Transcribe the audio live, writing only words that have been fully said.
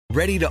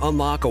Ready to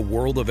unlock a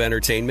world of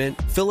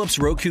entertainment? Philips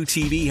Roku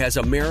TV has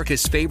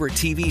America's favorite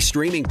TV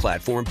streaming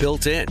platform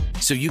built in,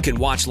 so you can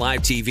watch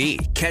live TV,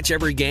 catch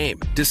every game,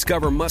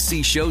 discover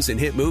must-see shows and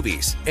hit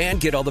movies, and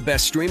get all the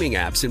best streaming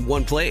apps in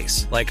one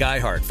place, like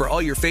iHeart for all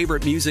your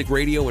favorite music,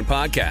 radio, and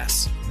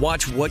podcasts.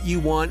 Watch what you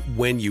want,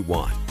 when you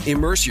want.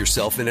 Immerse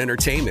yourself in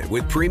entertainment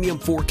with premium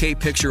 4K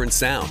picture and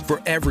sound for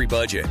every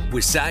budget,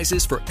 with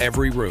sizes for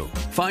every room.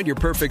 Find your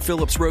perfect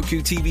Philips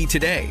Roku TV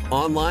today,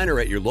 online or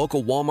at your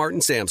local Walmart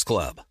and Sam's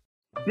Club.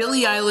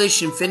 Billie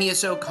Eilish and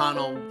Phineas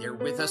O'Connell, they're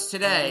with us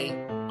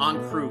today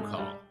on Crew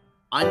Call.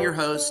 I'm your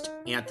host,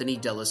 Anthony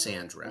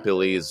D'Alessandro.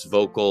 Billie's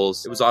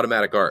vocals, it was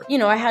automatic art. You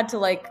know, I had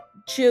to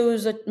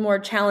choose a more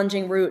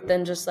challenging route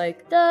than just da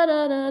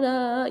da da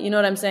da. You know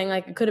what I'm saying?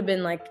 It could have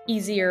been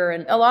easier.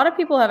 And a lot of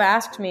people have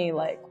asked me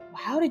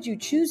how did you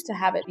choose to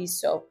have it be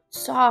so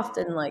soft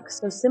and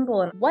so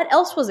simple? And what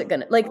else was it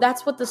gonna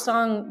that's what the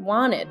song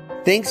wanted.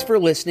 Thanks for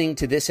listening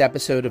to this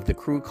episode of the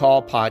Crew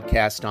Call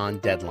podcast on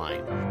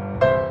Deadline.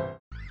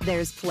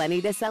 There's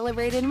plenty to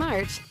celebrate in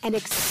March and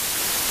National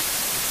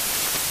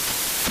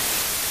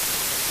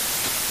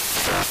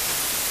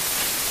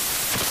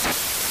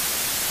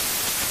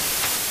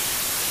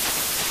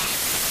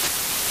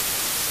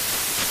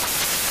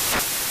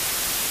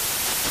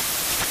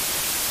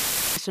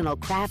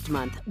Craft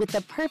Month with the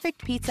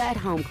perfect pizza at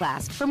home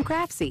class from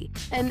Craftsy.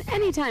 And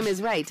anytime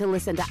is right to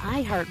listen to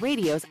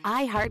iHeartRadio's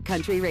iHeart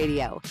Country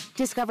Radio.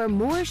 Discover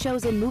more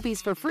shows and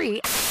movies for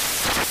free.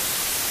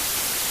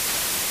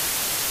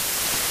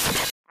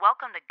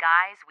 Welcome to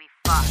Guys We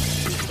Fuck,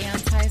 the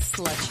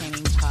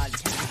anti-slut-shaming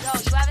podcast.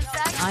 Yo, you having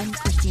sex? I'm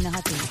Christina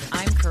Hutchinson.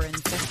 I'm Corinne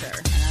Fisher.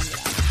 And I'm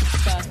gonna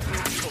fuck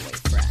your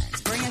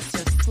boyfriend. Bring us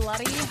your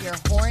slutty, your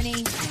horny,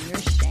 and your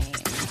shame.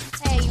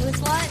 Hey, you a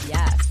slut?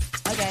 Yes.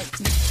 Okay.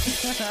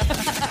 Let's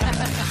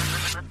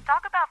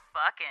talk about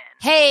fucking.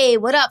 Hey,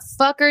 what up,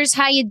 fuckers?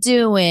 How you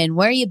doing?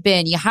 Where you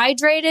been? You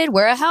hydrated?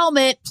 Wear a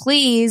helmet,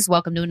 please.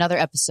 Welcome to another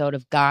episode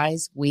of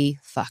Guys We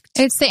Fucked.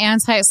 It's the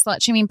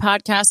anti-slut-shaming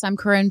podcast. I'm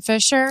Corinne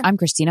Fisher. I'm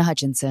Christina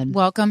Hutchinson.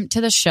 Welcome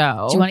to the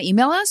show. Do you want to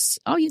email us?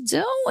 Oh, you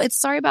do?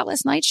 It's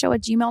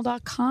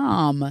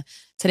sorryaboutlastnightshow@gmail.com.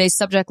 Today's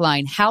subject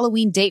line,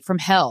 Halloween date from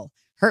hell.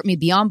 Hurt me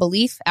beyond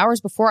belief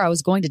hours before I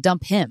was going to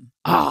dump him.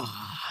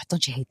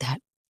 Don't you hate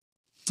that?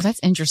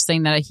 That's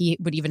interesting that he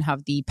would even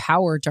have the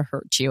power to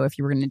hurt you if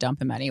you were going to dump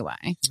him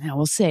anyway. Yeah,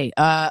 we'll see.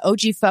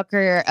 OG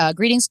Fucker,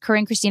 greetings,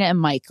 Corinne, Christina, and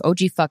Mike.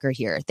 OG Fucker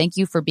here. Thank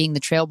you for being the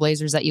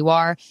trailblazers that you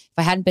are. If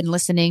I hadn't been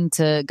listening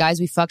to Guys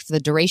We Fucked for the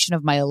duration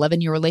of my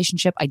 11-year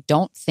relationship, I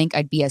don't think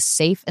I'd be as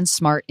safe and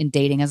smart in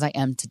dating as I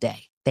am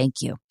today.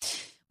 Thank you.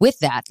 With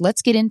that,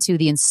 let's get into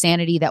the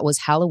insanity that was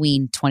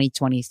Halloween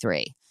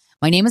 2023.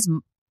 My name is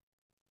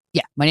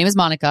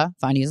Monica.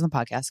 Fine, using the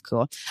podcast.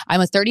 Cool. I'm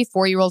a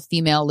 34-year-old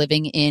female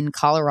living in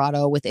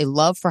Colorado with a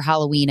love for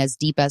Halloween as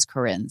deep as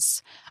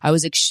Corinne's. I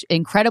was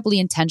incredibly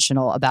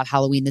intentional about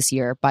Halloween this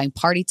year, buying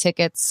party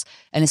tickets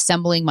and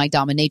assembling my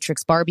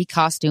dominatrix Barbie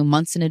costume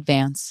months in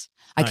advance.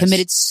 Nice. I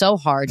committed so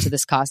hard to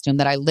this costume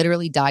that I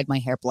literally dyed my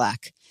hair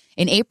black.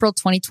 In April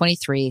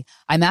 2023,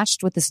 I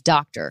matched with this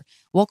doctor.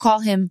 We'll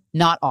call him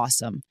Not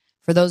Awesome.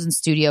 For those in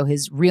studio,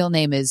 his real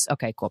name is,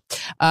 okay, cool.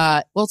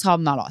 We'll call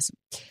him Not Awesome.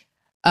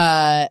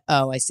 I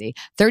see.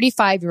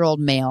 35-year-old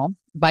male.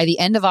 By the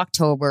end of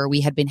October,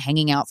 we had been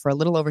hanging out for a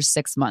little over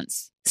 6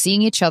 months,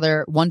 seeing each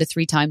other 1 to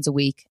 3 times a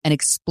week, and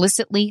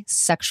explicitly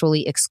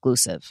sexually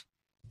exclusive.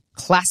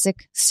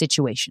 Classic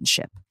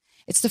situationship.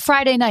 It's the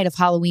Friday night of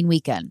Halloween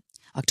weekend,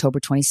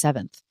 October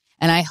 27th,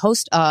 and I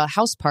host a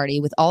house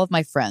party with all of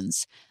my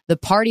friends. The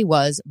party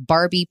was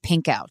Barbie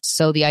pink out,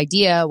 so the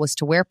idea was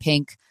to wear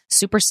pink,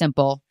 super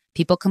simple.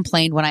 People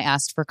complained when I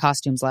asked for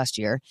costumes last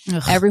year.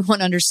 Ugh.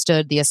 Everyone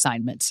understood the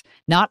assignment.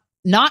 Not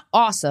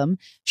Awesome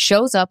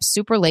shows up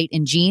super late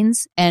in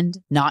jeans and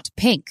not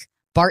pink.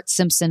 Bart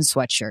Simpson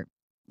sweatshirt.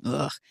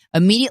 Ugh.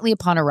 Immediately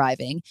upon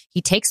arriving,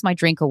 he takes my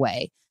drink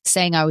away,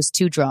 saying I was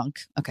too drunk.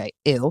 Okay,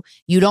 ew.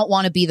 You don't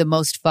want to be the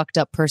most fucked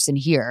up person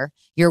here.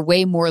 You're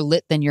way more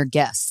lit than your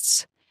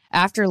guests.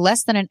 After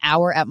less than an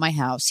hour at my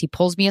house, he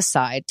pulls me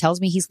aside,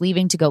 tells me he's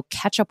leaving to go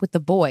catch up with the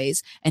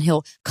boys, and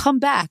he'll come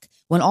back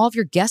when all of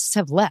your guests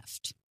have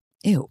left.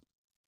 Ew.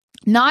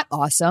 Not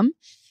Awesome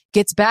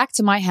gets back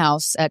to my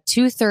house at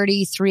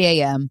 2:30, 3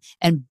 a.m.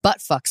 and butt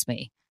fucks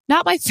me.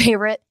 Not my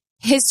favorite,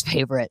 his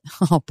favorite.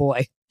 Oh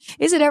boy.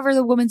 Is it ever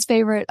the woman's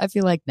favorite? I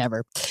feel like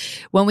never.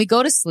 When we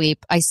go to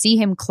sleep, I see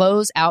him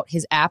close out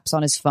his apps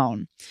on his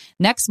phone.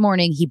 Next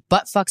morning, he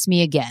butt fucks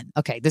me again.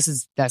 Okay,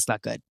 that's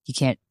not good. You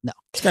can't, no.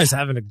 This guy's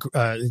having a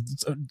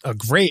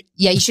great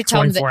you should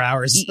tell him 24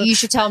 hours. You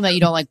should tell him that you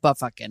don't like butt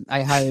fucking.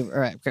 I highly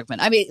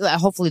recommend. I mean,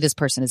 hopefully this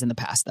person is in the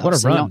past though. What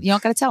a run. You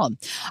don't got to tell him.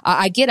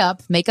 I get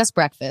up, make us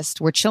breakfast.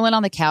 We're chilling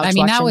on the couch. I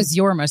mean, that was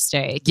your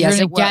mistake.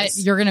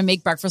 Yes, you're going to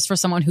make breakfast for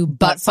someone who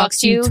butt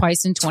fucked you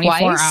twice in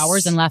 24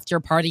 hours and left your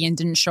party and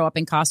didn't show up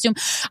in costume.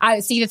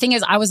 The thing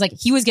is, I was like,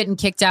 he was getting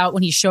kicked out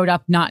when he showed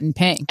up not in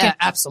pink.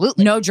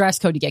 Absolutely. No dress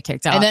code to get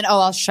kicked out. And then,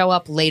 I'll show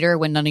up later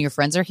when none of your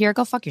friends are here.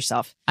 Go fuck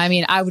yourself. I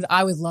mean, I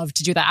would love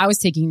to do that. I was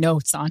taking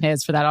notes on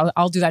his for that.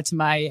 I'll do that to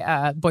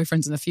my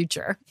boyfriends in the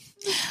future.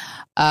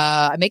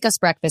 I make us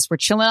breakfast. We're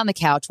chilling on the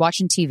couch,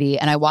 watching TV,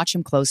 and I watch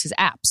him close his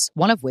apps,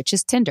 one of which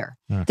is Tinder.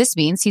 This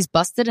means he's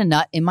busted a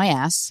nut in my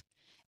ass,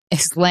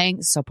 is laying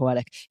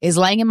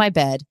in my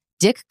bed,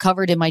 dick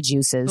covered in my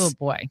juices. Oh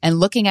boy. And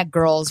looking at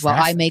girls while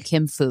I make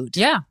him food.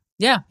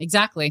 Yeah,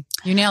 exactly.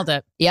 You nailed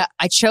it. Yeah,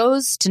 I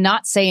chose to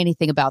not say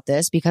anything about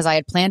this because I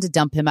had planned to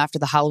dump him after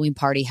the Halloween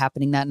party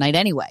happening that night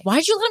anyway.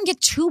 Why'd you let him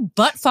get 2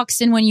 butt fucks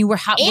in when you were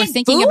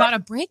thinking about a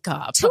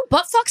breakup? 2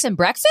 butt fucks and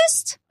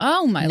breakfast?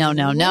 Oh my No.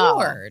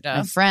 Lord.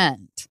 My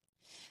friend.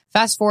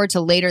 Fast forward to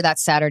later that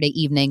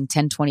Saturday evening,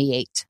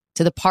 10:28,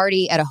 to the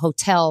party at a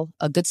hotel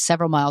a good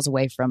several miles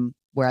away from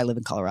where I live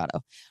in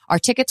Colorado. Our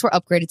tickets were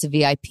upgraded to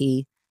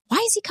VIP. Why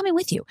is he coming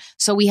with you?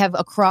 So we have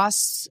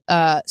across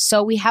to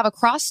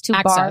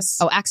access. bars.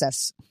 Oh,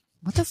 access.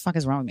 What the fuck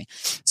is wrong with me?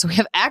 So we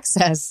have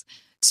access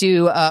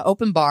to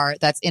open bar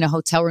that's in a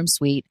hotel room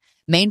suite,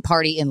 main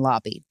party in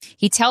lobby.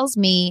 He tells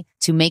me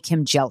to make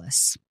him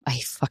jealous. I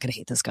fucking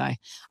hate this guy.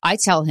 I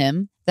tell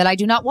him that I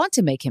do not want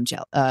to make him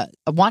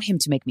want him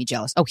to make me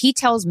jealous. Oh, he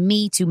tells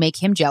me to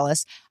make him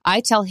jealous.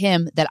 I tell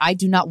him that I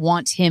do not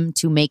want him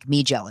to make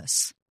me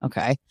jealous.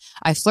 Okay.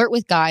 I flirt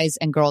with guys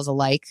and girls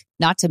alike,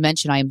 not to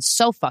mention I am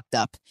so fucked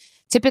up.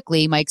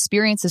 Typically, my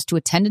experience is to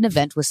attend an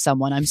event with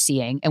someone I'm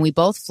seeing, and we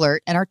both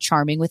flirt and are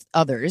charming with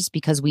others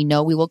because we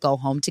know we will go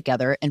home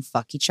together and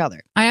fuck each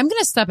other. I am going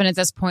to step in at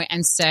this point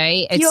and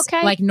say, it's You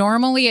okay? like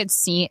normally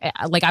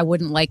like I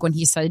wouldn't like when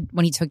he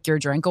took your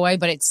drink away,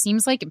 but it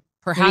seems like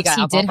perhaps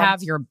he did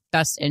have your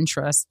best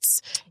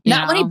interests.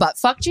 Not when he butt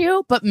fucked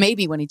you, but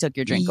maybe when he took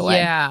your drink away.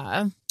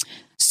 Yeah.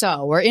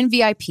 So we're in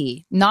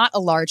VIP, not a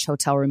large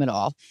hotel room at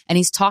all, and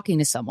he's talking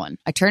to someone.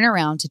 I turn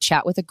around to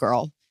chat with a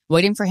girl,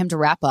 waiting for him to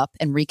wrap up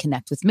and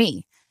reconnect with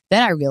me.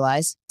 Then I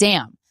realize,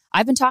 damn,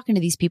 I've been talking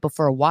to these people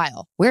for a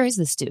while. Where is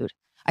this dude?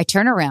 I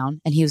turn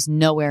around and he was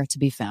nowhere to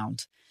be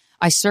found.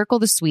 I circle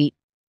the suite,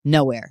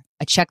 nowhere.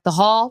 I check the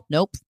hall,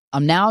 nope.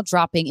 I'm now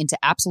dropping into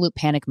absolute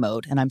panic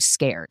mode and I'm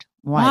scared.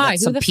 Why?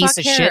 That's some piece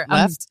of shit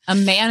left. A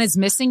man is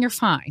missing. You're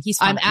fine. He's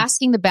fine. I'm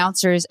asking the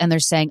bouncers and they're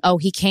saying, oh,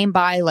 he came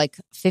by like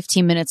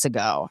 15 minutes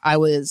ago.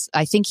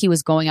 I think he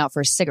was going out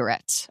for a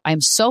cigarette. I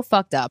am so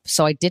fucked up.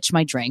 So I ditch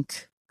my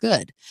drink.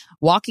 Good.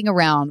 Walking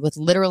around with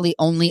literally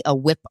only a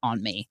whip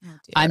on me. Oh,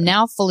 I'm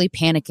now fully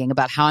panicking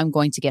about how I'm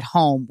going to get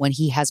home when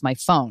he has my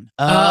phone.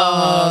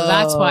 Oh,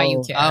 that's why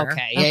you care.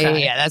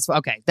 Okay. Yeah. That's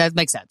okay. That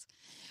makes sense.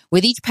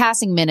 With each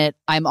passing minute,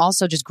 I'm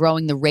also just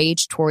growing the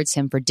rage towards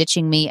him for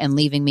ditching me and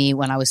leaving me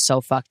when I was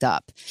so fucked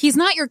up. He's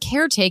not your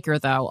caretaker,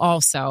 though,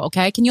 also,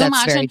 okay? Can you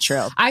imagine? That's very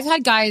true. I've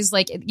had guys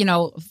like,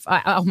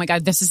 oh my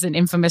God, this is an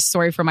infamous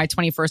story from my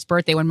 21st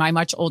birthday when my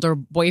much older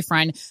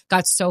boyfriend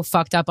got so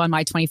fucked up on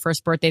my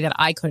 21st birthday that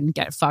I couldn't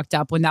get fucked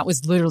up when that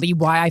was literally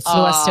why I flew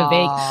us to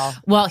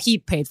Vegas. Well, he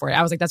paid for it.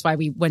 I was like, that's why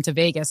we went to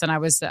Vegas. And I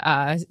was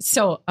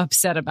so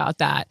upset about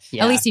that.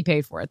 Yeah. At least he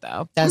paid for it,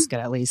 though. That's good,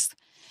 at least.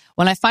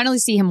 When I finally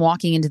see him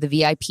walking into the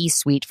VIP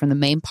suite from the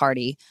main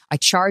party, I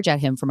charge at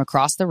him from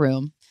across the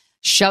room,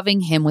 shoving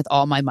him with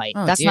all my might.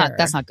 Oh, that's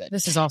not good.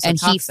 This is also and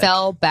toxic. He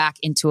fell back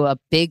into a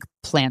big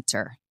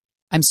planter.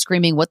 I'm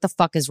screaming, what the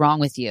fuck is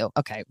wrong with you?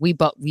 Okay,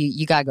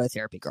 you gotta go to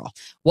therapy, girl.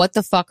 What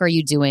the fuck are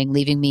you doing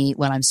leaving me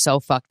when I'm so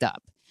fucked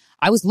up?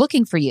 I was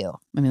looking for you.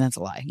 I mean, that's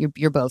a lie.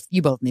 You both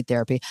need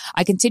therapy.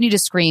 I continue to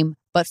scream,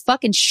 but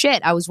fucking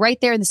shit, I was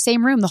right there in the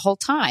same room the whole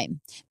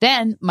time.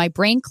 Then my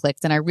brain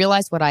clicked and I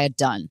realized what I had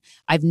done.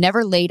 I've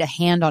never laid a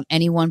hand on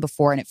anyone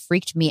before and it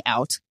freaked me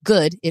out.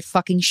 Good, it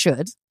fucking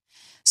should.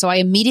 So I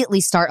immediately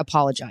start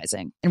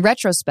apologizing. In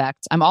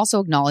retrospect, I'm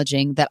also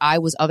acknowledging that I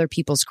was other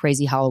people's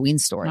crazy Halloween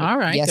story. All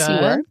right, yes, good,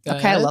 you were. good.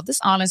 Okay, I love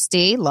this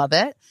honesty. Love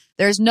it.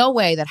 There's no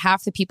way that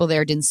half the people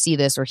there didn't see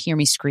this or hear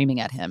me screaming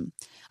at him.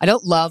 I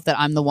don't love that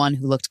I'm the one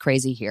who looked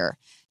crazy here.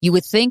 You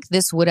would think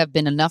this would have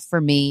been enough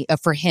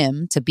for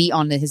him to be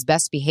on his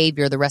best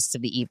behavior the rest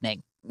of the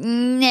evening.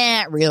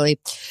 Nah, really.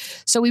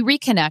 So we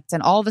reconnect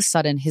and all of a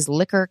sudden his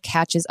liquor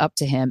catches up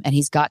to him and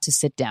he's got to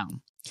sit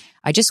down.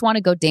 I just want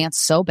to go dance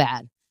so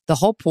bad. The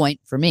whole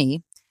point for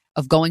me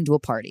of going to a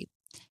party.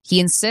 He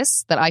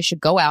insists that I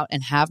should go out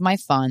and have my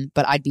fun,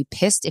 but I'd be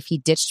pissed if he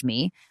ditched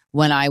me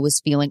when I was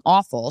feeling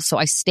awful, so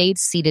I stayed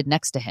seated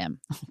next to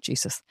him. Oh,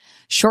 Jesus.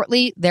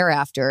 Shortly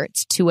thereafter,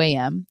 it's 2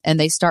 a.m., and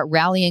they start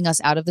rallying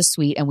us out of the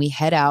suite, and we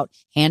head out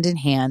hand in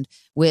hand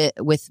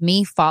with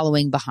me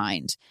following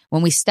behind.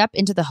 When we step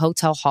into the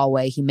hotel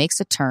hallway, he makes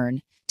a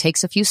turn,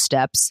 takes a few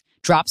steps,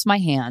 drops my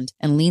hand,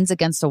 and leans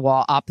against a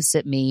wall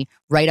opposite me,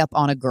 right up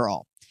on a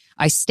girl.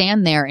 I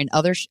stand there in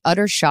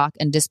utter shock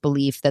and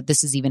disbelief that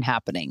this is even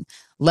happening,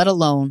 let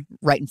alone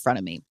right in front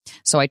of me.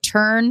 So I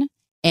turn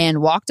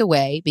and walked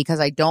away because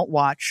I don't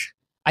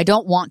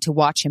want to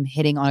watch him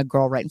hitting on a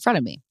girl right in front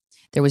of me.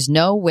 There was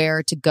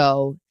nowhere to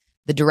go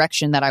the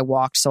direction that I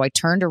walked, so I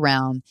turned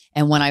around,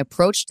 and when I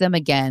approached them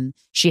again,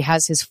 she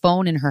has his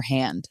phone in her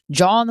hand.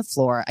 Jaw on the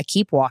floor, I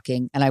keep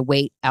walking, and I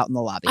wait out in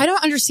the lobby. I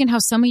don't understand how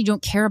somebody you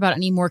don't care about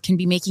anymore can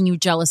be making you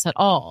jealous at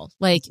all.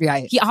 Like,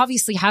 he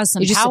obviously has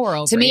some power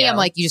over to me, you. I'm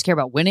like, you just care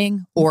about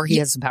winning, or he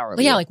has some power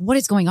over you. Yeah, like, what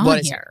is going on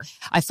here?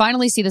 I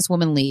finally see this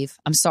woman leave.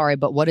 I'm sorry,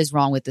 but what is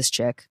wrong with this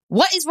chick?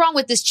 What is wrong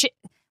with this chick?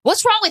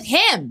 What's wrong with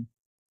him?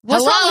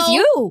 What's wrong with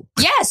you?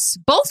 Yes,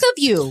 both of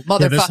you,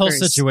 motherfuckers. Yeah, this whole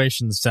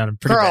situation sounded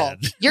pretty bad.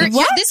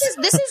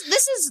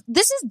 This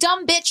is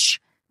dumb bitch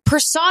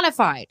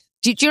personified.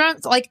 Do you know,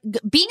 like,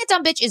 being a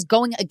dumb bitch is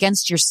going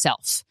against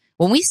yourself.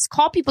 When we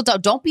call people dumb,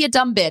 don't be a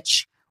dumb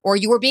bitch, or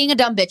you were being a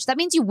dumb bitch, that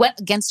means you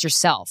went against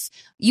yourself.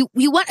 You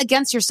went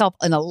against yourself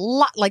in a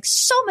lot, like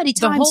so many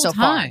times so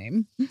far.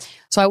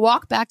 So I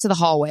walk back to the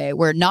hallway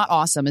where Not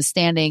Awesome is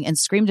standing and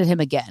screamed at him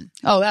again.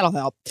 Oh, that'll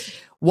help.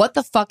 What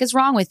the fuck is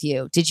wrong with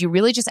you? Did you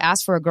really just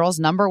ask for a girl's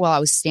number while I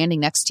was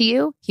standing next to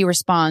you? He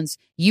responds,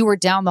 you were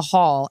down the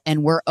hall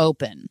and we're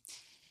open.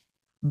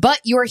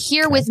 But you're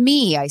here with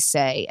me, I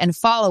say, and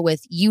follow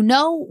with, you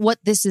know what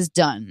this has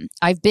done.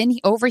 I've been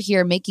over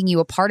here making you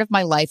a part of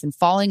my life and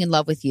falling in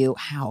love with you.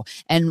 How?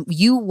 And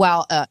you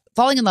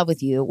falling in love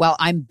with you while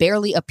I'm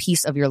barely a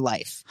piece of your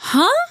life.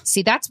 Huh?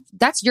 See, that's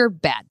your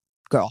bad,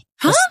 girl.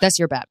 Huh? That's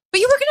your bad.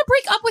 But you were going to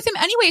break up with him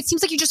anyway. It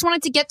seems like you just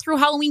wanted to get through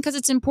Halloween because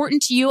it's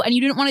important to you and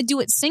you didn't want to do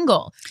it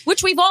single,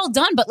 which we've all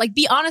done. But like,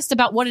 be honest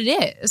about what it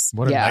is.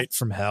 What a night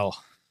from hell.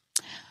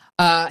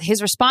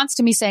 His response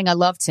to me saying I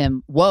loved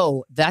him.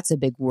 Whoa, that's a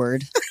big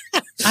word.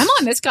 I'm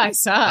on this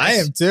guy's side. I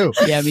am too.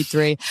 Yeah, me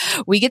too.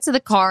 We get to the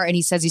car and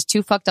he says he's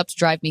too fucked up to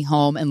drive me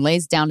home and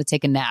lays down to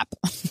take a nap.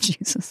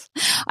 Jesus.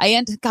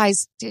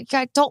 Guys,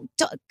 don't.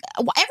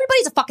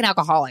 Everybody's a fucking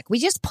alcoholic. We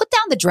just put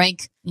down the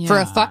drink for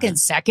a fucking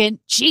second.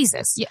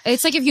 Jesus. Yeah,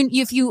 it's like if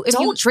you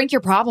don't drink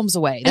your problems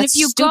away. That's and if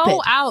you stupid.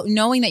 go out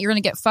knowing that you're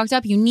going to get fucked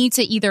up, you need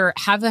to either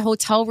have a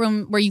hotel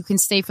room where you can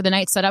stay for the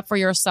night set up for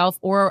yourself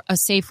or a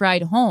safe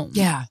ride home.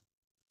 Yeah.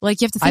 Like,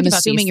 you have to think about these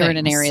assuming you're in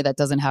things. an area that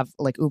doesn't have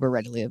like Uber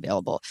readily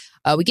available.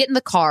 We get in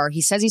the car.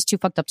 He says he's too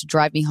fucked up to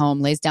drive me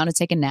home, lays down to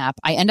take a nap.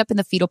 I end up in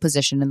the fetal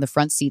position in the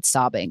front seat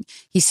sobbing.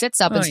 He sits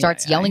up and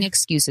starts yelling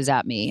excuses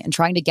at me and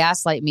trying to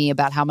gaslight me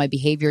about how my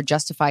behavior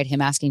justified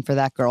him asking for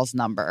that girl's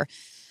number.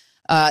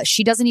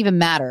 She doesn't even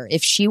matter.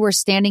 If she were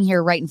standing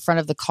here right in front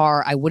of the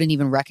car, I wouldn't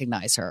even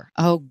recognize her.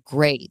 Oh,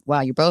 great.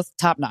 Wow, you're both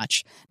top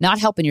notch. Not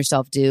helping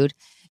yourself, dude.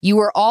 You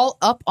were all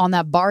up on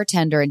that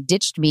bartender and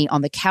ditched me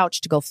on the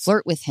couch to go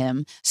flirt with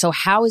him. So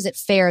how is it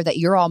fair that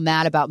you're all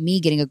mad about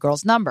me getting a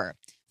girl's number?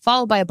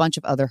 Followed by a bunch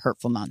of other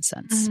hurtful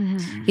nonsense.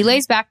 Mm-hmm. He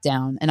lays back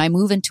down and I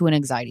move into an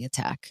anxiety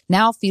attack.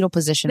 Now fetal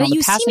position on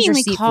the passenger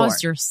seat floor. You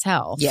caused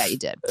yourself. Yeah, you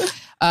did.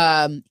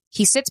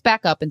 He sits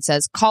back up and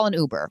says, call an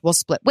Uber. We'll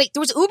split. Wait,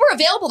 there was Uber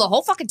available the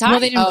whole fucking time?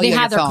 Well, they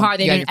had their car.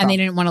 They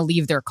didn't want to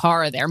leave their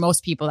car there.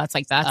 Most people, that's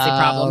the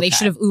problem. Okay. They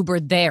should have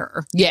Ubered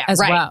there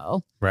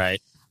well.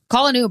 Right.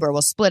 Call an Uber.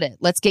 We'll split it.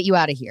 Let's get you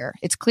out of here.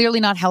 It's clearly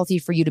not healthy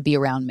for you to be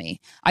around me.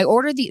 I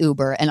ordered the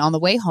Uber and on the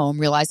way home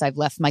realized I've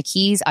left my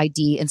keys,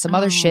 ID, and some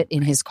other shit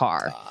in his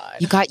car.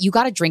 God. You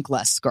got to drink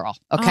less, girl.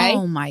 Okay?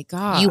 Oh my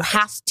God. You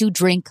have to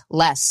drink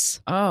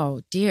less.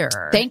 Oh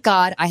dear. Thank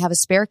God I have a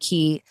spare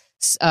key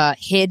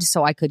hid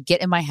so I could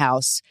get in my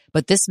house,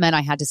 but this meant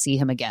I had to see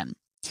him again.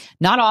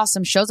 Not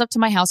Awesome shows up to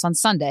my house on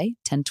Sunday,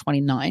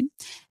 10/29,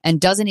 and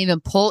doesn't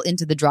even pull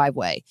into the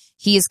driveway.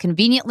 He is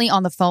conveniently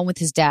on the phone with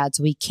his dad,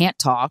 so he can't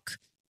talk.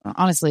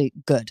 Honestly,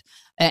 good.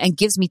 And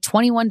gives me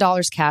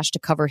 $21 cash to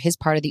cover his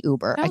part of the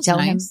Uber. I tell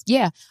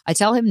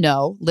him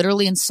no,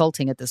 literally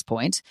insulting at this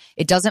point.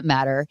 It doesn't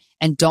matter,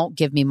 and don't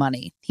give me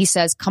money. He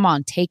says, come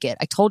on, take it.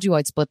 I told you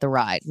I'd split the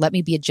ride. Let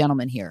me be a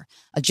gentleman here.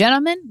 A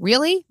gentleman?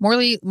 Really?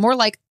 More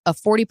like a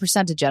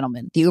 40% a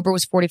gentleman. The Uber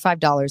was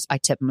 $45. I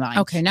tipped $9.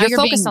 Okay, now you're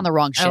focused on the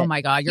wrong shit. Oh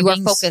my God, you are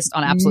focused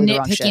on absolutely the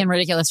wrong shit. Nitpicky and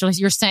ridiculous.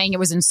 You're saying it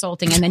was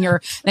insulting, and then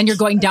you're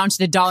going down to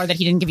the dollar that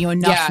he didn't give you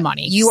enough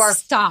money. You are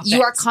Stop.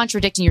 You are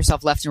contradicting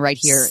yourself left and right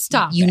here.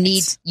 Stop.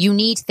 You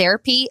need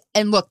therapy.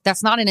 And look,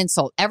 that's not an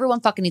insult. Everyone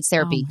fucking needs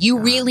therapy. You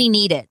really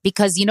need it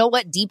because you know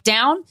what? Deep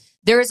down,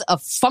 there is a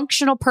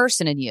functional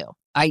person in you.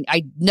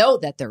 I know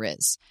that there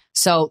is.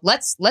 So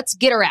let's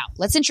get her out.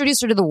 Let's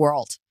introduce her to the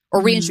world,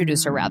 or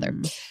reintroduce her rather.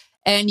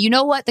 And you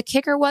know what the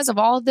kicker was of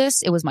all of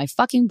this? It was my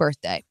fucking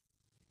birthday.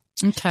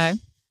 Okay.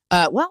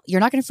 Well,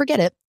 you're not going to forget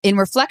it. In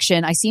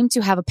reflection, I seem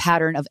to have a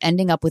pattern of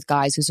ending up with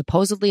guys who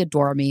supposedly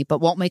adore me, but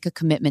won't make a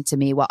commitment to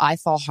me while I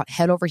fall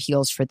head over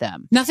heels for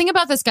them. Nothing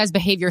about this guy's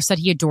behavior said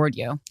he adored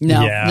you.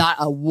 No, not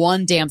a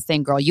one damn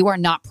thing, girl. You are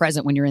not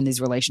present when you're in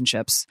these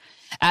relationships.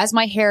 As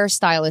my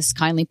hairstylist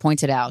kindly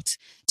pointed out,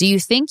 do you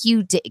think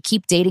you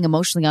keep dating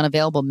emotionally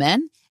unavailable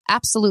men?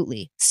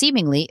 Absolutely.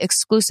 Seemingly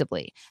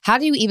exclusively. How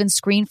do you even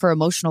screen for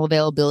emotional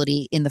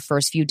availability in the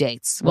first few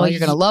dates? Well, you're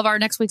going to love our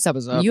next week's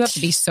episode. You have to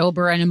be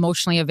sober and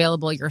emotionally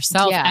available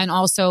yourself, and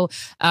also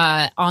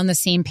on the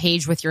same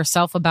page with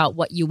yourself about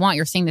what you want.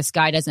 You're saying this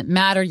guy doesn't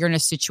matter. You're in a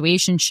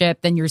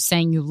situationship. Then you're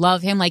saying you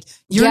love him. Like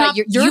you're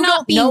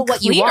not being know what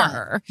clear. you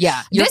want.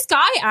 Yeah. This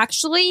guy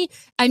actually,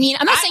 I mean,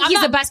 I'm not saying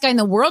he's the best guy in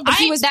the world, but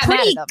he was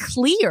pretty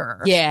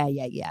clear. Yeah.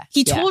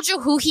 He told you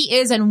who he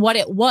is and what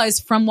it was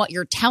from what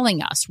you're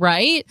telling us,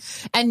 right?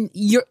 And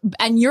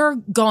you're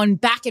going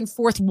back and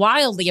forth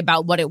wildly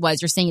about what it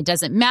was. You're saying it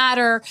doesn't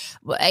matter,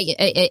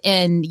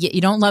 and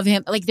you don't love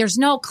him. Like there's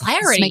no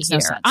clarity makes here. no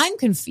sense. I'm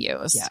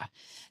confused. Yeah.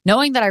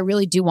 Knowing that I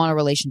really do want a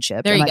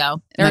relationship. There you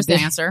go. There's the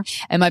answer.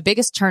 And my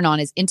biggest turn on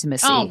is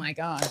intimacy. Oh my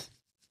God.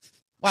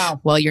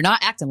 Wow. Well, you're not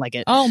acting like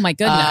it. Oh my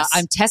goodness.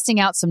 I'm testing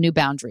out some new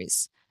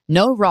boundaries.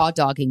 No raw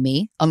dogging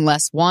me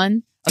unless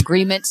one,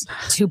 agreement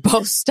to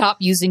both stop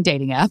using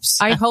dating apps.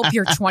 I hope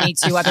you're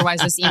 22. Otherwise,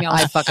 this email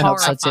is I fucking hope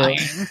so too.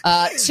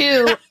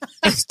 Two,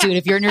 dude,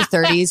 if you're in your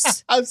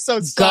 30s, I'm so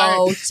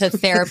sorry. Go to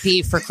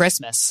therapy for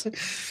Christmas.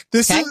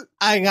 This is,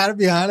 I gotta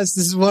be honest,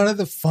 this is one of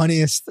the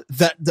funniest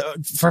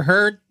for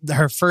her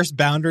first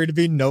boundary to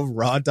be no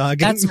raw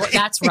dogging. That's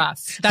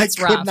rough. That's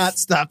rough. I could not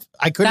stop.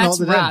 I couldn't hold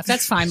it in.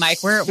 That's fine, Mike.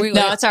 No,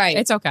 it's all right.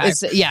 It's okay.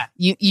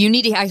 You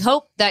need to, I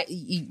hope that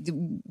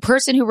the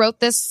person who wrote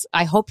this,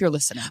 I hope you're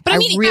listening. But I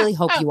really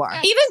hope you are.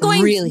 Even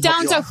going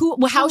down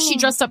to how she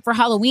dressed up for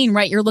Halloween,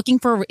 right? You're looking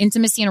for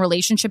intimacy in a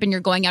relationship and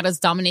you're going out as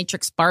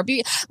dominatrix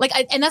Barbie.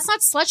 And that's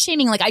not slut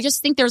shaming. Like, I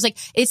just think there's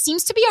it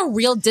seems to be a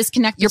real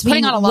disconnect between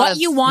putting on a lot what of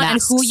you want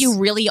masks. and who you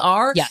really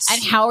are. Yes.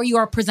 And how you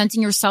are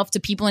presenting yourself to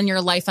people in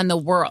your life and the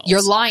world.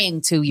 You're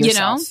lying to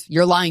yourself. You know?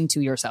 You're lying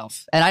to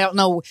yourself. And I don't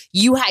know,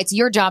 it's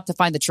your job to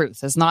find the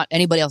truth. It's not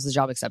anybody else's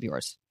job except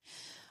yours.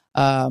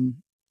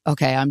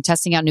 Okay, I'm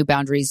testing out new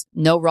boundaries.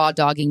 No raw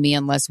dogging me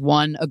unless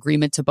one,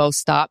 agreement to both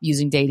stop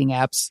using dating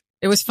apps.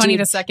 It was funny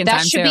the second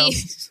time too.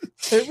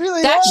 It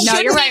really No,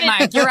 you're right,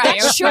 Mike. You're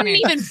right. That shouldn't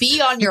even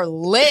be on your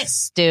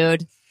list,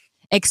 dude.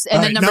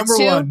 And then number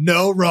two, one,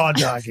 no raw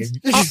dogging.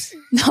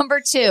 Number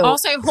two.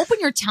 Also, I hope when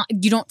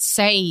you don't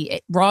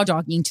say raw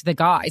dogging to the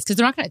guys because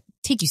they're not going to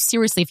take you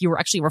seriously if you were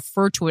actually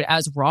referred to it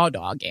as raw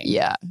dogging.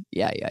 Yeah.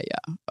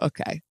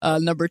 Okay.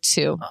 Number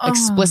two,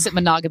 explicit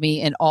monogamy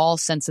in all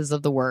senses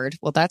of the word.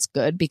 Well, that's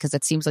good because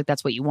it seems like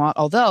that's what you want.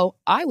 Although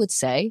I would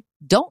say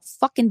don't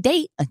fucking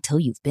date until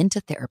you've been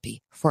to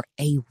therapy for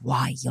a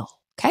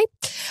while. Okay.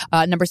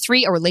 Number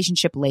three, a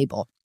relationship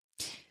label.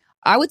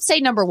 I would say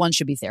number one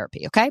should be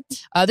therapy, okay?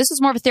 This was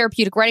more of a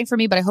therapeutic writing for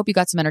me, but I hope you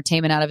got some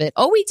entertainment out of it.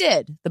 Oh, we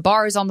did. The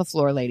bar is on the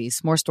floor,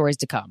 ladies. More stories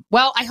to come.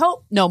 Well, I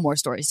hope no more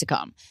stories to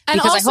come.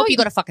 Because I hope you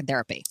go to fucking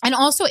therapy. And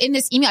also in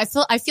this email,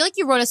 I feel like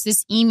you wrote us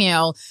this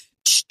email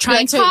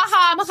trying to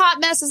I'm a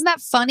hot mess. Isn't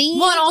that funny?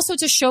 Well, and also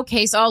to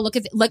showcase, look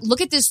at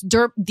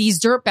these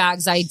dirt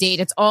bags I date.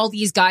 It's all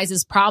these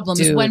guys' problems.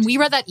 Dude, when we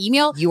read that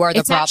email, you are the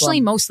it's problem.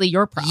 Actually mostly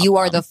your problem. You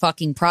are the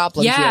fucking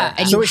problem here.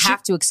 And you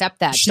have to accept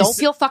that. Don't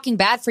feel fucking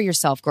bad for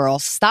yourself, girl.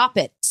 Stop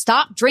it.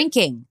 Stop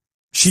drinking.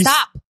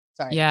 Stop.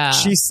 Sorry. Yeah.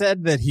 She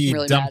said that he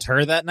really dumped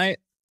her that night.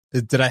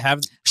 Did I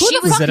have? Who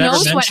the fuck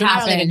knows what happened? I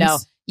don't even know.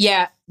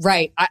 Yeah,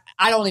 right.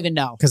 I don't even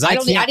know. Because I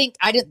don't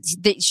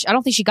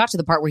think she got to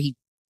the part where he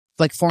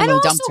formally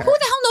dumped her. Who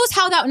the hell knows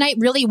how that night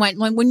really went?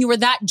 When you were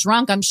that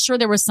drunk, I'm sure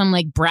there was some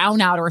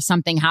brownout or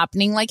something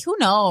happening. Who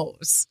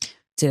knows?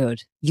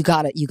 Dude, you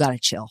gotta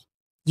chill.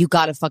 You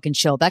gotta fucking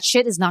chill. That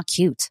shit is not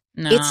cute.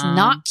 No, it's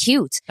not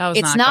cute.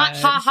 It's not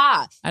good. ha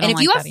ha. And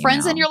if you have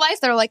friends in your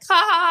life that are like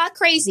ha ha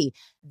crazy,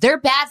 they're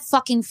bad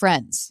fucking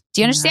friends.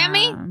 Do you understand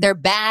me? They're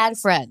bad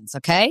friends.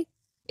 Okay.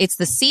 It's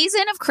the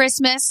season of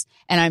Christmas,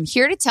 and I'm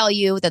here to tell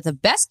you that the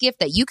best gift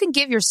that you can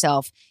give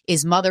yourself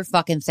is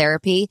motherfucking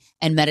therapy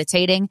and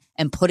meditating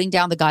and putting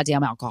down the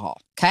goddamn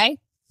alcohol. Okay?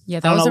 Yeah,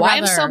 I don't know why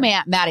I'm so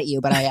mad at you,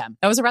 but I am.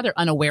 That was a rather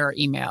unaware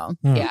email.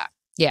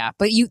 Yeah.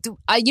 But you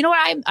know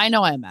what? I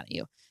know I'm mad at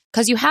you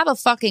because you have a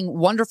fucking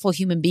wonderful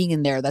human being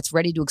in there that's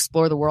ready to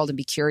explore the world and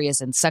be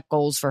curious and set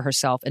goals for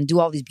herself and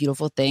do all these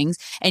beautiful things,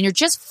 and you're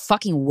just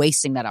fucking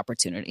wasting that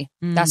opportunity.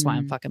 That's why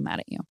I'm fucking mad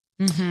at you.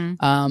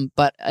 Mm-hmm.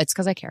 But it's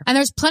because I care. And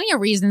there's plenty of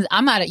reasons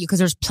I'm mad at you because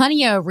there's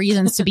plenty of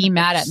reasons to be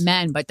mad at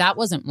men, but that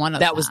wasn't one of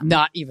them. That was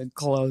not even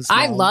close.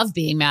 I love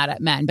being mad at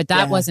men, but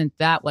that wasn't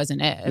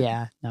it.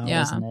 Yeah, no, it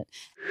wasn't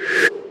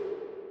it.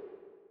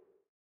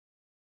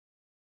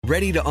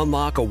 Ready to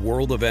unlock a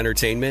world of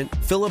entertainment?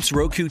 Philips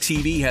Roku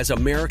TV has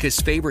America's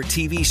favorite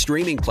TV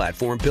streaming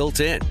platform built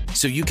in.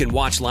 So you can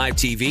watch live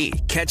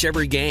TV, catch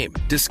every game,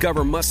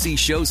 discover must-see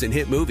shows and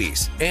hit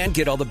movies, and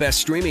get all the best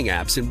streaming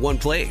apps in one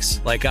place.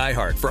 Like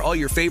iHeart for all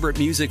your favorite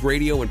music,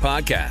 radio, and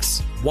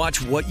podcasts.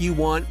 Watch what you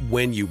want,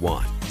 when you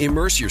want.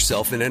 Immerse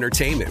yourself in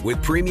entertainment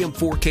with premium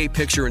 4K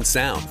picture and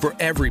sound for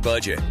every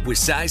budget, with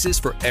sizes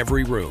for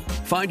every room.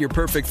 Find your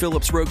perfect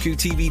Philips Roku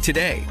TV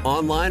today,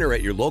 online or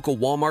at your local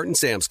Walmart and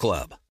Sam's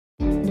Club.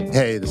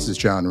 Hey, this is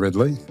John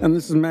Ridley. And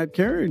this is Matt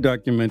Carey,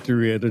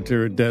 documentary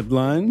editor at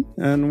Deadline.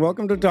 And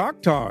welcome to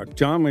Doc Talk.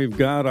 John, we've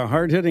got a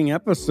hard-hitting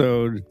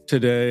episode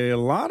today. A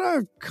lot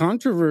of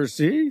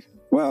controversy.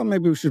 Well,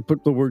 maybe we should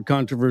put the word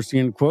controversy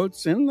in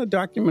quotes in the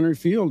documentary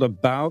field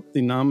about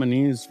the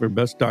nominees for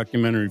Best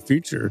Documentary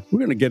Feature. We're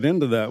going to get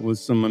into that with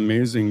some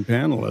amazing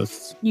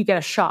panelists. You get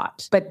a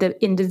shot, but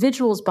the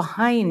individuals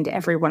behind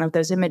every one of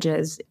those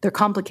images, they're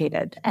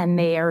complicated and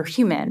they are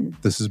human.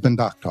 This has been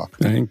Doc Talk.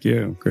 Thank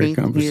you. Great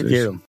conversation. Thank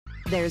you.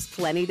 There's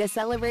plenty to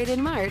celebrate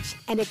in March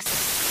and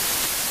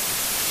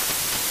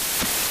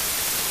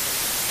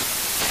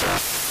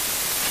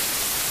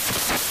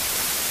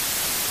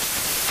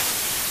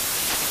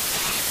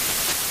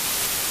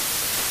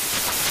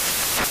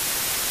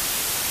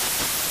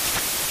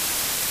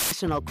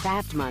National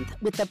Craft Month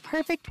with the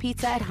perfect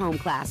pizza at home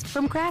class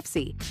from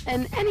Craftsy.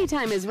 And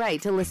anytime is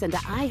right to listen to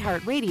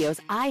iHeartRadio's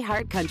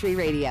iHeart Country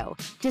Radio.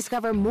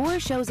 Discover more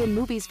shows and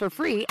movies for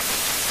free.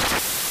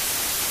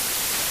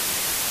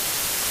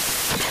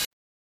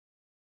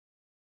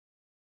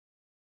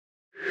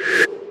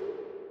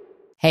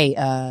 Hey,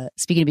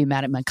 speaking of being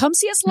mad at men, come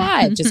see us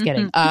live. Just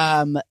kidding.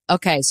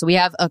 Okay, so we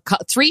have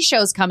 3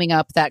 shows coming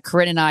up that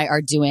Corinne and I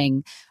are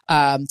doing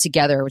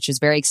together, which is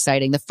very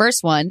exciting. The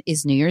first one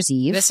is New Year's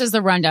Eve. This is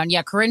the rundown.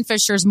 Yeah, Corinne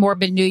Fisher's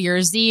Morbid New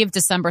Year's Eve,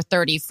 December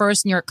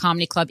 31st, New York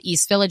Comedy Club,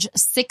 East Village,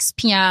 6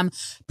 p.m.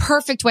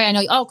 Perfect way. I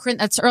know, oh, Corinne,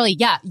 that's early.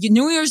 Yeah,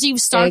 New Year's Eve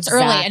starts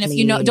early. And if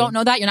you don't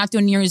know that, you're not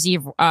doing New Year's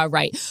Eve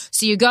right.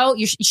 So you go,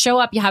 you show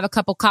up, you have a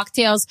couple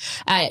cocktails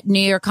at New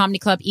York Comedy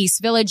Club,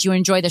 East Village. You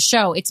enjoy the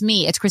show. It's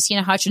me. It's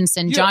Christina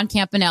Hutchinson, John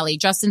Campanelli,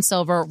 Justin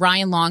Silver,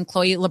 Ryan Long,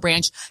 Chloe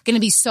LeBranch. Going to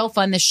be so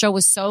fun. This show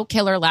was so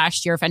killer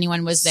last year if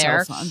anyone was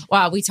there. So fun.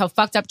 Wow, we tell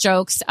fucked up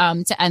jokes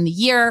to end the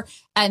year.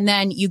 And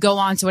then you go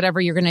on to whatever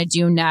you're going to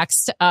do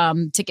next.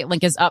 Ticket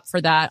link is up for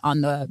that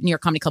on the New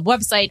York Comedy Club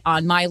website,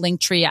 on my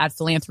link tree at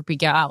Philanthropy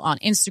Gal on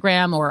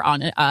Instagram or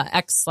on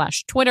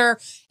X/Twitter.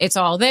 It's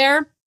all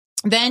there.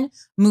 Then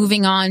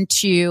moving on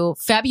to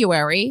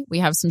February, we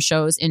have some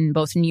shows in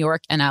both New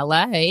York and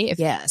LA.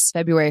 Yes,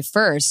 February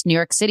 1st, New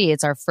York City.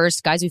 It's our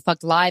first Guys We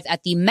Fucked live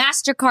at the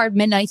MasterCard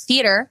Midnight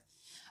Theater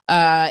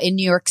in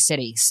New York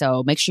City.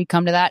 So make sure you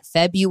come to that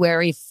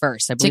February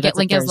 1st. I believe Ticket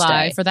link is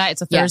live for that.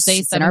 It's a Thursday,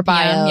 yes, 7 in our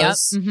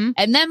bios. Yep. Mm-hmm.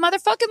 And then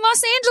motherfucking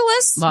Los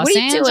Angeles. What are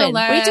you doing?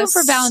 What are you doing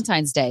for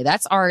Valentine's Day?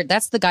 That's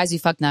the Guys We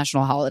Fucked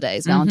national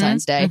holidays,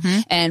 Valentine's Day. Mm-hmm.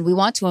 And we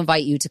want to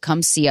invite you to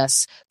come see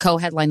us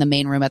co-headline the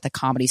main room at the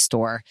Comedy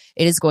Store.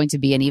 It is going to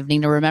be an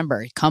evening to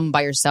remember. Come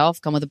by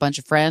yourself, come with a bunch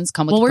of friends,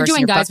 come with the person we're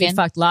doing you're Guys fucking. We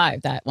Fucked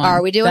live, that one.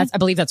 Are we doing? I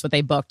believe that's what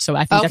they booked. So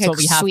I think that's what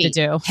we have to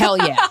do. Hell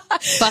yeah.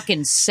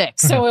 Fucking sick.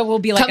 So it will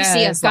be like come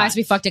see us Guys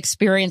We Fucked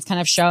experience kind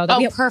of show.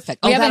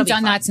 Perfect. We haven't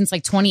done that since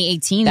like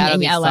 2018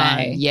 in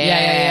LA.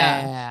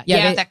 Yeah.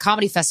 That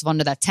comedy festival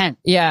under that tent.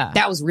 Yeah.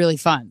 That was really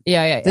fun.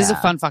 Yeah. This is a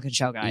fun fucking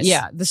show, guys.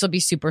 Yeah. This will be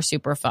super,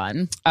 super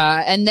fun.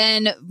 And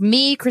then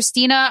me,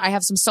 Christina, I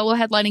have some solo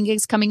headlining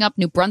gigs coming up.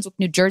 New Brunswick,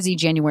 New Jersey,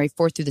 January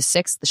 4th through the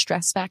 6th, The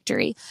Stress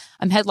Factory.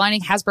 I'm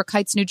headlining Hasbrook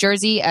Heights, New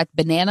Jersey at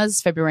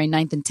Bananas, February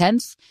 9th and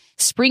 10th.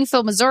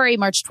 Springfield, Missouri,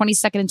 March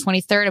 22nd and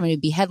 23rd. I'm going to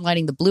be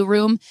headlining the Blue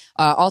Room.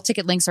 All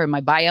ticket links are in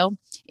my bio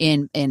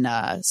on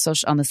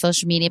the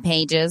social media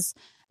pages,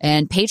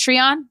 and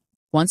Patreon.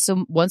 Once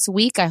a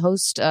week, I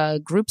host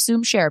group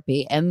Zoom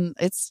therapy, and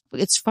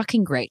it's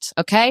fucking great.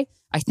 Okay.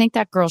 I think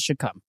that girl should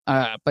come.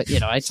 But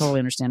I totally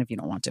understand if you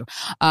don't want to.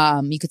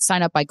 You could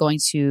sign up by going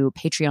to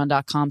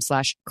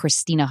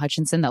patreon.com/Christina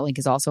Hutchinson. That link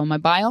is also in my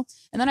bio.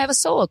 And then I have a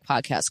solo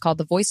podcast called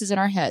The Voices in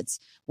Our Heads,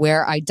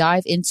 where I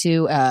dive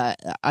into a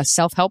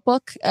self-help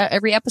book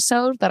every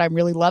episode that I'm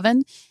really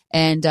loving.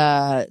 And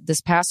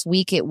this past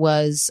week, it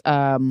was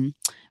The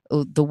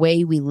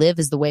Way We Live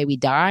is the Way We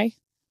Die.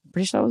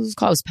 Pretty sure it was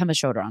called. It was Pema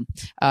Chodron.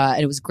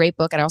 And it was a great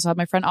book. And I also had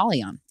my friend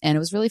Ollie on, and it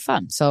was really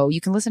fun. So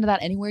you can listen to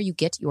that anywhere you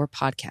get your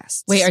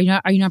podcasts. Wait,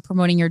 are you not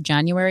promoting your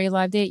January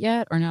live date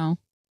yet, or no?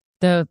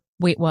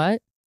 Wait,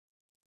 what?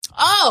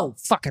 Oh,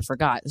 fuck, I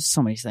forgot. There's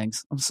so many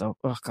things. Oh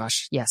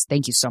gosh. Yes.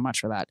 Thank you so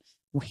much for that.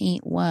 Wait,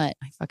 what?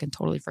 I fucking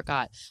totally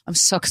forgot. I'm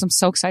so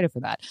excited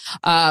for that.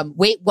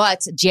 Wait,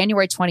 what?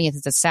 January 20th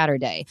is a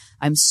Saturday.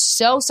 I'm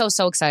so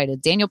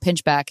excited. Daniel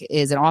Pinchback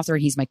is an author.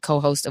 He's my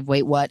co-host of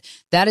Wait, What?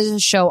 That is a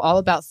show all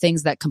about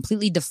things that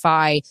completely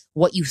defy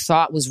what you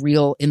thought was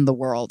real in the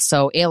world.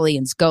 So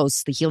aliens,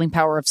 ghosts, the healing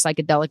power of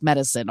psychedelic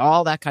medicine,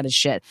 all that kind of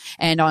shit.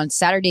 And on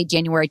Saturday,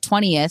 January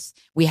 20th,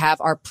 we have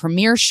our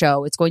premiere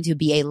show. It's going to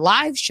be a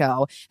live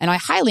show. And I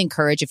highly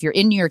encourage, if you're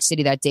in New York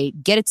City that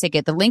date, get a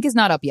ticket. The link is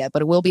not up yet,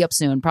 but it will be up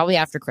soon, probably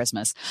after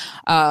Christmas.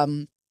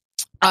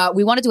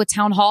 We want to do a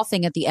town hall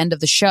thing at the end of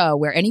the show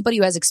where anybody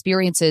who has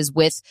experiences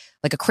with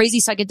like a crazy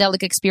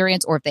psychedelic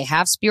experience, or if they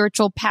have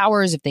spiritual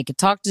powers, if they could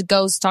talk to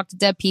ghosts, talk to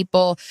dead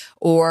people,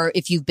 or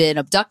if you've been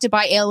abducted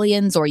by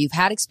aliens or you've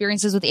had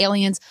experiences with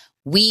aliens,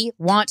 We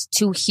want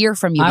to hear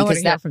from you. I because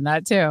want to hear from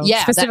that too.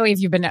 Yeah. Specifically if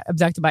you've been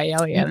abducted by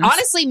aliens.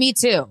 Honestly, me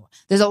too.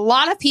 There's a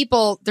lot of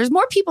people, there's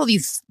more people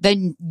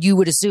than you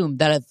would assume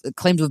that have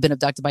claimed to have been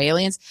abducted by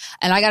aliens.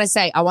 And I gotta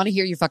say, I want to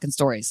hear your fucking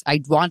stories.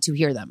 I want to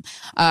hear them.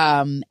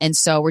 And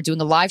so we're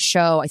doing a live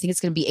show. I think it's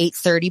going to be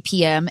 8:30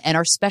 p.m. And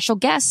our special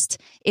guest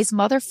is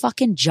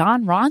motherfucking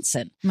John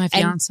Ronson. My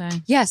fiance.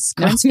 Yes.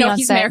 Corinne's fiance.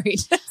 He's married.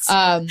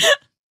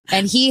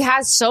 And he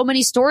has so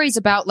many stories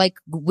about like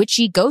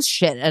witchy ghost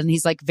shit. And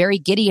he's like very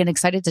giddy and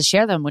excited to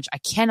share them, which I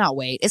cannot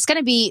wait. It's going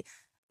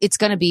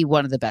to be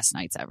one of the best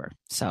nights ever.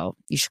 So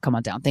you should come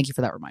on down. Thank you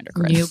for that reminder,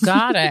 Corinne. You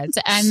got it.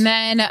 And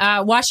then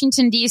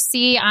Washington,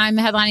 D.C., I'm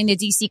headlining the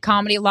D.C.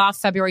 Comedy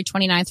Loft February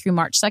 29th through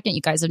March 2nd.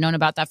 You guys have known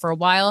about that for a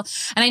while.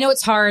 And I know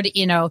it's hard,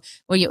 in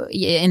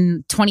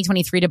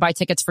 2023 to buy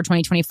tickets for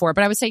 2024,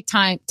 but I would say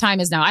time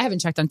is now. I haven't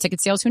checked on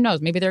ticket sales. Who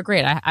knows? Maybe they're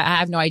great. I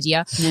have no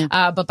idea.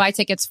 Yeah. But buy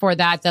tickets for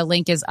that. The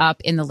link is up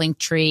in the link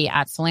tree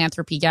at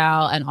Philanthropy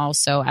Gal and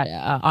also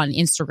on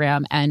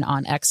Instagram and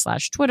on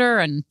X/Twitter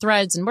and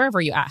Threads and wherever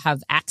you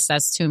have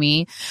access to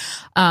me.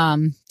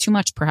 Too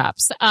much,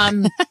 perhaps.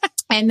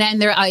 And then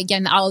there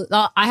again, I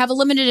have a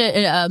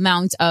limited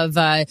amount of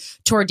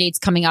tour dates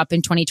coming up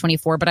in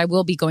 2024, but I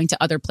will be going to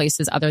other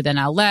places other than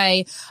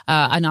LA.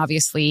 And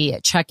obviously,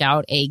 check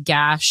out a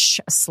Gash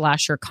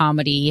Slasher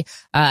comedy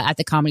at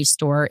the Comedy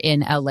Store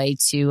in LA.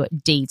 2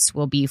 dates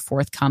will be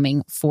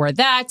forthcoming for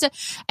that.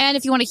 And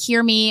if you want to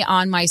hear me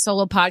on my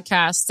solo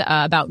podcast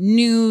about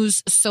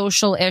news,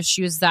 social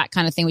issues, that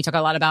kind of thing, we talk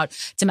a lot about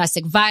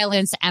domestic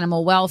violence,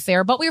 animal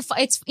welfare, but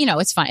it's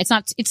fun.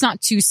 It's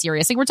not too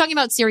serious. Like, we're talking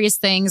about serious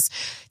things.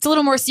 It's a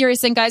little more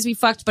serious than Guys We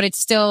Fucked, but it's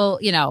still,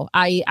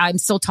 I'm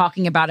still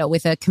talking about it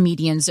with a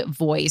comedian's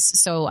voice.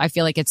 So I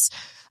feel like it's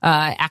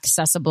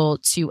accessible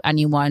to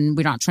anyone.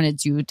 We're not trying to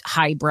do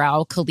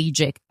highbrow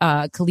collegiate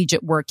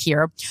work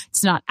here.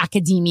 It's not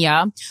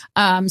academia.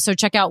 So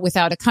check out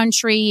Without a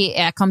Country.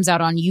 It comes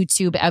out on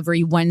YouTube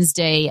every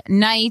Wednesday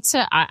night.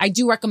 I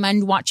do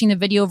recommend watching the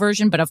video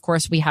version, but of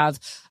course we have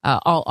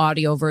all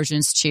audio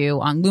versions too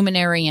on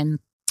Luminary and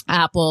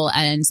Apple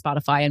and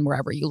Spotify and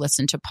wherever you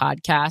listen to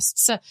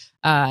podcasts.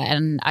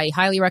 And I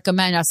highly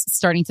recommend us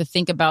starting to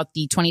think about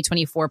the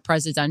 2024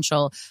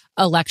 presidential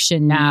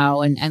election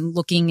now and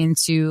looking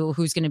into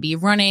who's going to be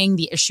running,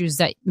 the issues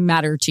that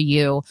matter to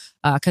you,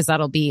 because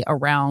that'll be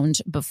around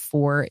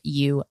before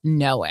you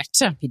know it.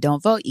 If you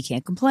don't vote, you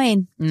can't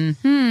complain.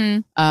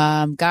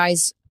 Mm-hmm.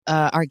 Guys,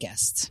 our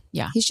guest.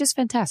 Yeah. He's just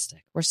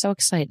fantastic. We're so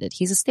excited.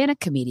 He's a stand-up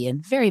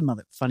comedian, very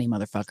funny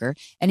motherfucker.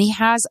 And he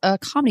has a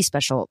comedy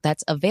special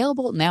that's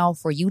available now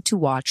for you to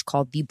watch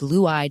called The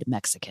Blue-Eyed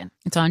Mexican.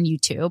 It's on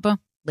YouTube.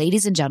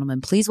 Ladies and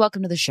gentlemen, please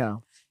welcome to the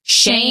show,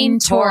 Shane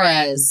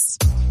Torres.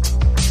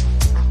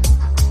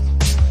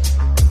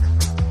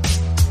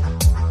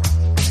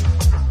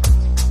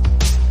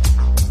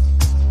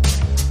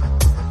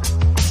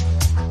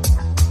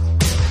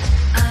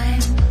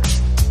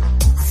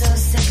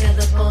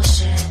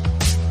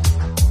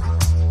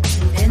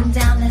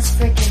 Down this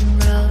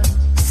freaking road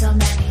so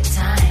many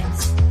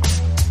times.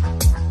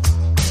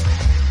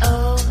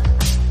 Oh,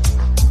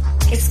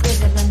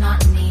 exquisite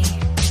monotony.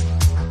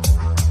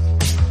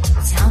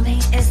 Tell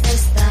me, is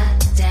this the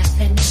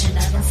definition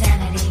of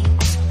insanity?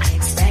 I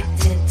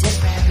expected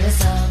different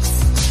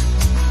results.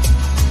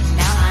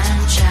 Now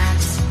I'm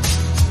trapped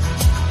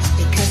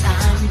because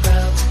I'm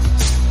broke,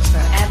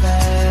 forever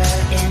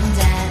in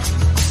debt.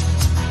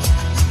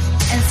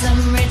 And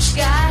some rich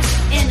guy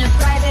in a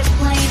private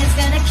plane is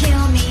gonna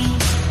kill me.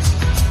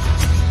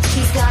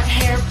 He's got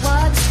hair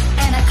plugs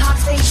and a cock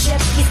spaceship.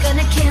 He's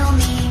gonna kill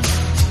me.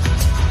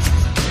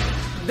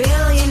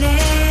 Billionaires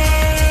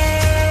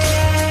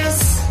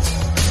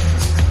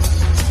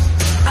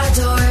are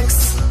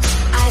dorks.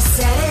 I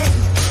said it.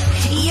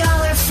 Y'all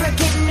are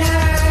frickin'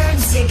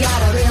 nerds. You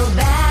got a real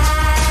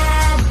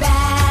bad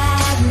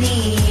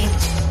need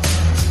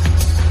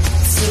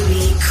to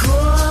be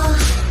cool.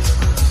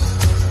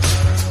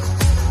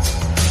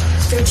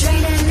 They're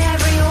draining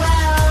every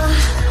well,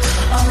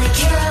 only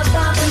care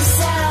about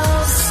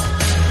themselves.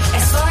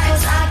 As far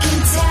as I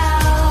can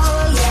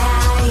tell, yeah.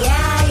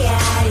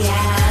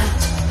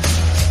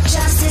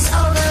 Justice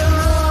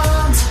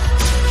overruled.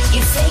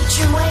 You faked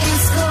your way to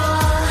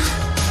school.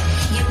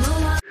 You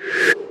move on.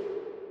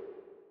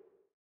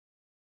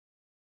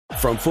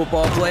 From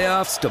football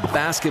playoffs to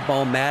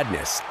basketball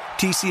madness,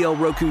 TCL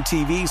Roku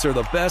TVs are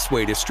the best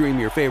way to stream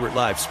your favorite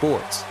live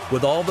sports.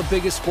 With all the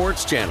biggest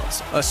sports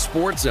channels, a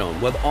sports zone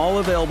with all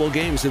available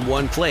games in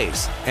one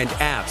place, and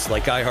apps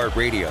like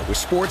iHeartRadio with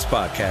sports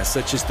podcasts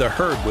such as The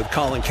Herd with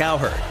Colin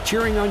Cowherd.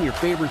 Cheering on your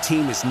favorite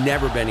team has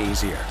never been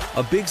easier.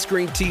 A big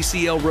screen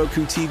TCL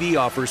Roku TV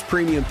offers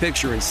premium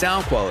picture and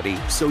sound quality,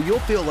 so you'll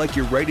feel like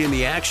you're right in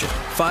the action.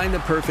 Find the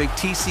perfect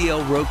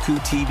TCL Roku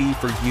TV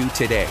for you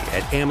today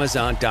at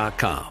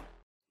Amazon.com.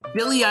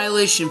 Billie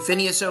Eilish and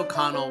Phineas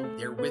O'Connell,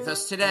 they're with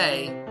us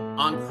today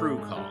on Crew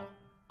Call.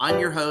 I'm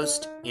your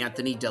host,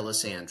 Anthony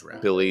D'Alessandro.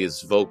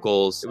 Billy's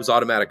vocals, it was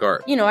automatic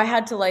art. You know, I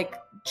had to like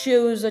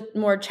choose a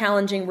more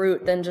challenging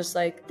route than just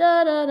like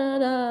da da da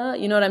da.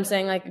 You know what I'm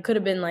saying? Like it could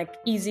have been like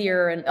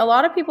easier. And a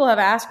lot of people have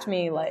asked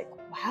me like,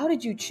 how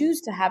did you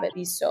choose to have it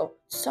be so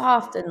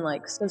soft and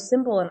like so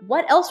simple? And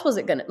what else was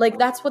it gonna like?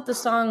 That's what the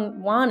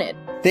song wanted.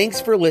 Thanks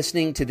for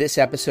listening to this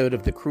episode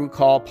of the Crew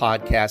Call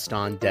podcast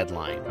on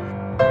Deadline.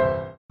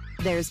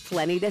 There's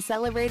plenty to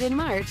celebrate in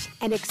March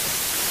and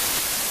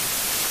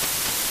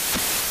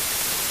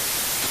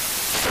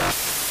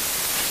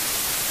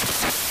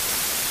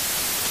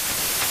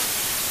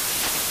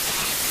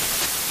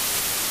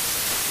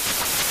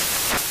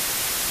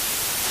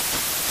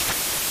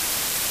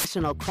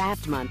National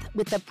Craft Month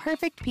with the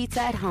perfect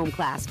pizza at home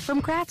class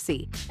from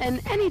Craftsy. And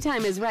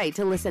anytime is right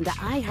to listen to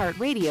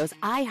iHeartRadio's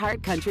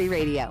iHeart Country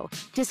Radio.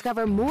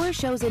 Discover more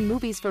shows and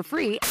movies for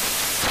free.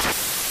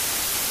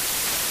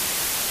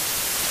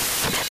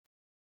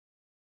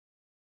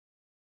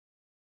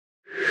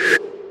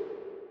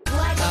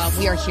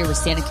 We are here with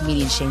stand-up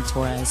comedian Shane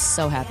Torres.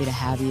 So happy to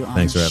have you on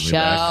Thanks the for having me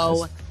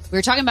show. back. We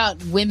were talking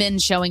about women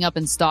showing up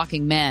and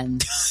stalking men.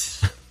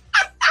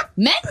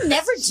 Men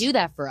never do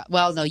that for us.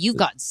 Well, no, you've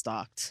gotten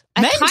stalked.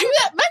 Men do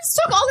that. Men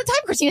stalk all the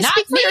time, Christina. Not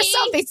Speak for me.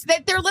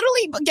 yourself. They're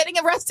literally getting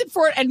arrested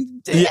for it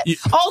and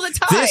all the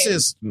time. This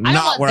is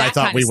not where I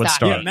thought we would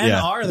start. Yeah, men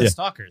are the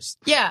stalkers.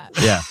 Yeah.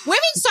 Yeah. Women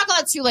stalk a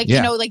lot too. Like, Yeah.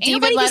 you know, like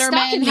Ain't David nobody be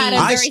stalking Letterman had a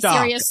me. I very stalk.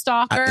 serious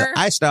stalker.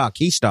 I stalk.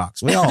 He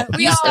stalks. We all.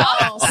 We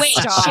all Wait,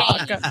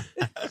 stalk. Shane.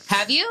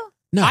 Have you?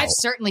 No. I've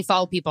certainly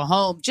followed people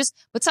home.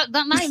 But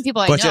not even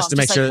people I But know. just to I'm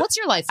make like, sure- what's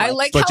your life like? I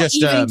like But how just,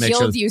 even make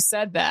killed sure- you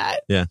said that.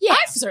 Yeah. I've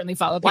certainly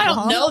followed Well, people I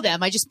don't home. know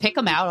them. I just pick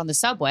them out on the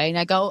subway and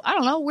I go, I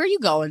don't know, where are you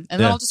going? And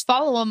then Yeah. I'll just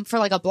follow them for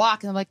like a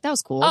block. And I'm like, that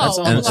was cool. Oh, That's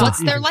and what's it's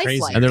their even life crazy.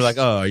 like? And they're like,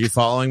 "Oh, are you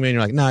following me?" And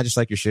you're like, "No, I just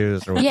like your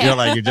shoes." Or Yeah. you're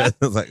like, "You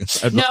just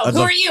like." No, who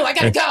are you? I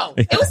gotta go.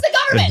 It was the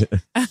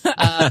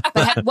government.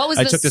 But what was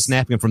I this? took this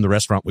napkin from the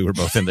restaurant we were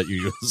both in that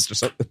you used or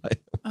something.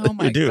 Like, Oh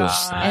my you do.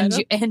 God.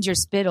 and your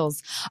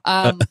spittles.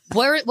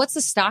 What's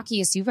the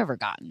stockiest you've ever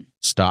gotten?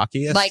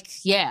 Stockiest? Like,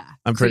 yeah.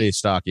 I'm pretty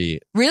stocky.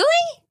 Really?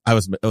 It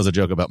was a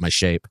joke about my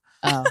shape.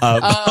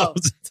 Oh.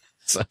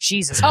 So-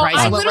 Jesus Oh, Christ.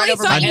 I went literally right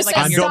over thought my you head said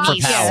like I'm built for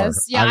your power.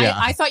 knees. Yeah, Yeah.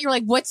 I thought you were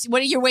like, what are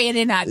you weighing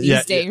in at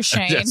these days,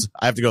 Shane? yes.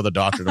 I have to go to the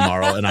doctor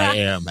tomorrow, and I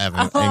am having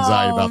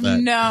anxiety about that.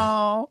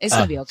 No. It's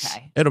going to be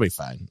okay. It'll be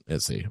fine.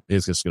 He's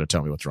just going to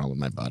tell me what's wrong with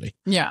my body.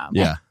 Yeah.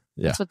 Yeah.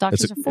 That's what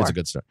doctors it's are for. It's a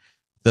good start.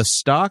 The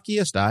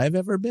stockiest I've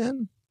ever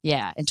been?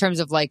 Yeah, in terms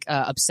of like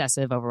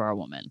obsessive over a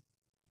woman.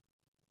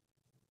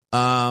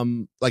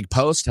 Like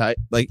post height,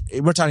 like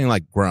we're talking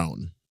like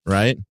grown,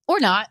 right? Or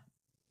not.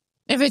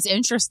 If it's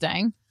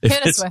interesting, If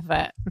hit us it's- with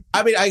it.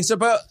 I mean, I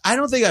suppose I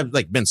don't think I've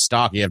like been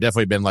stocky. I've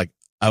definitely been like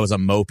I was a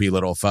mopey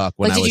little fuck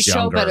when Like, I did you was show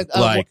younger. up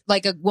at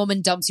like a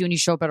woman dumps you and you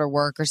show up at her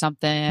work or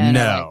something? Or like-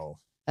 no,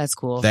 that's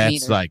cool. Me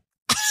that's either. like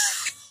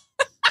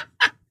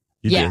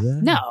you yeah, do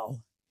that?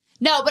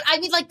 no, but I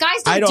mean, like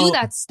guys I don't do don't-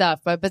 that stuff,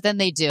 but then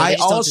they do. They I just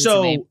don't do it to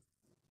also, me.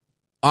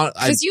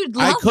 Because you'd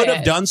I love could it.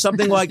 have done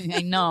something like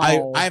I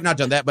know. I have not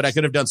done that, but I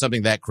could have done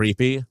something that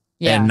creepy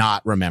Yeah. and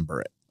not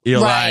remember it.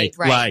 You're Right,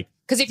 right. like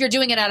Because if you're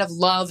doing it out of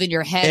love in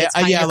your head, it's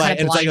kind yeah, of, like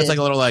kind of it's like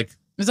a little like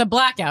It's a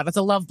blackout. It's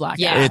a love blackout.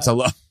 Yeah. it's a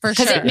love. For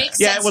because sure. it makes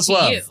Yeah, sense it was to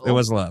love. you. It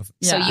was love.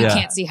 So Yeah. you Yeah.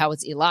 can't see how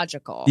it's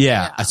illogical.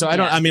 Yeah. Yeah. So I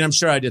don't. Yeah. I mean, I'm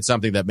sure I did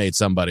something that made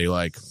somebody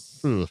like.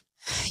 Yeah.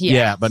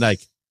 Yeah, but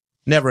like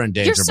never in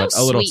danger. You're so but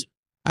a little. sweet.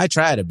 I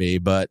try to be,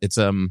 but it's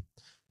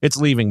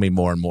leaving me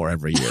more and more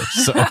every year.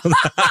 So.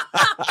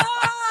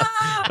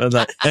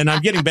 And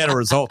I'm getting better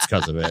results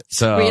because of it.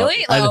 So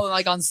Really?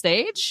 Like on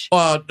stage?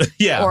 Well,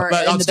 yeah, Or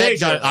but in on the stage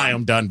bedroom? I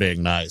am done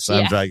being nice.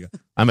 Yeah.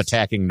 I'm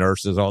attacking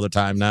nurses all the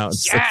time now.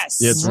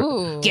 It's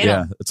Ooh. Get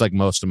yeah, 'em. it's like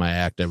most of my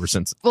act ever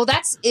since. Well,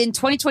 that's in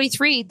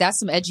 2023. That's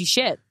some edgy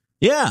shit.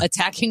 Yeah,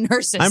 Attacking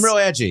nurses. I'm real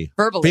edgy.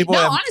 verbally.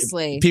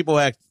 Honestly. People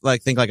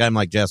think like I'm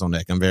like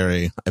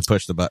Jeselnik. I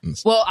push the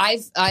buttons. Well,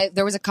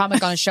 there was a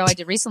comic on a show I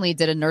did recently.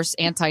 Did a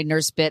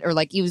anti-nurse bit, or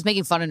like he was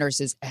making fun of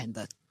nurses and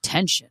the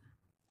tension.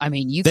 I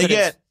mean, They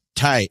get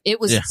tight. It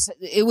was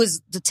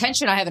the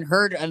tension I haven't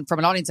heard from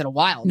an audience in a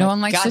while. No Like,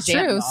 one likes the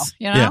goddamn, truth,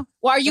 no. you know? Yeah.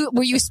 Well,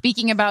 were you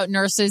speaking about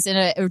nurses in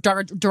a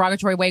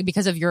derogatory way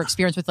because of your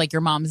experience with like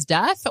your mom's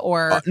death,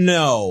 or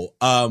No.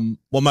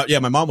 Well,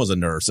 my mom was a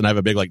nurse, and I have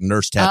a big like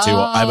nurse tattoo.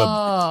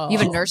 You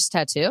have a nurse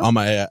tattoo? On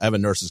my, I have a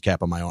nurse's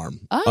cap on my arm.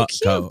 Oh,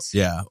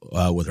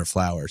 cute. With her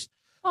flowers.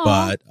 Aw.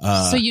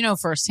 But so you know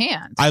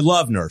firsthand. I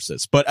love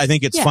nurses, but I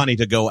think it's Yeah. funny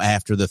to go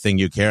after the thing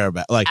you care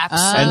about. Like,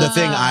 Absolutely. and the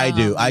thing I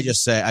do, I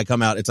just say, I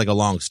come out, it's like a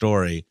long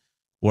story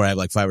where I have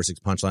like 5 or 6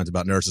 punchlines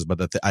about nurses,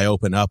 but I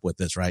open up with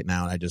this right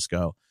now and I just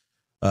go,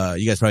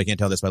 you guys probably can't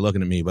tell this by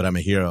looking at me, but I'm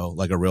a hero,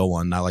 like a real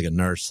one, not like a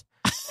nurse.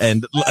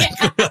 And like,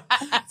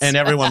 and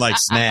everyone like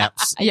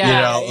snaps,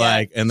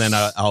 like, and then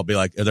I'll be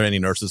like, are there any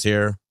nurses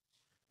here?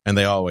 And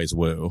they always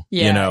woo,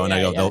 and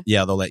I go,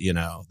 they'll let you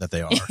know that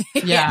they are.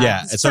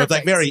 Yeah. And so it's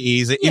like very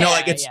easy,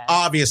 like it's yeah.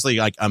 obviously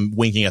like I'm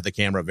winking at the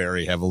camera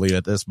very heavily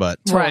at this, but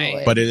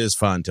Right. but it is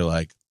fun to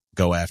like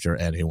go after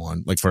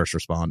anyone, like first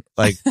respond.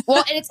 Like,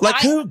 well, and it's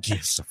like who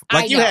gives a fuck?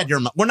 Like you had your,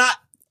 we're not,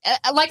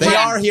 they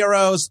are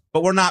heroes,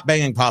 but we're not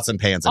banging pots and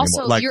pans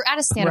anymore. Also, Like, you're at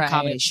a stand-up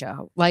comedy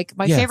show. Like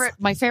my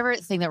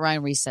favorite thing that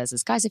Ryan Reese says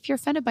is, guys, if you're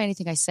offended by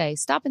anything I say,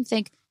 stop and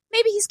think,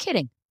 maybe he's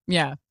kidding.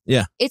 Yeah.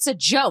 Yeah. It's a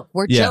joke.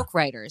 We're joke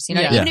writers. You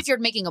know, even if you're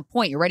making a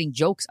point, you're writing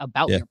jokes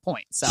about your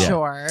point. So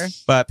Sure.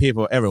 But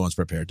everyone's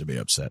prepared to be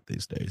upset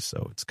these days,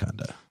 so it's kind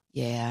of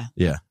yeah.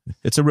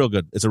 It's a real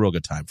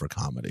good time for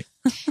comedy.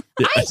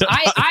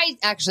 I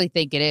actually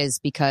think it is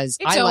because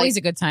it's always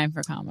a good time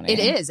for comedy. It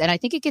is, and I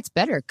think it gets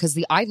better because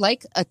I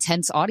like a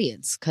tense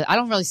audience. Because I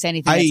don't really say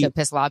anything that's gonna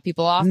piss a lot of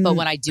people off, but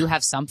when I do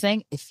have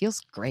something, it feels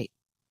great.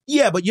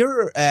 Yeah, but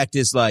your act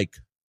is like,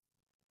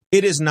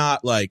 it is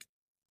not like,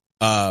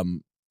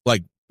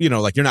 like you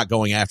know, like you're not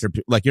going after,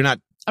 like you're not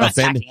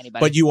offending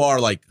anybody, but you are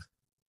like.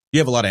 You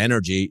have a lot of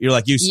energy. You're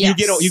like, you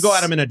go at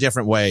them in a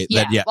different way.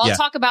 Yeah. I'll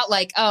talk about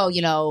like,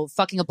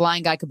 fucking a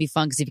blind guy could be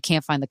fun because if you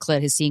can't find the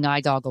clit, his seeing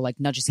eye dog will like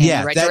nudge his hand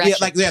in the right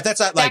direction. That's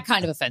not that like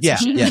kind of offensive.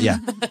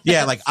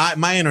 Yeah. Like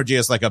my energy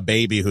is like a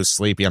baby who's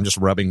sleepy. I'm just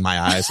rubbing my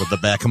eyes with the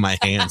back of my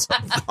hands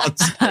on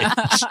stage.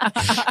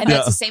 And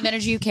that's the same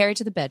energy you carry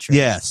to the bedroom.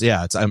 Yes.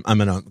 Yeah.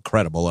 I'm an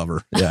incredible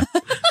lover. Yeah.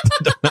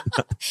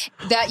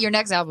 That your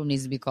next album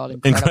needs to be called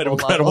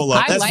Incredible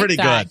Love. That's pretty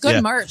good.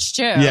 Good merch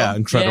too. Yeah,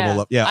 Incredible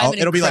Love. Yeah,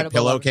 it'll be like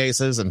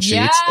pillowcases and sheets.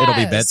 Yes. It'll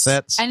be bed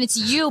sets, and it's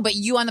you, but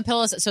you on the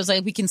pillows. So it's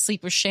like we can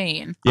sleep with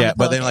Shane. Yeah,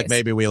 but then like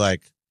maybe we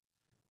like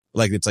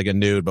it's like a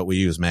nude, but we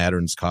use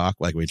Mattern's cock,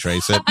 like we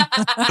trace it.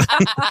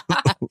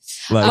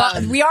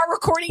 We are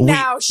recording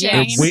now,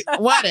 Shane.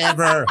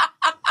 Whatever.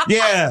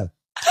 Yeah.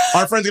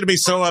 Our friend's going to be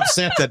so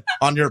upset that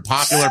on your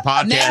popular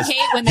podcast, men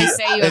hate when they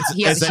say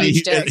he has a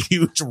huge dick. A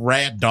huge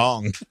rad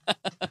dong.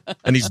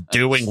 And he's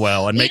doing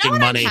well and making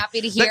money. I'm happy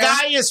to hear? The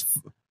guy is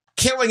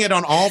killing it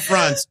on all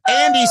fronts,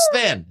 and he's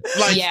thin.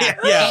 Like,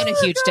 and a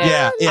huge dick.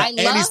 Yeah. And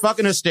he's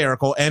fucking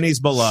hysterical, and he's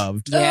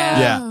beloved.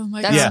 Yeah. Oh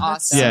my That's God.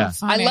 awesome. Yeah.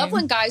 I love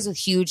when guys with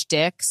huge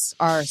dicks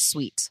are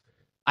sweet.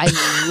 I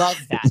love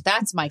that.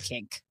 That's my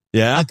kink.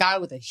 Yeah. A guy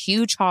with a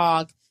huge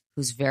hog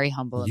who's very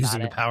humble about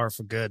Using it. the power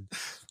for good.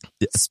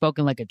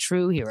 Spoken like a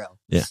true hero.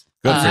 Yeah.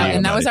 Good for you,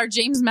 and that buddy. was our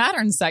James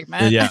Mattern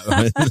segment. Yeah.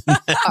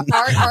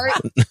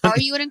 Are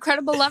you an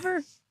incredible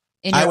lover?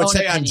 I would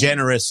say I'm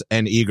generous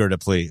and eager to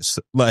please.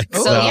 Like,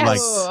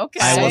 okay.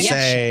 I will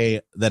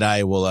say that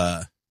I will,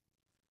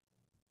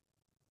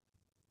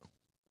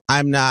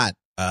 I'm not,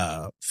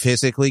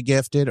 physically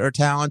gifted or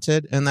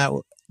talented in that,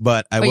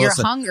 but I will you're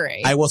say,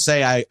 hungry. I will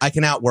say I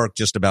can outwork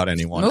just about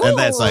anyone. Ooh, and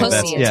that's like,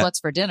 pussy is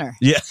what's for dinner.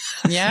 Yeah.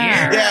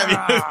 Yeah.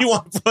 Yeah. If you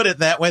want to put it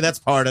that way, that's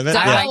part of it.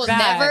 I will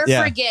never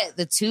Yeah. forget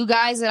the 2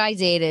 guys that I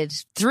dated,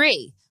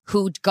 3,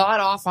 who got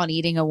off on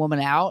eating a woman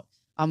out.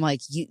 I'm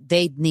like,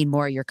 they need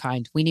more of your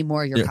kind. We need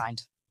more of your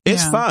kind.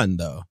 It's fun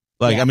though.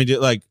 Like, I mean,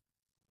 like,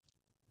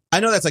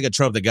 I know that's like a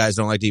trope that guys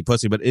don't like to eat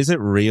pussy, but is it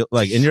real?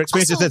 Like, in your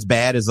experience, is it as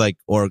bad as like,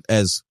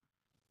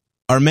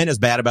 are men as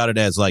bad about it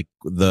as like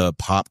the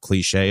pop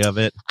cliche of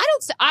it?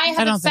 I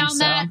haven't found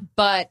that,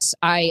 but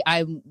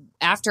I'm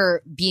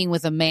after being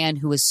with a man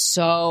who is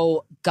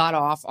so got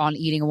off on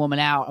eating a woman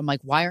out, I'm like,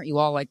 why aren't you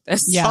all like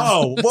this? Yeah.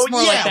 Oh, well,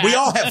 yeah, like we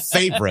all have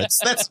favorites.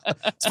 That's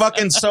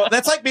fucking so.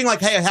 That's like being like,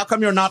 hey, how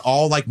come you're not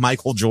all like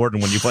Michael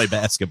Jordan when you play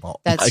basketball?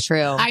 That's like,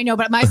 true. I know,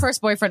 but my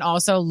first boyfriend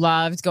also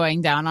loved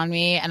going down on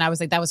me, and I was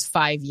like, that was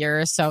 5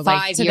 years. So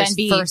 5 to years then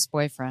be first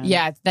boyfriend.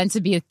 yeah, then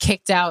to be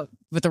kicked out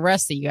with the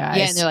rest of you guys.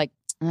 Yeah, and they're like,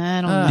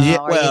 I don't know. Yeah,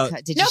 Are well-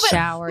 did you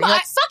shower? You're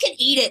like, fucking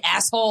eat it,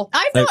 asshole.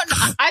 I've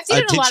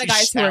dated a did lot of you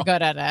guys who are shower?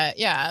 good at it.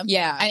 Yeah,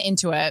 Yeah. and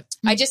into it.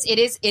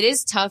 It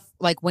is tough.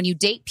 Like when you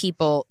date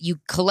people, you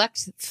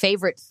collect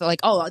favorite,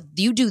 like, oh,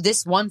 you do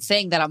this one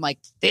thing that I'm like,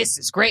 this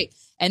is great.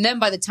 And then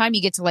by the time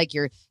you get to like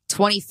your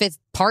 25th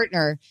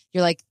partner,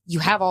 you're like, you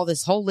have all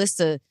this whole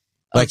list of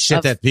like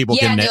shit that people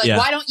can. and you're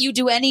like, why don't you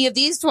do any of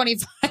these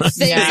 25 things?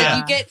 Yeah.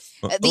 And you get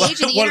the age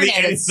of the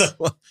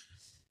internet.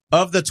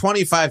 Of the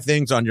 25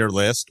 things on your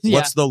list,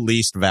 what's the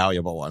least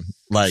valuable one?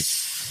 Like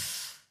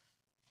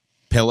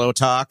pillow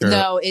talk? Or?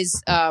 No,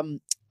 is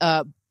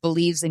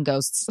believes in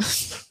ghosts.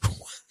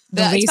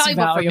 The It's least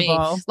valuable for me.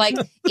 valuable. Like,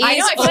 I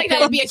know. I feel like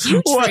that would be a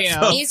huge for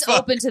you. Is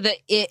open to the.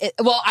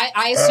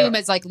 I assume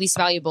it's like least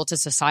valuable to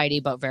society,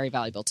 but very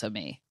valuable to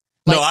me.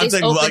 Like, No, I'm is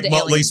saying open like to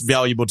what aliens. least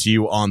valuable to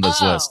you on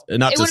this list.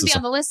 Not it just wouldn't be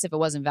on the list if it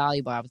wasn't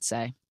valuable, I would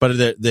say.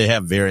 but they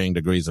have varying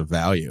degrees of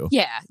value.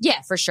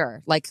 Yeah, for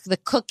sure. Like the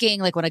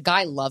cooking, like when a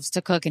guy loves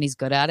to cook and he's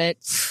good at it,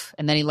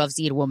 and then he loves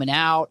to eat a woman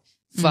out,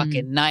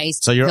 fucking nice.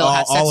 So you're He'll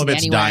have sex all of with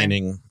it's anywhere.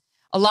 dining.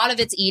 A lot of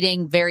it's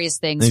eating various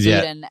things, food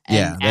Yeah, and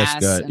yeah, that's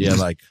ass good. and Yeah,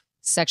 like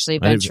sexually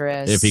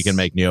adventurous. if he can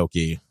make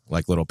gnocchi,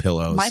 like little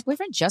pillows. My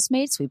boyfriend just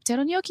made sweet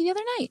potato gnocchi the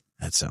other night.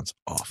 That sounds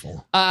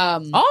awful.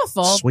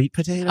 Awful. Sweet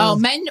potato. Oh,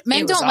 men It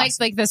don't was like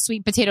awesome. like the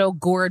sweet potato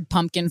gourd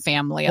pumpkin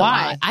family. A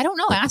Why? lot. I don't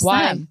know. Ask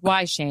Why? them.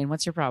 Why, Shane?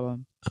 What's your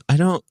problem?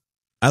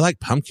 I like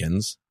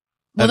pumpkins.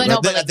 Well, then,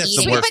 no, but, like, that's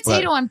the Sweet worst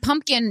potato part. and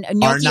pumpkin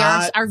gnocchi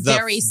not are the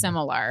very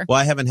similar. Well,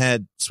 I haven't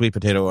had sweet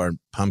potato or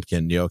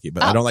pumpkin gnocchi,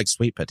 but I don't like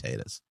sweet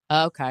potatoes.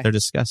 Okay. They're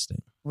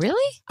disgusting.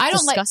 Really? I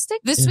don't Disgusting?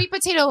 like the sweet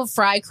potato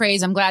fry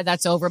craze. I'm glad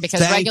that's over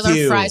because Thank regular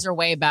you. fries are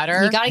way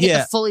better. You got to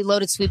get the fully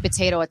loaded sweet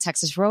potato at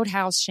Texas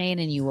Roadhouse, Shane,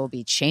 and you will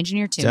be changing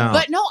your tune.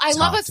 But no, I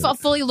love a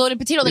fully loaded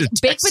potato. Like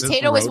baked Texas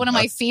potato is one of my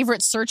Roadhouse.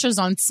 favorite searches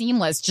on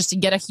Seamless, just to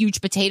get a huge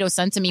potato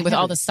sent to me with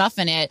all the stuff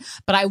in it.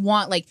 But I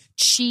want like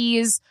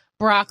cheese,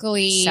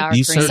 broccoli, Sour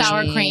You cream, search-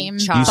 sour cream,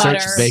 You butter.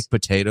 search baked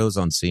potatoes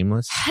on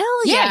Seamless? Hell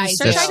Yeah, yeah. I You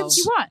search do. items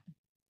you want.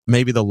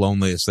 Maybe the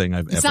loneliest thing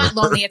I've It's ever not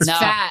lonely. It's No.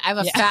 fat. I have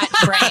a fat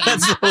brain.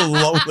 That's the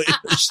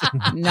loneliest.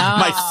 No.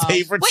 My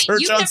favorite Wait,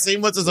 search you've on never-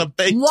 Seamless is a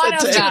baked One of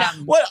potato.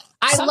 them. What?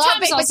 I love Sometimes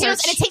baked I'll potatoes,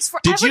 search- and it takes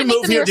forever Did you to make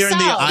move them here during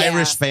the yourself.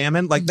 Irish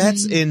famine? Like,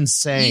 that's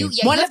insane.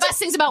 One of the best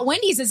things about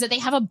Wendy's is that they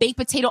have a baked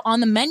potato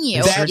on the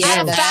menu That's at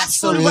a fast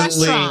food absolutely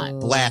restaurant.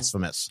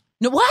 blasphemous.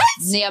 No, what?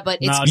 Yeah, but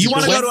No, it's You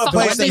want to go to a the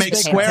place that Wendy's makes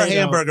baked square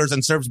potato. hamburgers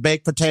and serves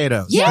baked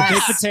potatoes? Yeah. The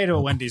baked potato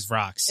at Wendy's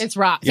rocks. It's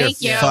rock. You're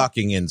Thank you.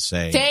 fucking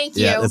insane. Thank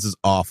Yeah, you. this is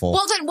awful.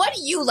 Well, then what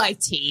do you like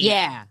to eat?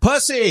 Yeah.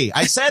 Pussy!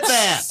 I said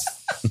that!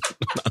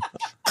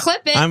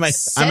 Clip it. I'm an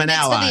send it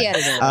ally. to the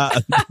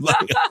editor.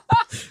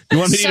 You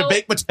want me to eat So- a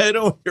baked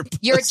potato? Or your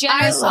You're a I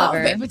generous love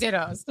lover. baked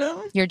potatoes.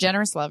 You're a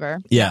generous lover.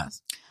 Yeah.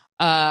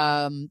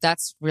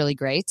 That's really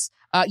great.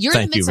 You're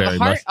Thank in you the midst very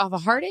much. of a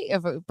heartache,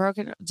 of a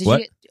broken.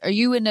 What? Are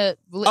you in a?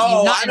 Oh,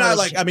 not I'm in a not like,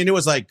 relationship. I mean, it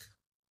was like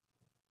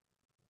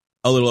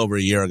a little over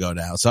a year ago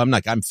now. So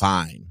I'm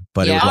fine.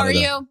 But it was How one are of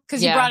the- you?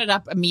 Because Yeah. you brought it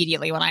up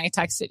immediately when I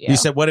texted you. You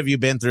said, what have you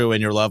been through in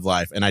your love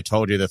life? And I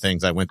told you the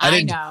things I went.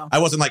 I know. I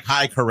wasn't like,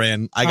 hi,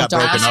 Corinne. I got Oh,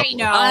 broken darn. up. I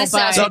know.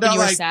 Honestly, I was but- hoping you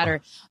were like-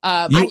 sadder. You,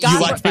 I you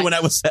got liked me when I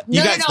was sad? You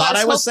No, guys no, thought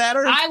I was hoping-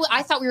 sadder?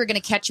 I thought we were going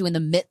to catch you in the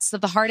midst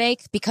of the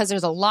heartache because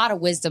there's a lot of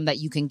wisdom that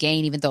you can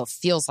gain, even though it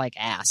feels like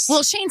ass.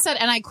 Well, Shane said,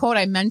 and I quote,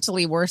 "I'm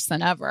mentally worse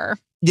than ever."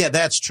 Yeah,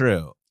 that's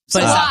true. So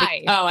it's not why?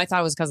 be- oh, I thought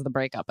it was because of the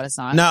breakup, but it's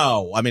not.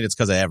 No, I mean, it's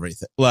because of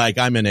everything. Like,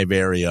 I'm in a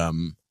very,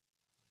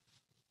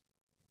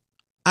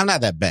 I'm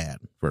not that bad,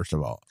 first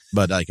of all.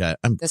 But, like,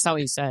 I'm. That's not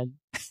what you said.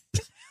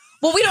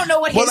 Well, we don't know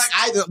what Well,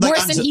 his like,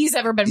 worse I'm than so- he's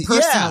ever been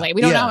personally. Yeah,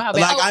 We don't yeah. know how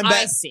bad. Like, Oh, I'm I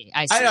bad. see.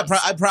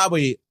 I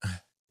probably.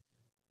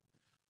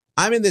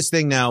 I'm in this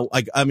thing now.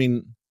 Like, I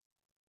mean,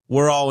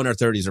 we're all in our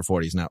 30s or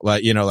 40s now.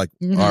 Like, you know, like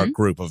our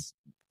group of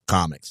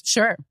comics.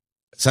 Sure.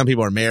 Some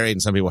people are married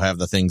and some people have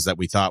the things that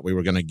we thought we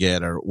were going to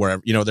get or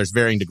wherever, you know, there's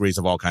varying degrees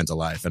of all kinds of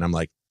life. And I'm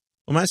like,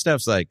 well, my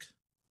stuff's like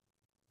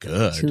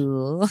good,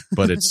 Cool.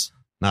 but it's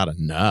not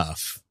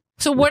enough.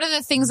 So, what are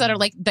the things that are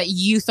like that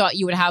you thought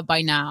you would have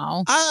by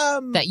now?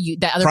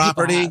 That other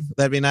Property, people have?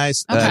 that'd be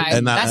nice. Okay,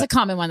 and that's a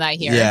common one that I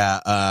hear.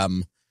 Yeah.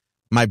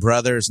 My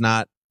brother's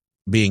not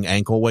being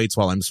ankle weights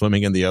while I'm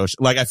swimming in the ocean.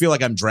 Like, I feel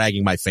like I'm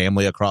dragging my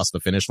family across the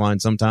finish line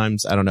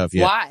sometimes. I don't know if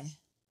you. Why?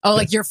 Oh,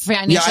 like you're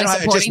financially Yeah, I don't,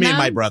 it's supporting just me them? and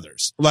my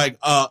brothers. Like,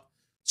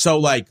 so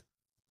like,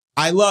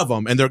 I love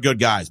them and they're good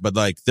guys, but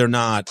like, they're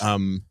not,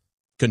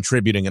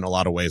 contributing in a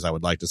lot of ways I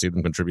would like to see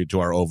them contribute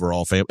to our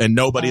overall family. And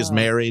nobody is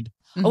married.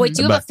 Oh, wait,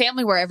 do you have But- a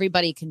family where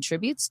everybody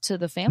contributes to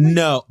the family?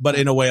 No, but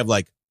in a way of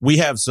like, we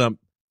have some,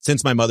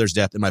 since my mother's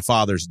death and my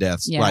father's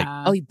deaths, Yeah. like,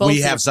 Oh, you both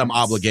we have have some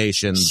parents.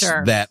 obligations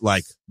Sure. that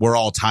like, we're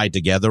all tied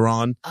together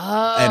on.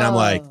 Oh. And I'm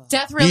like,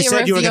 Death really you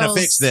said you were going to reveals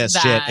fix this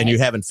that. shit and you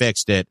haven't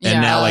fixed it. Yeah.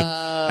 And now like,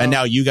 Oh. and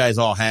now you guys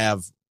all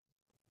have,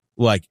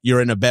 like,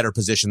 you're in a better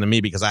position than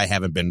me because I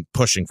haven't been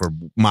pushing for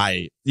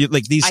my,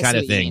 like, these I kind see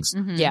of what you mean. things.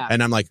 Mhm. Yeah.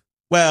 And I'm like,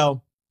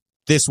 well,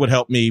 this would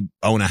help me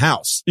own a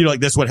house. You know, like,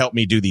 this would help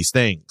me do these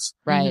things.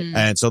 Right. Mhm.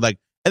 And so, like,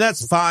 and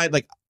that's fine.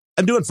 Like,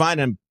 I'm doing fine.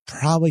 I'm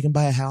probably can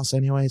buy a house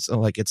anyway. So,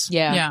 like, it's,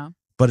 Yeah. Yeah.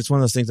 but it's one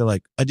of those things that,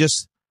 like, I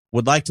just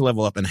would like to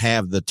level up and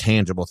have the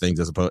tangible things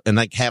as opposed, and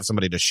like have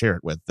somebody to share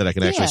it with that I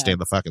can actually Yeah.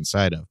 stand the fucking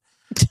side of.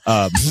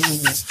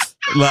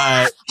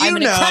 Like, you I'm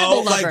an know,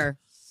 incredible like, lover.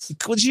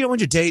 when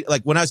you date,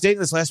 like when I was dating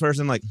this last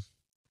person, like,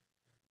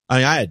 I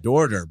mean, I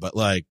adored her, but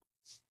like,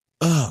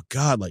 oh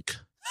God, like,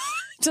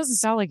 It doesn't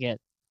sound like it.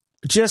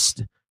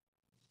 just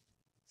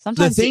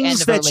Sometimes the the end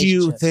things of a that you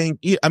relationship.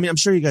 think, I mean, I'm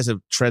sure you guys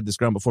have tread this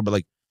ground before, but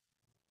like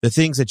the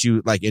things that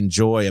you like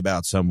enjoy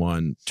about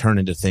someone turn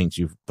into things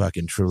you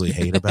fucking truly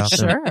hate about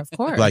them. Sure, of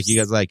course. Like you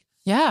guys like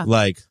Yeah.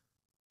 like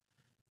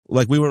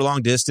we were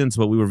long distance,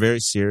 but we were very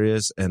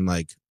serious and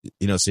like,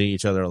 you know, seeing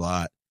each other a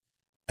lot.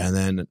 And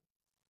then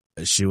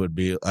she would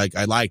be like,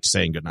 I liked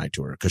saying goodnight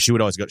to her because she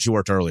would always go, she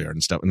worked earlier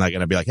and stuff. And like,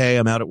 and I'd be like, hey,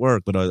 I'm out at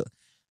work, but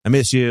I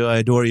miss you. I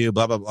adore you,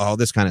 blah, blah, blah, all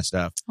this kind of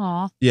stuff.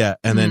 Aw. Yeah.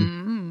 And then,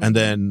 Mm. and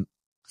then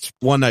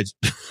one night,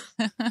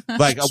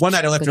 one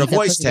night I left her a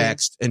voice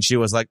text and she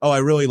was like, oh, I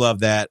really love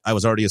that. I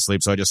was already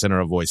asleep. So I just sent her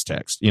a voice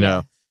text, you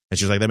know, and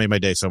she was like, that made my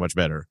day so much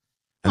better.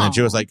 And then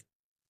she was like,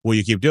 will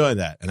you keep doing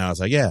that? And I was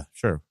like, yeah,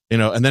 sure. You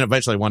know, and then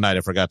eventually one night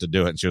I forgot to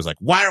do it. And she was like,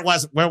 where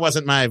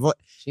wasn't my voice?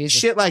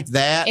 Shit like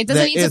that. It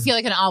doesn't that need to is- feel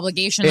like an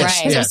obligation, Yes, right?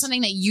 Because it was yes.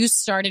 something that you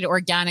started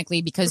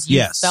organically because you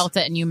Yes. felt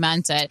it and you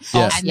meant it,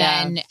 Yes.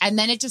 and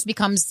then it just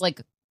becomes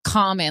like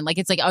common. Like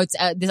it's like, oh, it's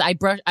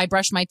I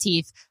brush my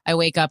teeth, I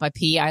wake up, I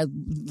pee, I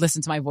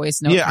listen to my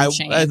voice note. Yeah, from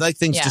Shane. I like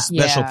things Yeah. to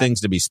special Yeah.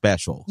 things to be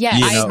special. Yes,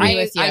 you know? agree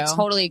with you. I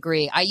totally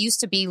agree. I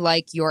used to be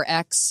like your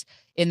ex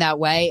in that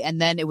way. And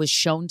then it was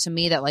shown to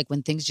me that like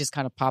when things just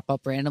kind of pop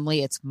up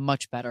randomly, it's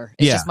much better.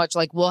 It's just much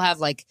like we'll have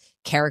like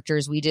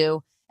characters we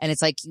do. And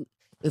it's like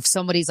if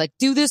somebody's like,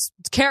 do this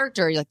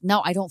character, you're like,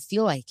 no, I don't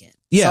feel like it.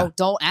 Yeah. So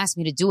don't ask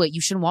me to do it.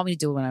 You shouldn't want me to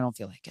do it when I don't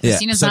feel like it. Yeah.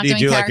 Christina's So not do you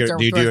doing do like character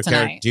do you do work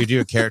tonight. do you do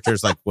your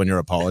characters like when you're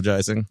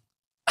apologizing?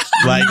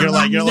 Like you're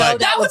like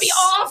that would be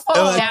awful.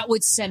 That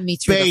would send me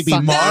through baby the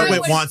fucking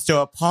Margaret wants to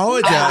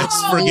apologize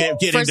for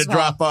getting First to of all,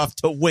 drop off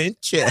to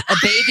Winchester.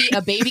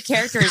 A baby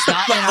character is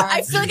not in our.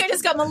 I feel like I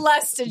just got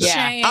molested,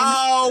 Shane.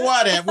 Oh,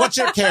 whatever. What's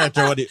your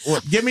character?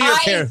 Give me your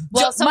character.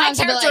 Well, My sometimes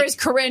I'll be character like- is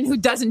Corinne, who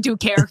doesn't do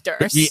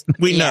characters. Yeah,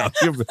 we know.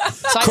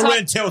 I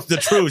Corinne tells the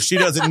truth. She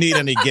doesn't need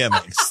any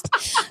gimmicks.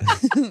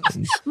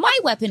 My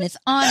weapon is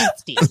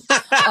honesty.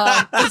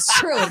 It's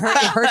true. It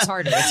hurts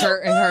harder.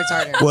 It hurts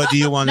harder. What do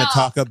you want to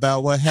talk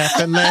about? What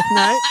happened last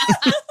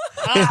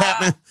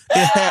night?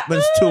 It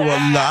happens to a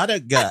lot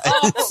of guys.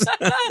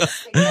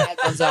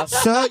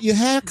 So you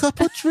had a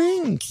couple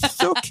drinks.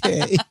 It's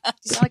okay. You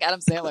sound like Adam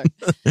Sandler.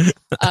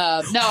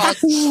 No,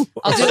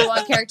 I'll do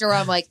one character where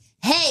I'm like,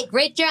 hey,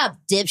 great job,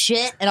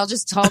 dipshit. And I'll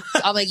just talk.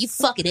 I'm like, you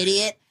fucking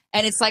idiot.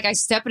 And it's like I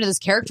step into this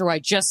character where I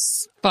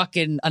just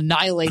fucking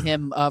annihilate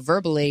him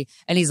verbally.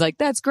 And he's like,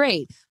 that's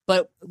great.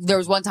 But there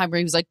was one time where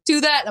he was like,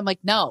 do that. And I'm like,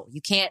 no, you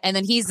can't. And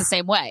then he's the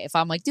same way. If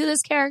I'm like, do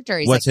this character.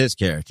 He's What's like, his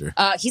character?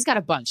 He's got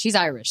a bunch. He's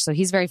Irish, so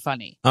he's very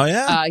funny. Oh,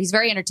 yeah? He's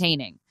very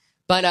entertaining.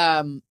 But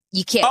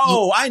you can't.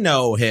 Oh, I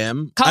know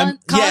him. Colin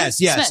yes.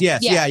 Smith. Yeah.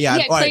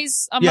 He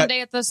plays on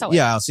Monday at the Subway.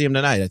 Yeah, I'll see him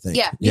tonight, I think.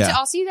 Yeah.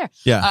 I'll see you there.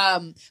 Yeah.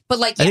 But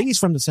like, I think he's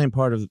from the same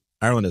part of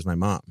Ireland as my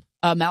mom.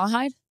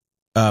 Malahide?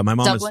 My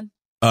mom Dublin?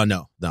 is...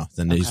 No.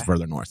 Then he's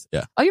further north.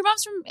 Yeah. Oh, your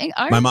mom's from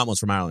Ireland? My mom was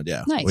from Ireland,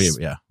 yeah. Nice.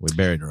 We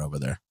buried her over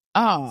there.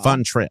 Oh.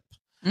 Fun trip.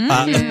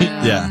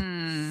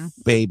 Yeah.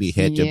 Baby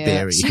had to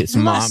bury his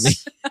mommy.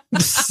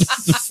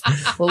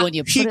 Well, when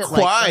you put he it cries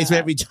like that.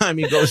 every time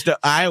he goes to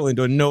Ireland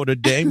or Notre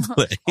Dame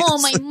place. Oh,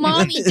 my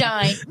mommy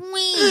died.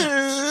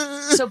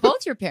 So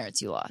both your parents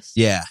you lost.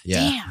 Yeah.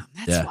 Damn,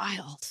 that's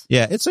wild.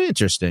 Yeah, it's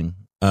interesting.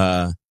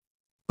 But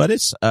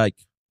it's like,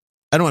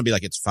 I don't want to be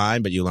like it's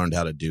fine, but you learned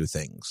how to do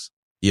things.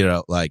 You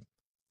know, like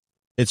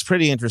it's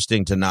pretty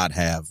interesting to not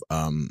have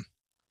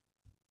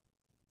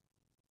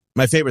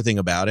my favorite thing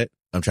about it.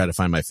 I'm trying to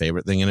find my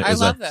favorite thing in it. I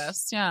love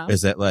this. Yeah.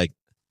 Is that like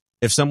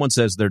if someone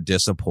says they're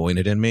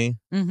disappointed in me,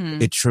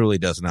 Mm-hmm. it truly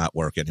does not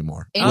work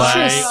anymore.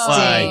 Interesting.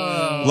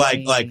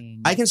 Like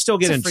I can still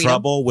get in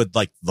trouble with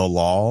like the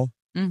law,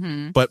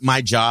 Mm-hmm. but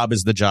my job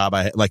is the job.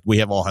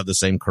 We all have the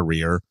same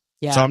career.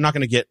 Yeah. So I'm not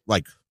going to get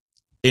like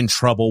in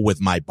trouble with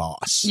my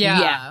boss.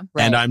 Yeah.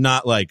 Right. And I'm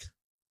not like,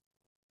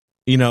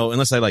 you know,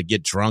 unless I like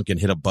get drunk and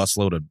hit a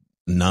busload of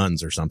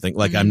nuns or something.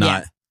 Like I'm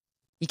not.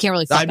 You can't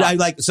really. Fuck I up.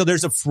 like. So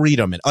there's a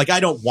freedom in. Like I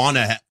don't want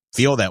to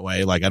feel that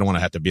way. Like I don't want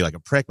to have to be like a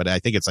prick. But I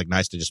think it's like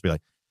nice to just be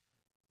like,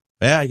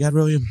 yeah, I got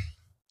really.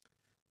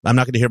 I'm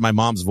not going to hear my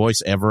mom's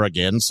voice ever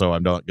again. So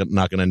I'm not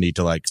going to need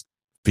to like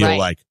feel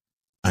like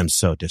I'm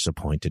so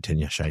disappointed in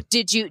you, Shane.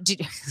 Did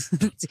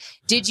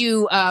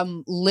you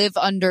live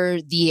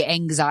under the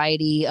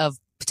anxiety of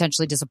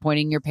potentially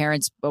disappointing your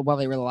parents while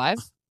they were alive?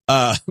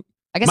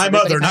 I guess my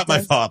everybody mother, not my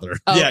does. father.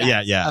 Oh,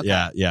 Yeah.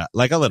 okay. Yeah.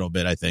 Like a little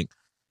bit, I think.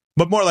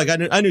 But more like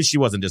I knew she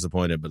wasn't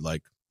disappointed, but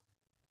like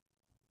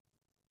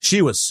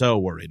she was so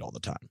worried all the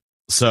time.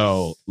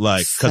 So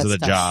like because of the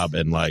That's tough. job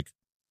and like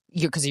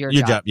Because of your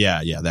your job.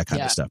 yeah, that kind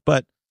Yeah. of stuff.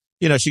 But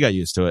you know, she got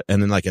used to it.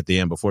 And then like at the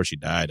end, before she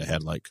died, I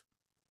had like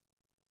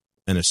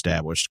an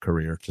established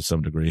career to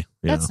some degree.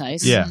 you That's know?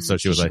 nice. Yeah. So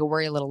she was She like, could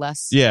worry a little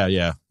less.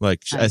 yeah.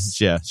 Like, Nice.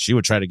 she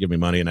would try to give me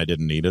money and I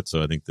didn't need it.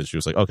 So I think that she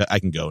was like, okay, I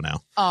can go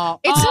now.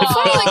 Oh, It's so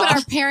funny, like when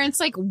our parents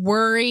like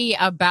worry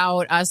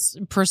about us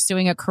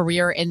pursuing a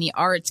career in the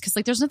arts, because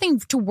like there's nothing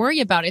to worry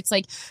about. It's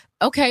like,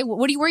 okay,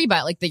 what do you worry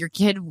about? Like that your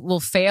kid will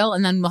fail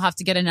and then we'll have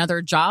to get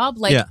another job.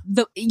 Like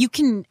you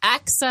can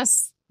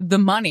access the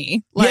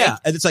money. Like, yeah,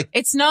 and it's like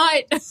it's not.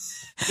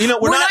 You know,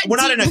 we're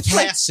not in a caste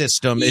like,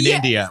 system in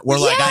India where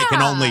like I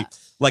can only.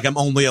 Like I'm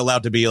only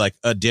allowed to be like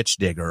a ditch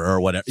digger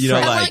or whatever, you know,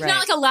 like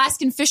not like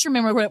Alaskan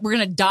fishermen where we're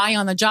gonna die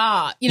on the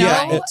job, you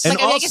know. and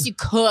I guess you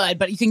could,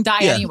 but you can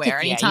die anywhere,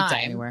 anytime. You can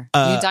die anywhere.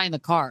 You die in the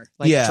car.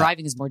 Like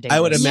driving is more dangerous.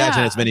 I would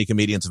imagine as many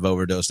comedians have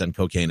overdosed on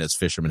cocaine as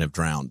fishermen have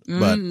drowned.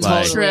 But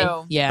like,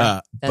 true. Yeah,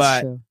 that's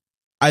but true.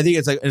 I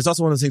think it's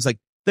also one of those things like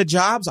the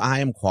jobs I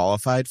am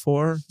qualified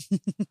for,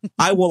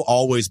 I will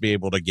always be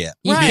able to get.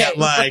 Right.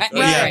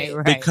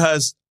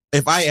 Because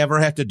if I ever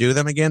have to do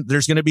them again,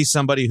 there's going to be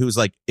somebody who's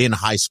like in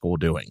high school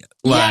doing it.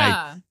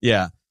 Like,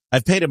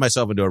 I've painted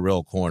myself into a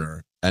real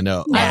corner. I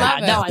know.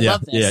 I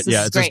love this. It's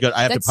great. just good.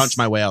 I have That's to punch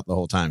my way out the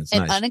whole time. It's an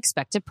nice.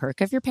 unexpected perk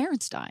of your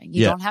parents dying.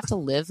 You don't have to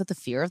live with the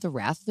fear of the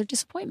wrath of their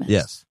disappointment.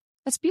 Yes.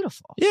 That's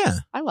beautiful. Yeah.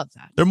 I love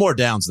that. There are more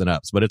downs than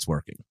ups, but it's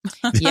working.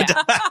 Yeah.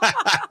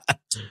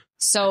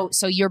 So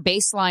your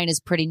baseline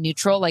is pretty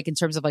neutral, like in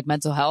terms of like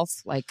mental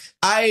health. Like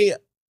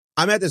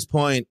I'm at this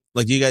point.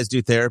 Like, do you guys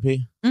do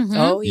therapy? Mm-hmm.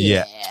 Oh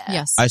yeah.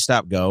 Yes. I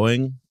stopped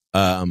going.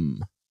 I'm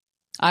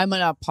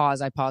gonna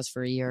pause. I paused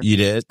for a year. You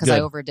did? Because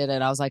I overdid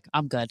it. I was like,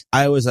 I'm good.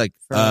 I was like,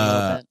 for a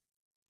little bit.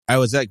 I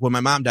was like, when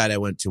my mom died, I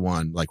went to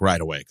one like right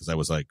away because I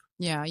was like,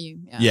 Yeah.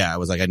 I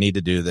was like, I need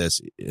to do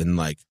this. And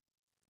like,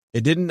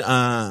 it didn't,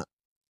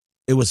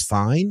 it was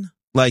fine.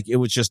 Like, it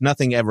was just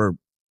nothing ever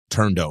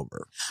turned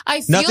over.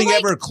 Nothing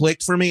ever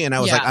clicked for me. And I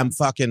was like, I'm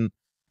fucking,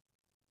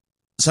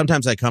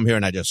 sometimes I come here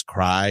and I just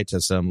cry to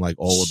some like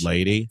old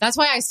lady. That's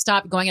why I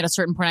stopped going at a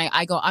certain point.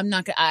 I go, I'm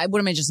not gonna, what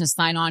am I just gonna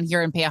sign on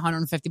here and pay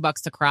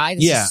 $150 to cry?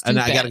 This is and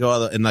I stupid. got to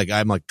go and like,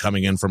 I'm like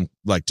coming in from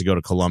like to go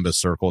to Columbus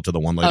Circle to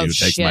the one lady who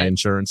takes my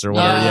insurance or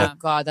whatever. Oh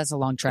God, that's a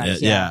long trek.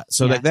 Yeah.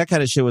 So like that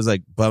kind of shit was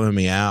like bumming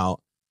me out.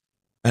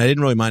 And I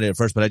didn't really mind it at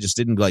first, but I just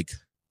didn't like,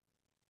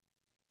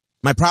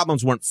 my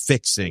problems weren't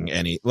fixing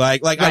any,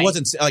 like I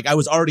wasn't like, I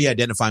was already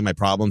identifying my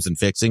problems and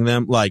fixing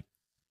them. Like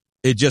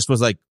it just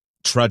was like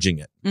trudging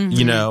it,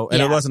 you know,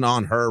 and it wasn't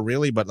on her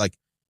really, but like,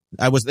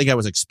 I was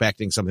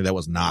expecting something that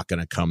was not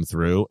going to come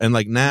through. And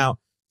like now,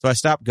 so I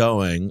stopped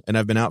going and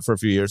I've been out for a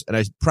few years and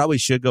I probably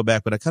should go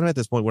back, but I kind of at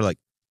this point where like,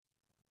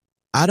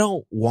 I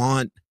don't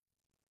want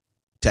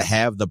to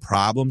have the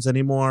problems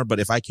anymore, but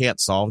if I can't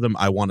solve them,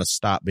 I want to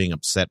stop being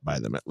upset by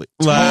them at least.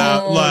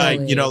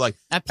 Like, you know, like,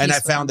 and I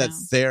found that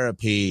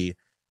therapy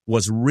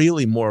was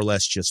really more or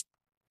less just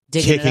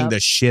kicking the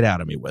shit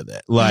out of me with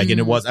it. Like, and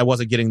I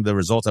wasn't getting the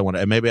results I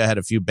wanted. And maybe I had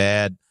a few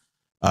bad,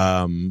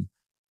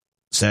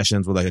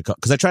 sessions with like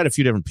because I tried a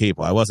few different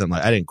people. I wasn't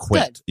like, I didn't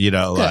quit, you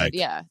know, like,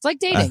 it's like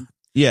dating.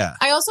 Yeah.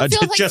 I also feel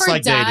like just for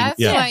like death,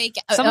 dating. Yeah.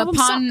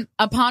 like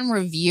upon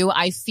review,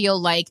 I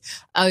feel like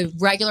a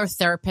regular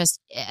therapist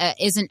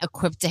isn't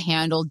equipped to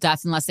handle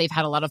death unless they've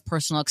had a lot of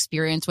personal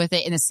experience with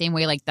it in the same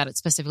way like that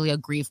specifically a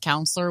grief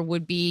counselor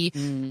would be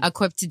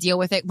equipped to deal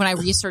with it. When I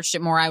researched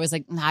it more, I was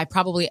like,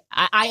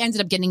 I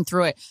ended up getting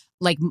through it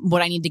like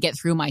what I need to get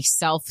through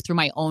myself through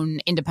my own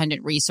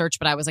independent research.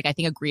 But I was like, I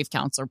think a grief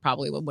counselor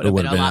probably would have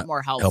been a lot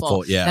more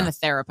helpful than a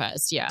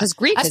therapist. Yeah. Because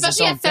grief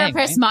especially is a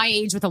therapist my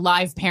age with a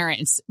live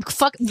parent.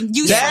 Fuck,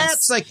 useless.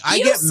 That's like, I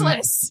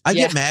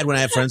get mad when I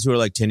have friends who are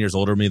like 10 years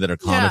older than me that are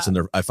comics and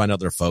I find out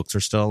their folks are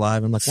still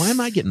alive. I'm like, why am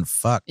I getting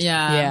fucked?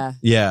 Yeah.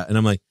 And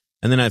I'm like,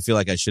 and then I feel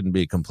like I shouldn't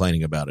be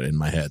complaining about it in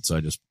my head. So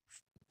I just.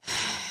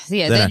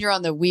 Then you're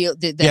on the wheel.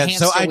 The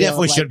so I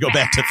definitely should go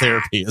back to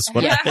therapy. Is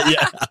what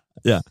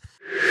yeah.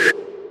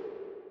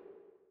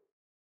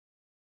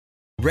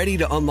 Ready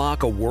to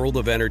unlock a world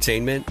of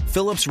entertainment?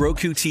 Philips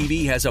Roku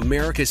TV has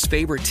America's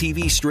favorite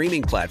TV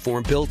streaming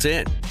platform built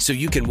in. So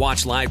you can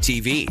watch live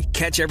TV,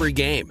 catch every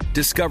game,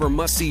 discover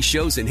must-see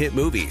shows and hit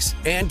movies,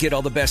 and get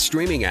all the best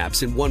streaming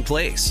apps in one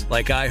place.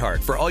 Like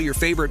iHeart for all your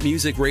favorite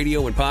music,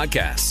 radio, and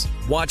podcasts.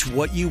 Watch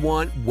what you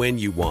want, when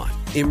you want.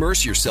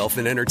 Immerse yourself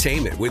in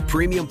entertainment with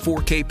premium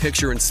 4K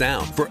picture and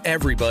sound for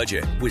every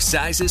budget, with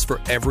sizes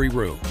for every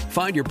room.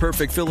 Find your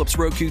perfect Philips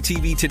Roku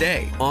TV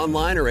today,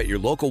 online or at your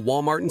local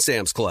Walmart and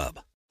Sam's Club.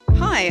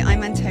 Hi,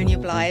 I'm Antonia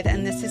Blythe,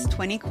 and this is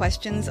 20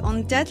 Questions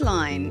on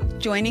Deadline.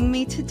 Joining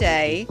me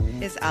today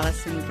is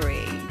Alison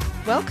Brie.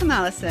 Welcome,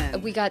 Alison.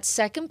 We got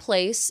second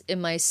place in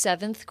my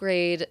 7th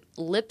grade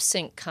lip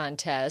sync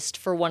contest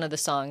for one of the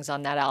songs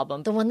on that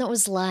album. The one that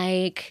was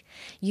like,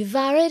 "You've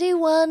already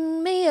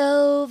won me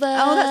over."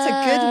 Oh, that's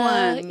a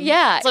good one.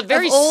 Yeah. It's like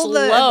very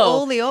slow. Of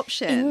all the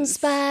options. In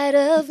spite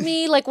of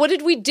me. Like, what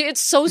did we do? It's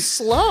so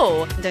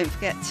slow. Don't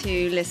forget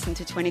to listen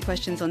to 20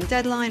 Questions on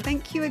Deadline.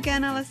 Thank you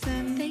again,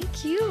 Alison.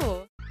 Thank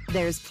you.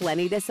 There's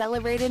plenty to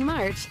celebrate in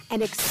March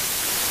and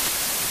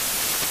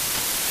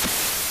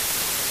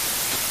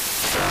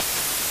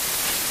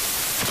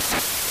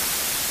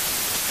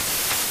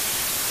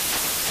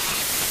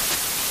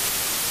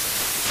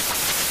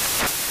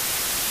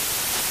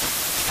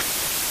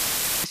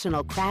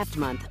National Craft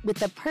Month with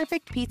the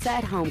perfect pizza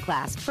at home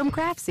class from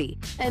Craftsy.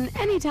 And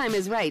anytime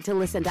is right to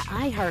listen to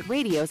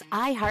iHeartRadio's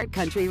iHeart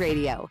Country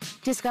Radio.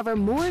 Discover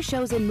more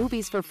shows and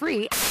movies for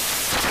free.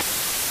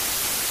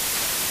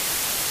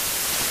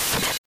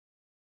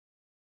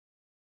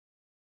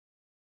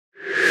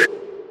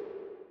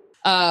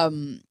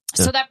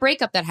 So that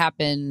breakup that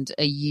happened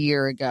a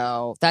year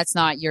ago, that's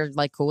not, you're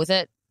like cool with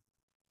it?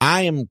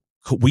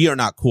 We are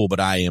not cool, but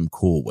I am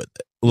cool with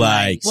it.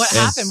 Like, what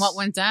happened? What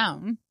went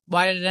down?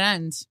 Why did it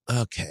end?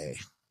 Okay.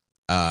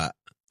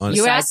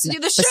 You asked to do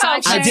the show.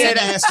 I did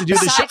ask to do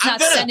the show. I'm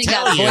not sending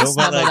that voice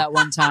memo that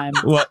one time.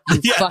 What?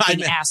 You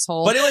fucking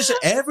asshole. But it was,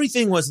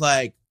 everything was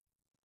like,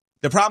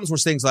 the problems were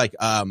things like,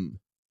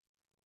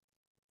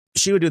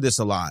 she would do this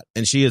a lot,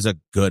 and she is a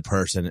good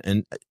person,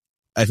 and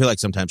I feel like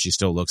sometimes she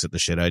still looks at the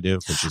shit I do.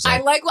 She's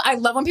like, I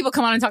love when people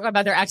come on and talk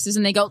about their exes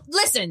and they go,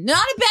 listen, not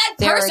a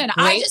bad person.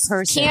 I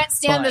just can't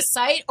stand the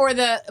sight or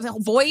the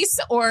voice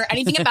or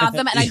anything about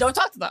them, and I don't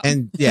talk to them.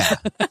 And yeah,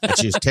 and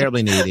she's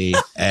terribly needy,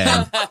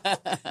 and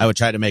I would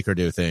try to make her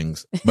do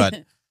things,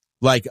 but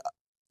like,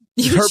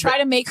 you would try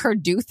to make her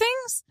do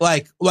things?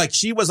 Like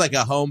she was like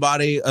a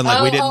homebody, and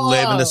like we didn't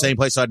live in the same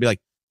place, so I'd be like,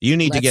 you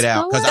need to get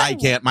out because I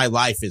can't. My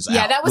life is out.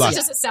 Yeah, that was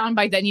just a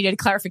soundbite that needed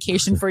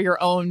clarification for your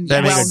own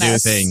that wellness. Make her do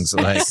things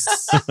like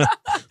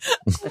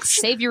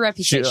save your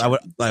reputation. I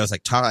was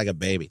like, talk like a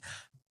baby.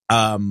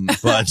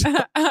 But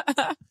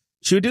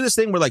she would do this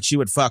thing where like she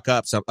would fuck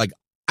up. So like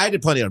I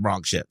did plenty of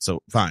wrong shit.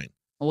 So fine.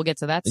 We'll get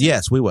to that soon.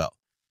 Yes, we will.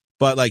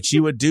 But like she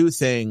would do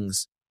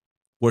things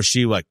where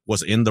she like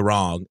was in the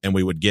wrong and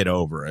we would get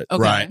over it.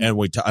 Okay. Right. And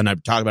and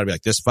I'd talk about it, be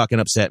like, this fucking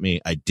upset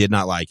me. I did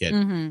not like it.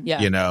 Yeah.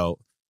 You know,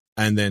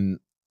 and then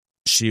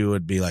she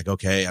would be like,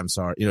 okay, I'm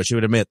sorry. You know, she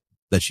would admit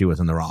that she was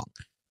in the wrong.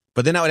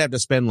 But then I would have to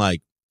spend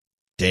like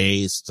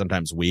days,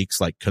 sometimes weeks,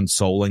 like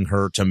consoling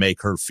her to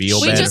make her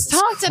feel We better. just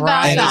talked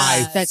about And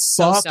that. I That's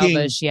so fucking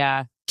selfish.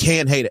 Yeah.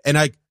 can't hate it. And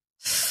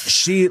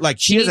she is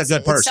a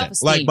good person.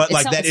 Like, but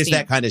like that is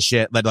that kind of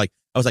shit that like,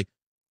 I was like,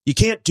 you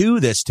can't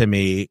do this to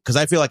me because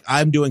I feel like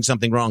I'm doing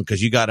something wrong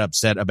because you got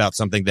upset about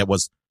something that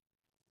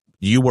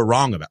you were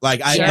wrong about.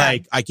 Like,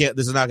 I can't,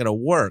 this is not going to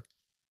work.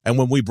 And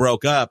when we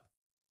broke up,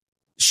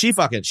 she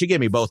gave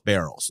me both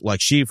barrels.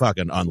 Like she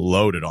fucking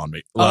unloaded on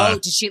me.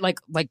 Did she like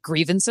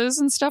grievances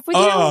and stuff with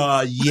you?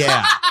 Oh,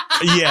 yeah.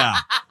 Yeah.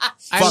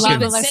 I love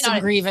the list of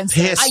grievances.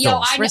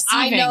 Pistols.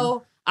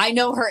 I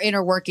know her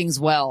inner workings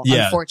well,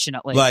 Yeah.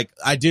 unfortunately. Like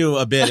I do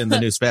a bit in the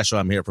new special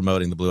I'm here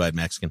promoting, The Blue-Eyed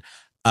Mexican,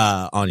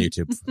 on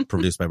YouTube,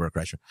 produced by Brooke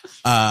Kreischer.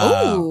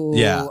 Oh,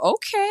 yeah.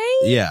 Okay.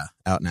 Yeah.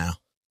 Out now.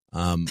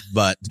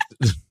 But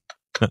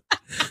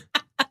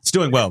it's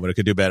doing well, but it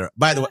could do better.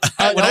 By the way,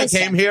 when I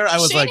came here, I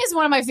was Shane like, is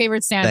one of my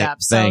favorite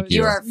stand-ups. Thank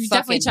you. You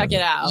definitely check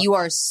it out. You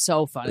are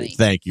so funny.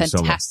 Thank you so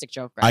much. Fantastic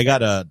joke. I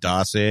got a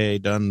dossier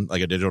done,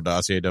 like a digital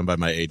dossier done by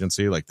my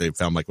agency. Like they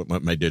found like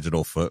what my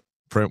digital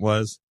footprint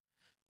was.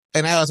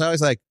 And I was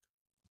always like,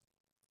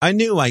 I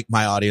knew like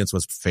my audience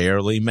was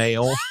fairly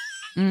male,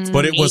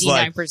 but it was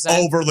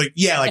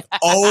 89%. like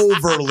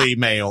overly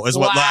male is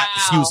what Wow.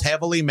 skews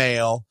heavily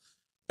male.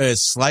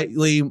 Is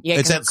slightly,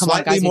 it's come on,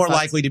 slightly guys, more you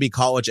fucked. likely to be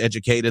college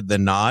educated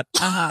than not.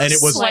 And it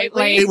was,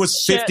 Slightly. it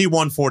was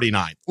 51-49.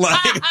 Like, Well,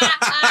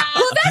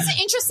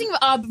 that's interesting.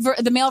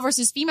 The male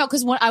versus female,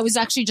 because what I was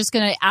actually just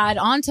going to add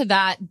on to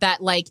that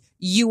like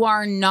you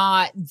are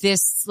not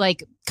this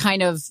like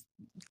kind of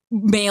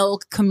male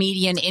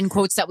comedian in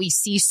quotes that we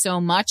see so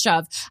much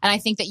of, and I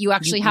think that you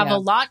actually have a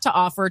lot to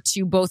offer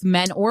to both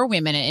men or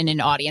women in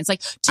an audience.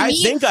 Like to me, I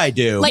think I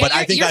do, like, but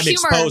I think I'm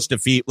exposed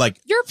to like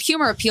your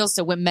humor appeals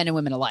to men and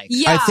women alike.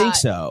 Yeah, I think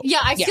so. Yeah,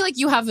 I feel like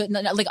you have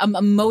like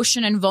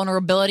emotion and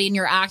vulnerability in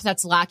your act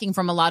that's lacking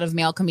from a lot of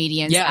male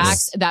comedians. Yes.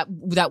 Acts that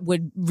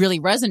would really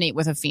resonate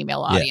with a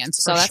female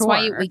audience. So for that's sure.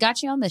 why we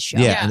got you on this show.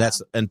 Yeah,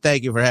 and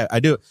thank you for having.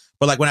 I do,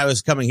 but like when I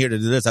was coming here to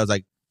do this, I was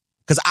like,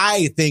 because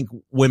I think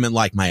women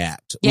like my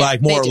act,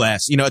 like more or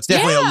less. You know, it's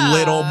definitely a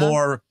little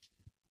more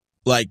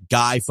like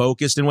guy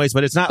focused in ways,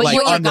 but it's not But like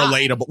you're a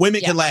unrelatable. Women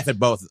can laugh at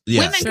both.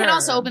 Yeah. Women can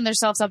also open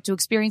themselves up to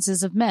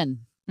experiences of men.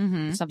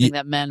 Something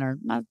that men are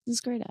not as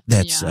great at.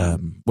 That's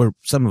where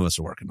some of us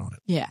are working on it.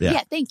 Yeah. Yeah.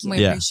 Yeah. Thank you.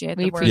 We appreciate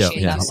We the work. appreciate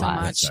Thank you you so so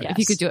much. much. Yes. If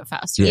you could do it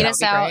faster. Get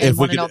us out. If we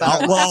Wanna could, know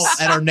about well,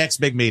 at our next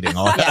big meeting.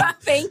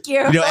 Thank you.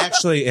 You know,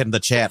 actually, in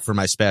the chat for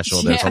my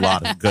special, there's a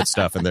lot of good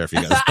stuff in there if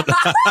you guys.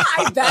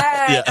 I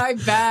bet. I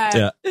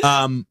bet.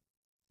 Yeah.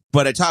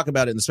 But I talk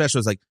about it in the special.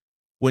 It's like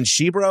when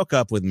she broke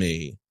up with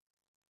me,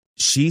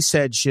 she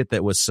said shit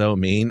that was so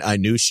mean. I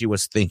knew she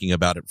was thinking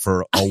about it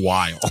for a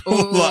while.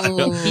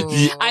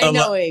 I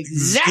know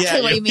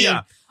exactly what you mean.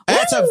 Yeah.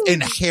 That's an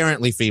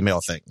inherently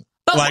female thing.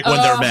 Like when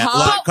they're mad.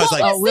 What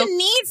Like, was the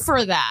need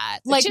for that?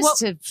 Like just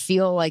to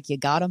feel like you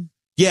got him.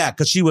 yeah,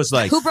 because she was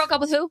like, Who broke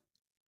up with who?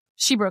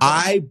 She broke up.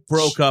 I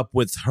broke up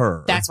with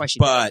her. That's why she.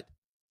 But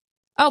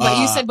but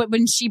you said, but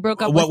when she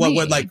broke up with me.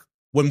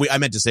 I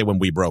meant to say when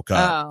we broke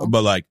up, Oh.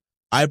 but like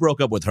I broke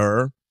up with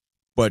her,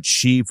 but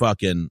she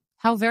fucking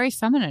How very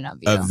feminine of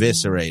you.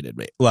 eviscerated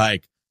me.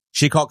 Like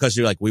she called because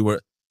you're like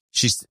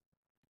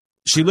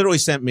she literally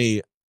sent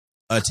me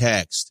a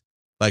text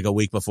like a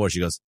week before. She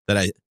sent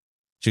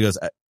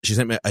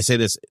me. I say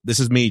this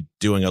is me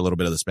doing a little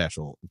bit of the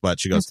special, but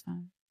she goes,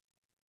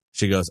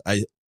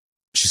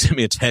 she sent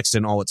me a text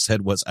and all it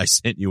said was, I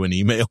sent you an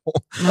email. Oh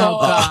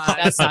God,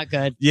 that's not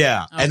good.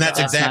 Yeah. Oh, and that's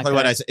God. exactly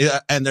what I said.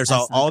 And there's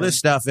all this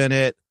stuff in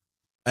it.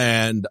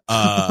 And,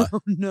 Oh,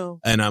 no.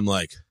 And I'm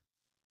like,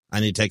 I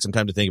need to take some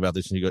time to think about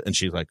this. And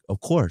she's like, of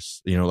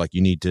course, you know, like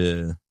you need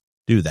to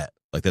do that.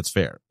 Like, that's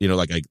fair. You know,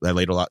 like I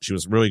laid a lot. She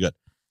was really good.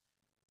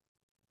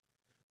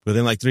 But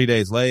then like 3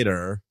 days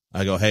later,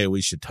 I go, hey,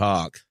 we should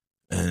talk.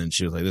 And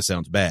she was like, this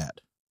sounds bad.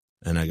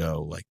 And I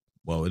go like,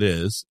 well, it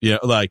is. Yeah.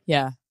 Like,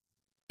 yeah.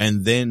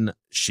 And then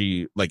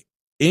she like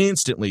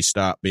instantly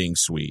stopped being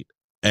sweet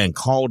and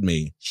called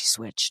me. She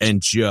switched.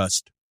 And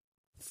just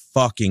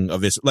fucking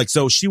like,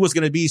 so she was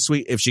going to be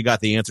sweet if she got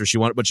the answer she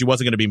wanted, but she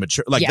wasn't going to be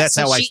mature. Like, that's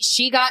how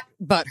she got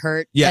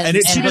butthurt. Yeah. And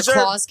she her deserved.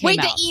 claws came Wait,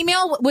 out.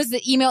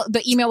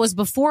 the email was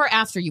before or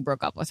after you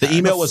broke up with her? The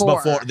email was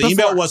before. The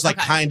email was like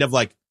kind of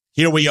like,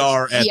 here we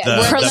are at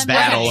the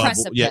battle of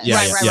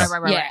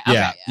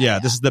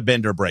This is the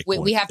bender break.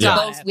 We have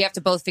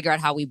to both figure out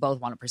how we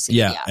both want to proceed.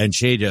 Yeah. And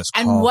she just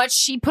and called. what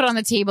she put on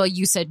the table,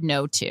 you said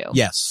no to.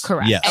 Yes.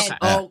 Correct. Yes.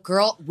 And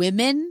girl,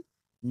 women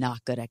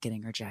not good at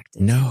getting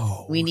rejected.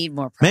 No. We need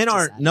more practice. Men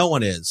aren't. No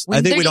one is.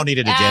 I think we don't need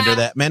to gender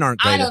that. Men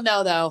aren't great. I don't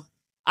know though.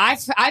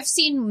 I've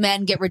seen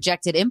men get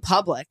rejected in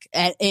public,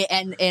 and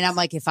I'm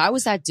like, if I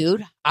was that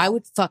dude, I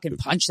would fucking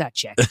punch that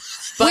chick.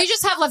 But we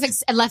just have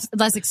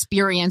less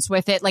experience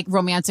with it, like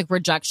romantic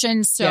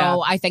rejection.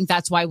 So I think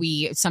that's why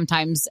we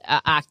sometimes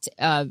act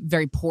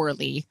very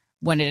poorly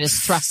when it is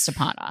thrust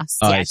upon us.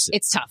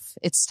 It's tough.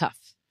 It's tough.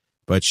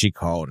 But she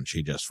called and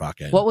she just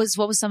fucking. What was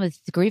some of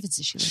the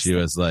grievances she was? She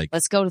was like,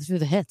 "Let's go through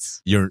the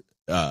hits."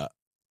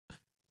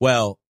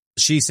 Well,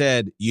 she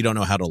said, "You don't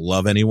know how to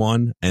love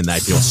anyone," and I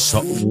feel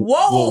so.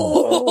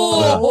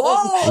 Whoa!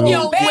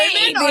 Yo,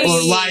 women are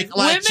like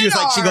she was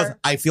like, she goes,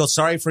 "I feel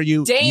sorry for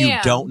you. Damn. You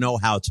don't know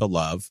how to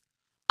love."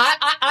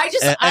 I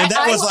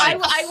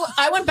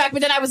went back,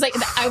 but then I was like,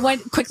 I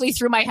went quickly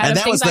through my head and of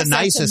that things was the I said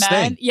nicest to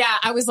men. thing. Yeah,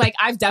 I was like,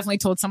 I've definitely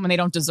told someone they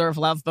don't deserve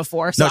love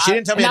before. So No, she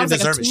didn't tell me I didn't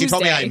deserve it. She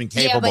told me Tuesday. I'm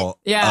incapable.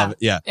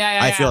 Yeah.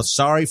 I feel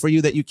sorry for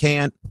you that you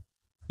can't.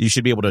 You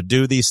should be able to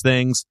do these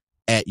things.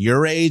 At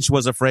your age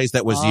was a phrase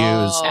that was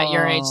used. At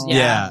your age,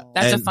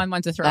 that's a fun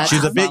one to throw out.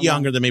 She's a bit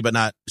younger than me, but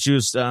not. She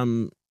was.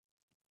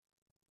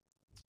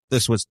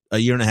 This was a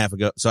year and a half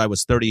ago, so I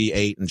was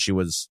 38 and she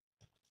was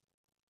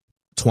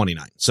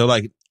 29. So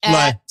like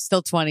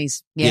still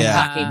 20s.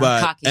 Yeah,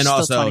 cocky, and still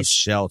also 20s.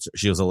 shelter.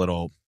 She was a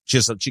little.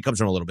 She comes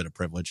from a little bit of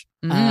privilege.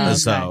 Okay.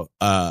 So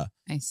I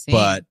see.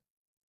 But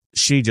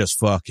she just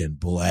fucking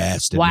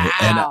blasted me,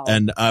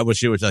 and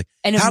she was like,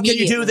 and "How can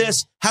you do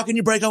this? How can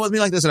you break up with me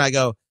like this?" And I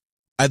go,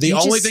 "The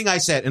only thing I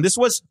said," and this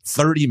was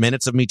 30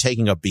 minutes of me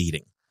taking a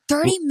beating.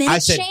 30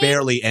 minutes. I said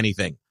barely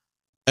anything.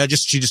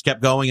 She just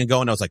kept going and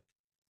going. I was like,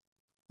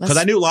 because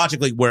I knew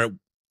logically where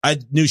I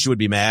knew she would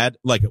be mad.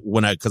 Like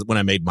when I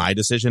made my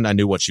decision, I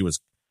knew what she was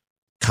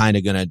kind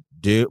of gonna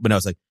do. But I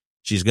was like,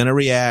 she's gonna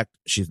react.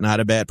 She's not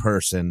a bad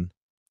person.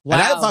 Wow,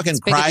 and I fucking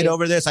cried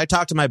over this. I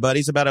talked to my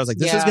buddies about it. I was like,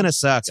 this is gonna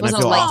suck. It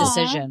wasn't a light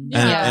decision.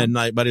 And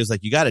my buddy was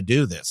like, you got to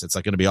do this. It's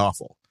like gonna be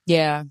awful.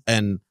 Yeah.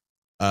 And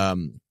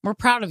we're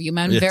proud of you,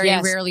 men. Very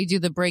rarely do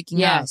the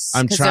breaking up.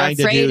 I'm trying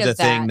to do the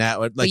thing that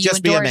would like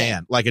just be a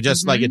man. Like it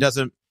just like it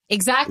doesn't.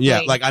 Exactly.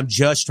 Yeah, like I'm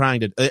just trying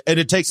to, and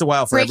it takes a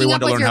while for breaking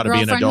everyone to learn how to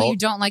be an who adult. you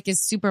don't like is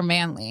super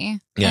manly.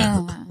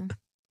 Yeah.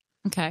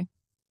 Okay.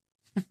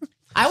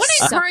 I want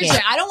to encourage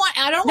it. I don't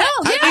want. No,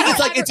 I think it's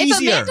like it's if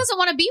easier. a man doesn't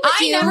want to be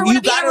with you, never want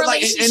to be in a gotta, like,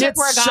 relationship and it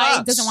where a guy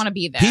sucks. doesn't want to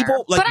be there.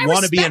 People like but I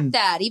want to be respect in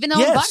that, even though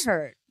I'm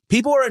butthurt.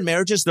 People are in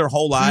marriages their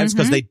whole lives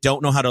because they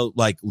don't know how to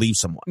like leave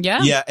someone.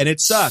 Yeah, and it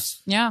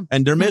sucks. Yeah,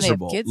 and they're And they have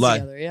miserable. kids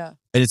Like, together, yeah.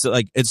 and it's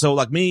like, and so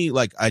like me,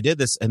 like I did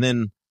this, and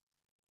then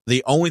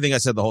the only thing I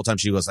said the whole time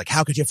she was like,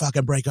 "How could you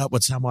fucking break up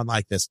with someone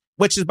like this?"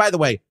 Which is, by the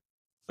way,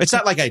 it's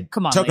not like I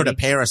took her to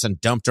Paris and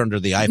dumped her under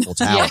the Eiffel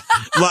Tower.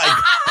 Like,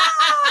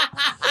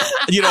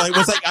 you know, it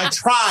was like I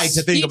tried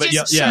to think of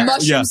it.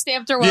 Mushroom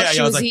stamped her while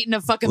she was eating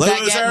a fucking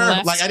baguette and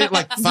left. Like I didn't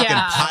like fucking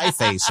pie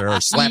face her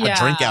or slap a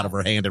drink out of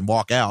her hand and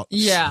walk out.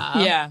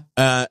 Yeah.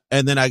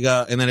 And then I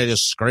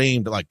just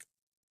screamed like,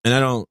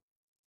 and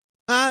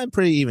I'm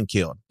pretty even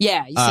keeled.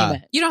 Yeah, you seem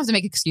it. You don't have to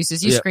make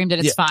excuses. You screamed it.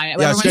 It's fine.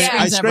 Yeah,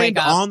 Everyone I screamed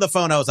on the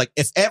phone. I was like,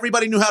 if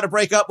everybody knew how to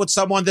break up with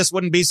someone, this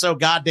wouldn't be so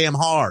goddamn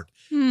hard.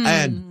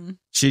 And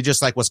she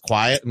just like was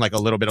quiet and like a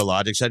little bit of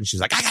logic said, and she's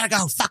like, "I gotta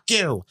go. Fuck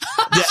you."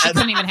 She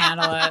couldn't even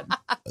handle it.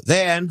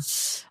 Then,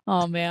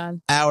 oh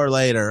man, hour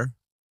later,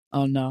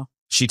 oh no,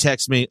 she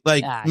texts me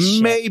like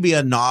maybe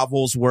a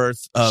novel's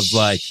worth of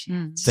like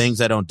things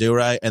I don't do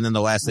right, and then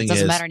the last thing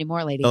doesn't matter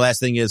anymore, lady. The last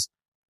thing is,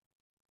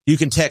 you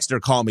can text or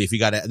call me if you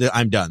got it.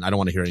 I'm done. I don't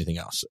want to hear anything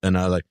else. And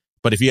I was like,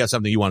 but if you have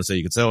something you want to say,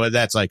 you can. So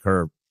that's like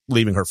her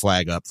leaving her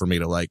flag up for me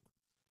to like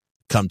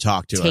come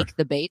talk to her. Take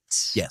the bait.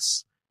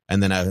 Yes.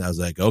 And then I was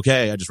like,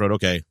 okay. I just wrote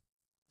okay.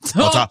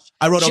 I'll talk.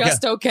 I wrote okay.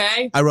 Just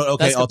okay. I wrote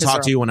okay. I'll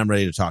talk to you when I'm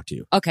ready to talk to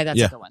you. Okay, that's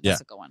a good one.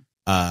 That's a good one.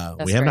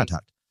 We have not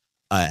talked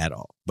at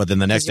all. But then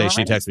the next day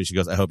she texts me. She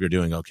goes, "I hope you're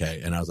doing okay."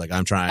 And I was like,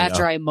 "I'm trying."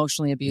 After I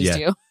emotionally abused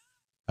you,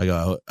 I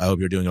go, "I hope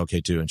you're doing okay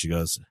too." And she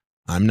goes,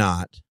 "I'm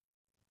not."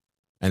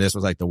 And this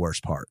was like the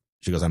worst part.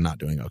 She goes, "I'm not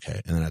doing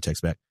okay." And then I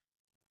text back,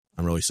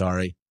 "I'm really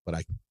sorry, but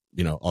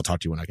I'll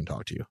talk to you when I can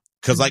talk to you."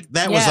 Because like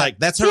that was like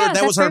that's her.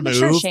 That was her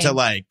move to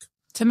like.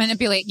 To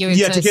manipulate you.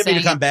 Yeah, to get me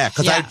to come back.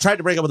 Because I tried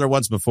to break up with her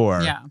once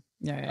before.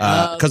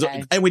 Yeah.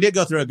 And we did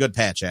go through a good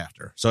patch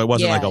after. So it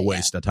wasn't like a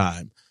waste of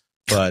time.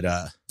 But,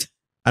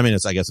 I mean,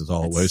 I guess it's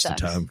all a waste of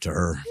time to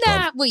her.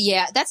 Nah, well,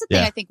 yeah. That's the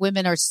thing. I think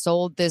women are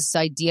sold this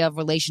idea of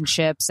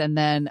relationships and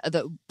then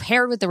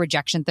paired with the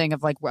rejection thing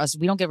of like us,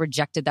 we don't get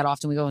rejected that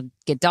often. We don't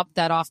get dumped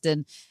that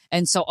often.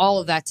 And so all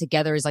of that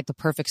together is like the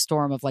perfect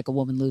storm of like a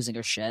woman losing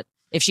her shit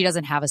if she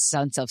doesn't have a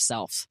sense of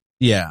self.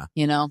 Yeah.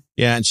 You know?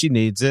 Yeah, and she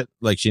needs it.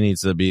 Like, she needs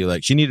to be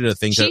like, she needed to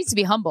think. She needs to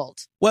be humbled.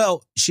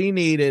 Well, she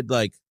needed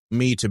like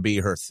me to be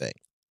her thing.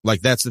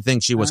 Like, that's the thing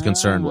she was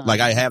concerned with.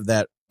 Like, I have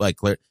that, like,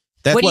 clear.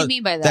 What do you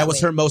mean by that? That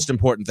was her most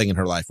important thing in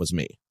her life was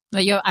me.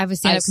 Like, I have a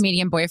stand-up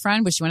comedian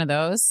boyfriend. Was she one of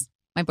those?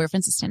 My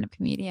boyfriend's a stand-up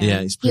comedian.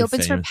 Yeah, he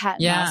opens for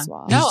Patton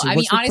Oswalt. No, I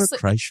mean, honestly,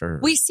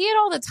 we see it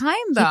all the time,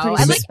 though.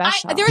 And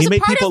like, he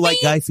made people like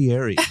Guy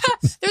Fieri.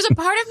 There's a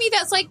part of me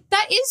that's like,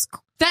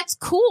 that's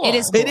cool. It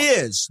is cool. It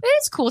is. It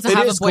is cool to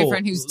have a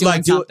boyfriend who's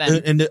doing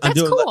something.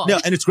 That's cool. No,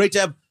 and it's great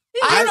to have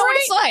I don't know what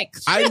it's like.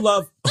 I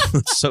love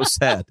so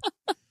sad.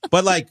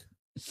 But like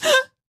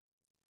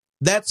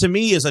that to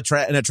me is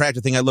an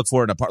attractive thing I look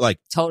for in a part. Like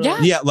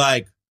Totally. Yeah,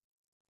 like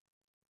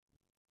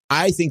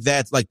I think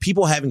that like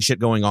people having shit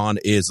going on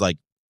is like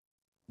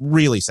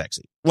really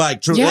sexy.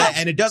 Like true. Yeah.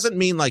 And it doesn't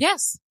mean like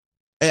Yes.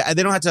 they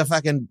don't have to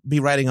fucking be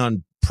riding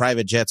on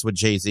private jets with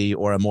Jay-Z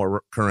or a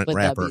more current But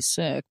rapper. that'd be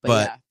sick.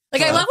 But yeah.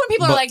 Like, I love when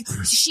people are like,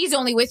 she's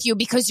only with you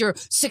because you're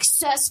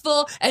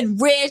successful and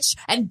rich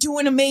and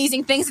doing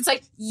amazing things. It's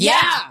like,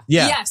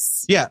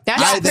 yes. Yeah.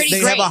 That's pretty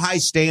they great. have a high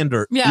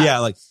standard. Yeah.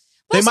 Like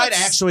they might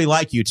actually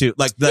like you too.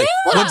 Like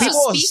when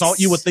people assault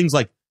you with things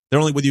like they're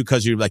only with you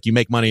because you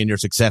make money and you're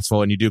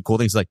successful and you do cool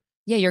things like,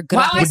 yeah, you're good.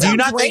 Wow, but do you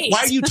not think,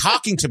 why are you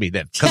talking to me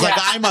then? Because like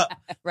I'm a,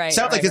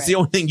 sounds like it's the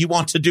only thing you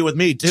want to do with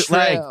me too. True.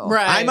 Like,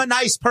 Right. I'm a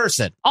nice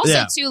person.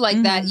 Also, too,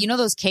 like that, you know,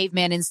 those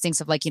caveman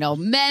instincts of like, you know,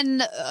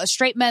 men,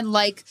 straight men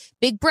like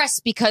big breasts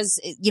because,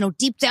 you know,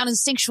 deep down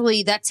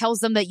instinctually that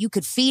tells them that you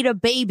could feed a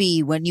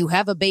baby when you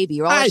have a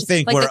baby. Or all I that shit.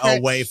 think Like, we're they're-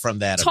 away from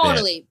that a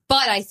Totally.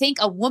 But I think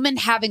a woman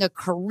having a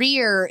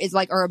career is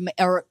like, or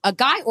a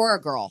guy or a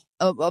girl,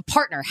 a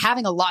partner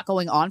having a lot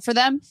going on for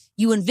them,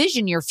 you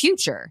envision your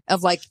future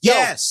of like,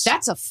 Yes.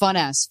 that's a fun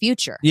ass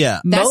future.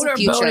 Yeah. That's the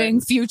future.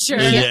 Motorboating future.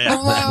 Yeah.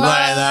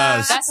 Like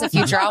those. That's the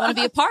future I want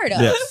to be a part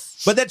of. Yeah.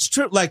 But that's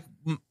true. Like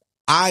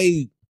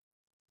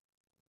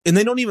and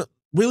they don't even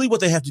really what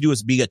they have to do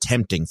is be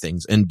attempting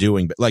things and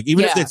doing, but like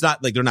even if it's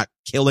not like they're not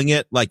killing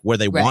it like where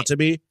they want to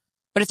be.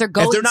 But if they're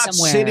going they're not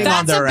somewhere, sitting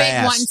on That's their a big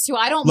ass, one too.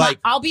 I don't. like,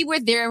 I'll be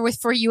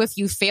for you if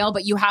you fail,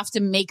 but you have to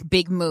make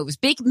big moves,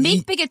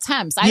 make big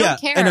attempts. I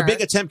don't care. And a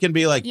big attempt can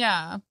be like,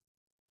 yeah.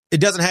 It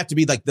doesn't have to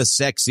be like the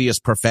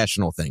sexiest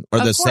professional thing or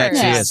Of the course.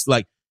 sexiest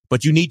like,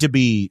 but you need to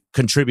be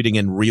contributing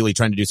and really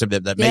trying to do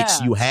something that makes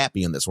you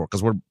happy in this world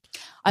because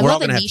I we're all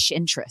love a gonna niche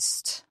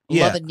interest.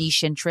 Yeah. Love a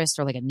niche interest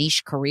or like a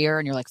niche career,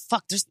 and you're like,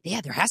 "Fuck,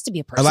 there has to be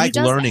a person." I like who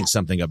does learning that.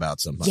 something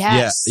about somebody.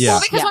 Yes. Yeah.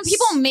 Well, because when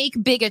people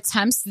make big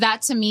attempts,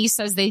 that to me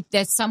says they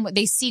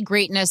see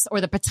greatness or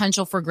the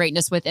potential for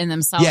greatness within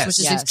themselves, Yes. which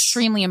is Yes.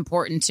 extremely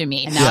important to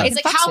me. And now I It's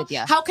can like fucks with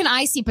ya. how can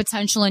I see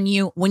potential in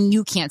you when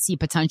you can't see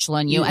potential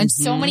in you? And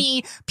so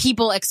many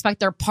people expect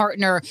their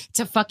partner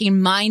to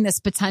fucking mine this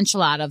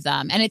potential out of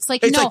them, and it's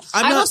like, It's no, like,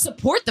 I'm I will not-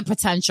 support the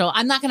potential.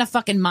 I'm not going to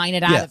fucking mine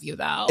it out of you,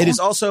 though. It is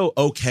also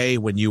okay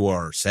when you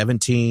are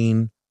 17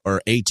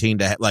 or 18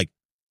 to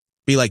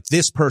be like,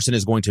 this person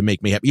is going to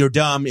make me happy. You're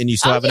dumb and you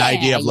still have an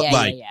idea of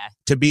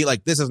to be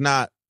like, this is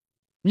not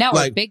now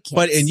like, we're big kids.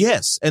 but, and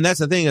yes. And that's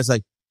the thing. It's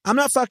like, I'm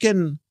not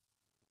fucking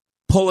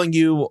pulling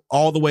you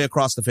all the way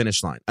across the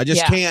finish line. I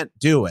just can't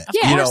do it.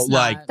 Yeah, you of know, course not.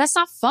 like, That's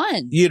not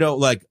fun. you know,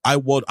 like I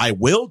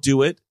will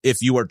do it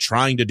if you are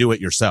trying to do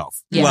it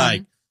yourself. Yeah.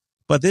 Like,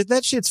 but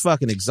that shit's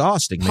fucking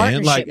exhausting, man.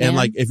 Partnership, Like, and man.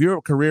 like, if you're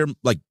a career,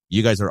 like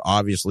you guys are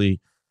obviously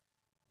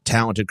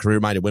talented,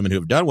 career-minded women who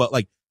have done well,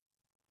 like,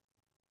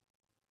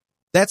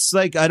 that's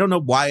like, I don't know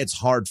why it's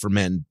hard for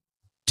men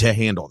to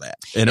handle that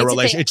in a It's a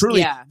relationship. thing- It truly,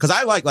 yeah. because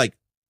I like,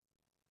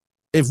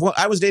 if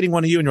I was dating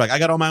one of you and you're like, I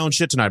got all my own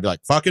shit tonight, I'd be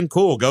like, fucking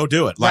cool, go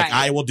do it. Like, Right.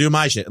 I will do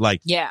my shit. Like,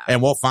 Yeah.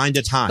 and we'll find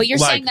a time. But you're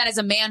like, saying that as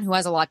a man who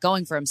has a lot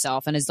going for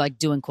himself and is like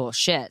doing cool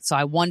shit. So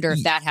I wonder if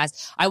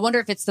I wonder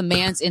if it's the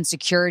man's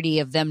insecurity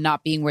of them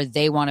not being where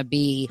they want to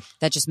be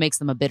that just makes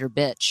them a bitter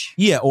bitch.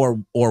 yeah, or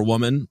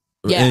woman.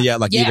 Yeah.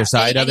 Like either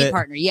side any of it.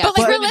 partner. Yeah. But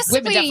like women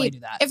realistically, definitely do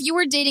that. if you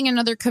were dating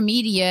another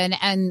comedian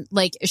and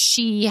like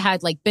she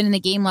had like been in the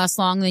game less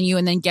long than you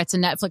and then gets a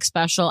Netflix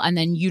special and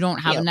then you don't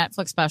have a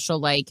Netflix special,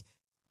 like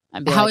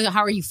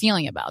how are you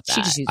feeling about that?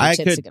 She just used I her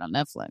chips could- to get on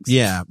Netflix.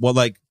 Yeah. Well,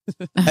 like,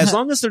 as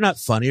long as they're not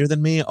funnier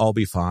than me, I'll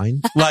be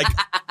fine. Like,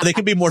 they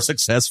can be more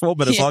successful,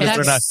 but as long as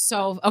they're not.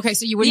 So okay,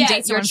 so you wouldn't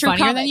date you're a someone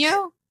true funnier comic. than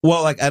you?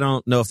 Well, like, I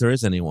don't know if there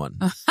is anyone.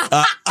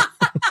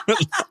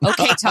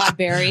 Okay, Todd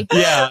Barry.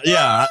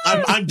 Yeah.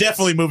 I'm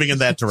definitely moving in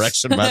that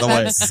direction, by the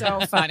way. That's so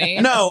funny.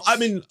 No, I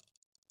mean,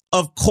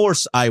 of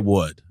course I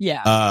would.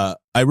 Yeah.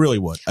 I really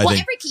would. I Well,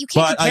 think. you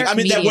can't compare I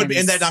mean, that would be,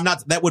 and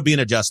comedians. that would be an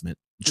adjustment.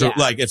 True. Yeah.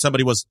 Like, if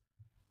somebody was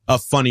a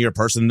funnier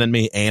person than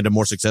me and a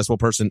more successful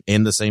person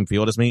in the same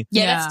field as me.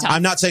 Yeah, that's tough.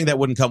 I'm not saying that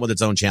wouldn't come with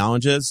its own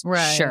challenges.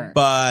 Right. Sure.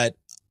 But,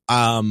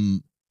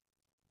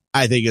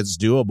 I think it's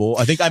doable.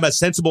 I think I'm a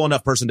sensible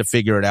enough person to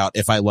figure it out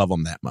if I love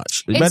them that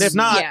much. But if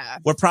not,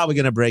 we're probably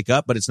going to break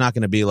up, but it's not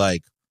going to be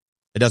like,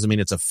 it doesn't mean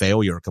it's a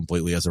failure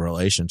completely as a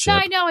relationship. No,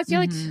 I know. I feel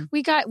like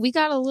we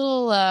got a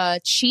little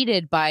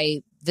cheated by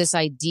this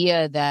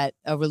idea that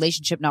a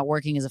relationship not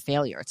working is a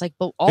failure. It's like,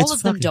 but all It's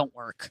of them fucking- don't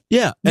work.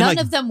 Yeah. And None like,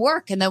 of them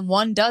work, and then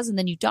one does, and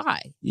then you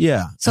die.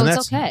 yeah. So and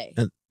it's that's- okay.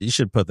 and you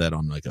should put that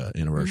on like an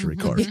anniversary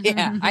card.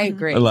 Yeah, I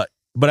agree.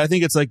 But I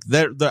think it's like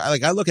they're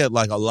like, I look at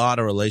like a lot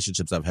of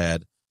relationships I've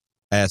had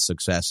as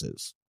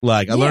successes.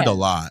 Like I learned a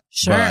lot.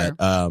 Sure. But,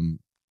 I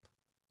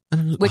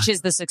don't know. Which is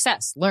the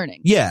success,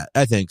 learning. Yeah,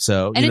 I think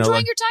so. And You know, enjoying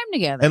like- your time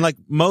together. And like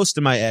most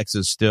of my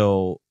exes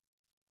still,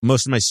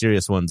 most of my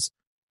serious ones,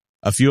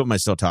 a few of them I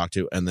still talk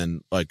to, and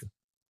then like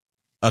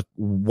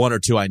one or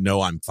two I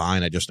know I'm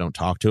fine. I just don't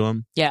talk to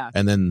them. Yeah.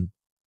 And then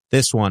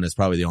This one is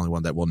probably the only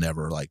one that will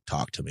never like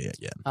talk to me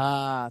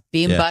again.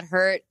 Being Yeah.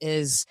 butthurt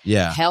is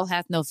Yeah. hell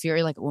hath no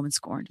fury like a woman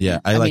scorned. Yeah,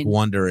 I mean,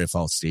 wonder if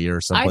I'll see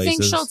her some I places.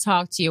 think she'll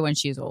talk to you when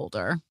she's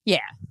older. Yeah.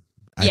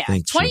 I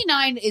think she-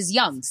 29 is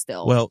young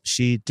still. Well,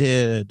 she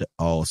did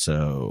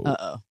also.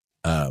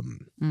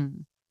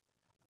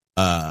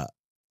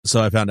 So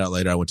I found out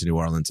later I went to New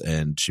Orleans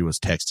and she was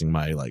texting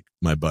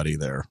my buddy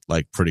there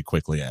like pretty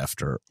quickly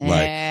after.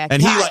 And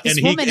he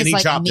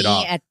chopped it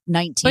off. At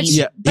 19. But he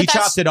that's-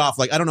 chopped it off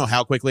like I don't know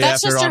how quickly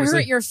That's after. just to Obviously.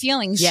 hurt your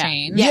feelings, Yeah.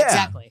 Shane. Yeah,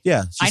 exactly.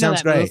 Yeah, she I know sounds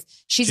that great. move.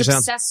 She's She sounds-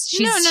 obsessed. She's,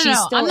 No. she's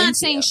still I'm not into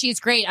saying you.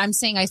 she's great. I'm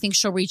saying I think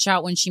she'll reach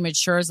out when she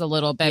matures a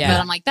little bit. Yeah. But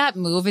I'm like, that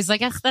move is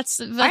like,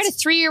 that's I had a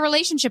 3-year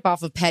relationship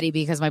off of Petty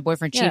because my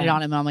boyfriend cheated Yeah.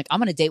 on him. And I'm like, I'm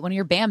going to date one of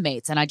your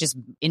bandmates. And I just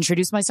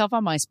introduced myself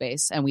on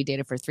MySpace and we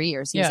dated for 3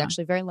 years. He was Yeah.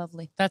 actually very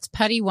lovely. That's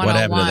Petty What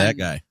 101. happened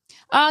to that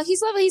guy?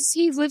 He's lovely.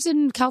 He lives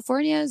in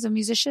California as a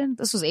musician.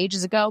 This was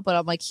ages ago, but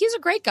I'm like, he's a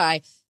great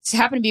guy. He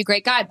happened to be a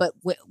great guy, but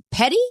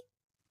Petty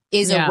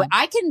is Yeah.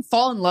 I can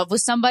fall in love with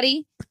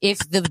somebody if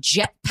the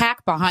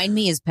jetpack behind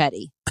me is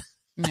Petty.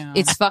 No.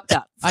 It's fucked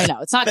up. I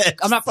know. It's not.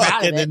 I'm not proud of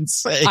fucking it.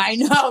 insane. I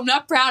know. I'm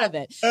not proud of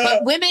it.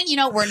 But women,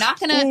 we're not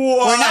gonna physically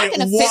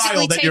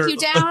wild that take you're- you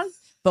down,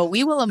 but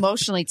we will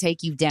emotionally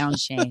take you down,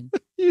 Shane.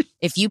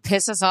 If you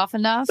piss us off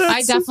enough,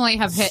 I definitely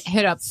have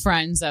hit up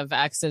friends of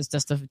exes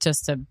just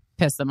to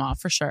piss them off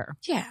for sure.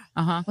 Yeah.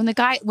 Uh-huh. the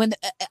person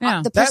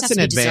That's has to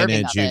an be deserving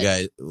advantage of you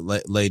it.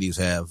 guys, ladies,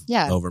 have.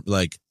 Yeah. Over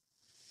like.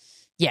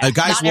 Yeah.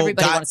 guys not will-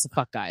 everybody guy- wants to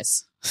fuck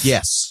guys.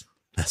 Yes.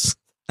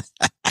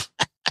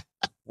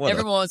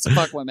 Everyone wants to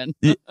fuck women.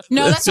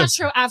 No, that's not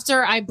true.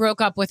 After I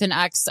broke up with an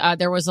ex,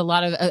 there was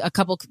a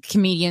couple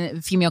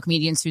female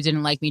comedians who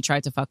didn't like me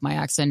tried to fuck my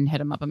ex and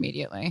hit him up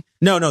immediately.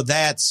 No,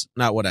 that's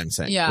not what I'm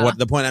saying. Yeah. What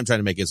the point I'm trying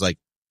to make is like,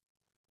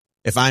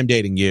 if I'm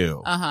dating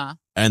you,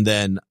 and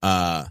then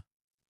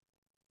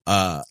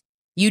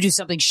you do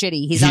something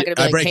shitty, he's not going to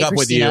be I like, break hey, up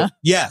Christina. with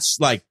you. Yes,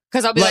 like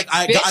Because I'll be like,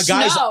 bitch,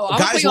 guys, no, I'm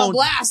guys put you on won't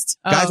blast.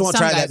 Guys won't some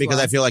try guys that because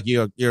will. I feel like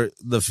you're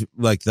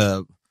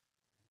the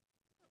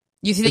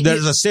You think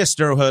there's a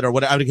sisterhood or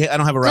whatever. I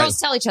don't have a right. Girls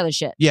tell each other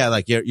shit. Yeah,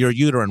 like your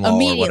uterine wall or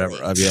Immediately.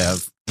 whatever. Yeah.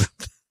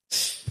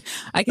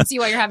 I can see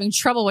why you're having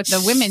trouble with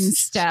the women's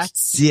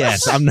stats.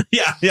 Yes, I'm.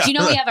 Yeah. Do you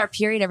know we have our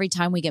period every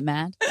time we get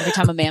mad? Every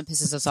time a man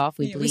pisses us off,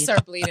 we bleed. We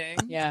start bleeding.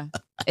 Yeah.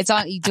 It's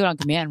on. You do it on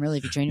command, really,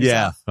 if you train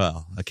Yeah. yourself.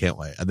 Well, I can't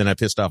wait. And then I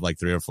pissed off like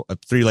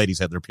three ladies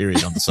had their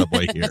period on the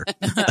subway here.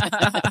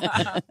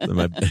 Then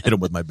I hit them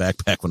with my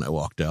backpack when I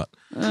walked out.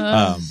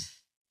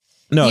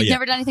 No, You've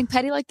never done anything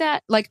petty like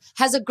that? Like,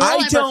 has a girl I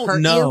ever don't hurt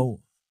know. you?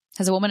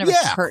 Has a woman ever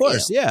Yeah, of hurt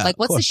course, you? yeah, Like, of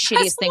what's the course.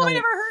 shittiest Has a thing? woman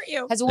ever hurt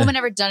you? Has a woman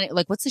ever done it?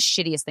 Like, what's the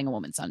shittiest thing a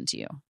woman's done to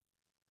you?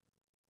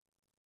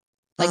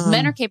 Like,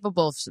 men are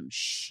capable of some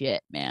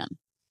shit, man.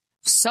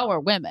 So are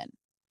women.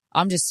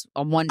 I'm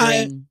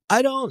wondering.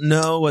 I don't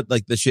know what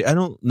like the shit. I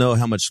don't know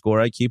how much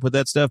score I keep with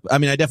that stuff. I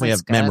mean, I definitely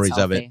That's have good, that's memories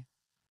of it, healthy.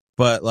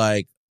 but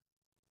like,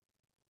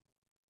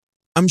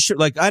 I'm sure.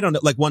 Like, I don't know.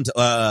 Like one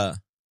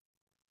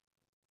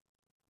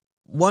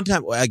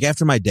time, like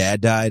after my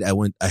dad died,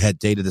 I had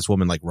dated this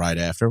woman like right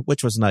after,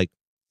 which was like,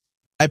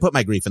 I put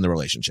my grief in the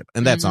relationship,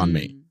 and that's on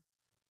me.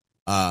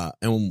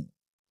 And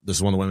this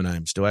is one of the women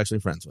I'm still actually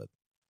friends with.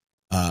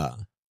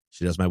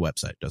 She does my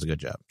website, does a good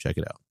job. Check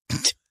it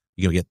out.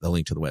 You can get the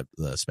link to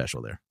the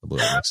special there, the Blue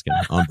Eyed Mexican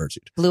on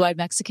Birdsuit. Blue Eyed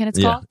Mexican, it's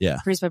Yeah, called? yeah.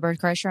 Produced by Bert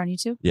Kreischer on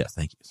YouTube? Yeah,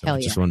 thank you. So Hell I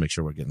just yeah. want to make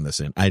sure we're getting this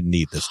in. I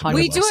need this to go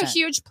We do well. a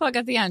huge plug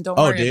at the end. Don't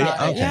Oh, worry do you?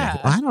 about it. Okay. Yeah.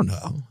 I don't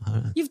know.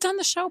 You've done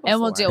the show before.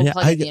 And we'll do a Yeah,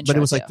 plug at the intro, but it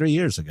was like too. 3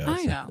 years ago.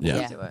 I know. Yeah.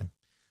 We'll do it.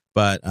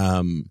 But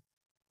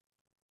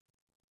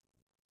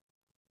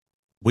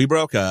we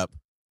broke up.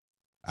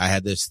 I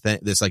had this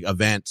like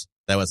event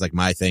that was like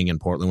my thing in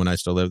Portland when I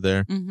still lived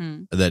there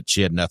that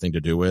she had nothing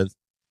to do with.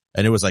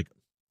 And it was like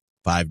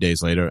 5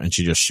 days later and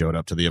she just showed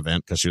up to the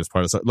event because she was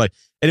part of like,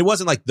 and it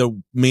wasn't like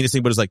the meanest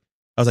thing, but it's like,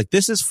 I was like,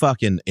 this is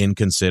fucking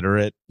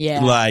inconsiderate.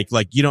 Yeah.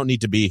 Like you don't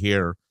need to be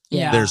here.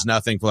 Yeah. There's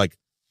nothing for like,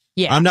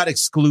 Yeah. I'm not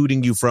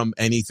excluding you from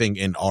anything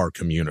in our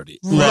community.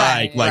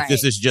 Right, Like right.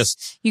 this is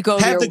just, You go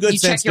have the good you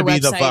check sense your to be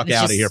the website fuck and it's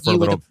out of just here for a you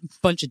little. with a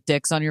bunch of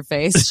dicks on your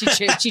face.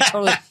 She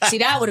totally see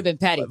that would have been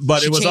petty.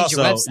 But She it was changed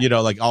your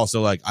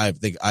also, website. I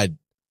think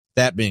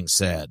that being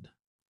said,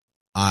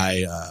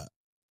 I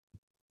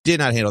did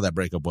not handle that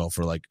breakup well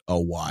for like a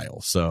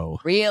while. So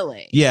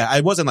Really? yeah, I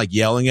wasn't like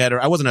yelling at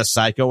her. I wasn't a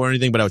psycho or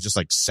anything, but I was just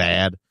like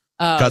sad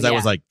because I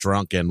was like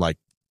drunk and like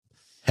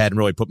hadn't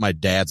really put my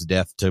dad's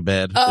death to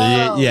bed.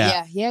 Oh,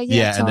 yeah. yeah.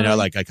 And then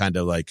totally. I kind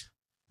of like,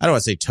 I don't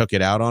want to say took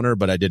it out on her,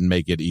 but I didn't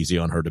make it easy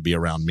on her to be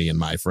around me and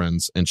my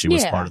friends. And she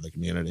was Yeah. part of the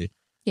community.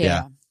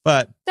 Yeah.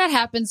 But That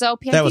happens though.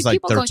 that was like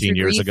People going 13 through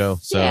years grief, ago.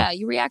 So yeah,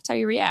 you react how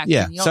you react.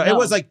 yeah. and you don't So it know.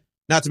 was like,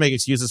 not to make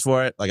excuses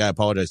for it. Like I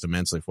apologized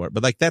immensely for it,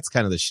 but like, that's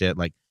kind of the shit.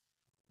 Like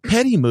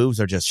petty moves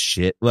are just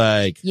shit.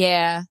 Like,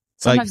 Yeah.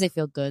 Sometimes they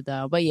feel good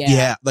though. But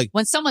yeah, like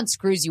when someone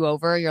screws you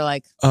over, you're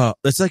like,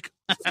 it's like,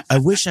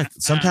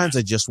 sometimes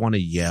I just want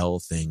to yell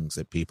things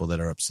at people that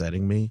are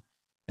upsetting me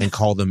and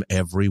call them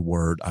every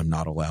word I'm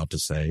not allowed to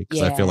say.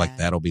 Cause I feel like Yeah.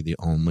 that'll be the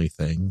only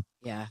thing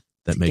yeah.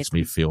 that makes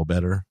me feel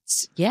better.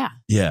 Yeah.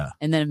 Yeah.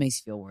 And then it makes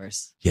you feel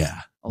worse.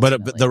 Yeah.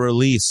 But the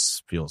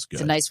release feels good.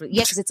 It's a nice,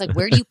 because it's like,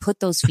 where do you put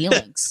those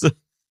feelings?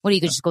 What, do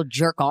you just go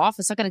jerk off?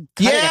 It's not going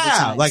to cut it every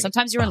time. Like,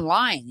 sometimes you're in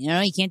line. You know,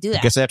 you can't do that.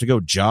 I guess I have to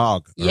go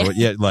jog.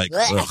 Yeah. Like,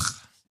 ugh,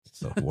 it's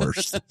the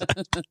worst.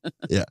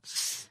 Yeah.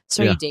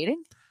 So are you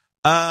dating?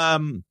 I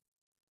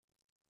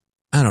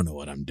don't know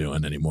what I'm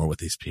doing anymore with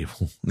these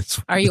people.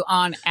 Are you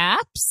on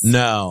apps?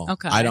 No.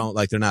 Okay. I don't,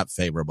 like, they're not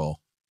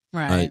favorable.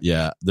 Right.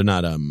 Yeah. They're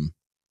not,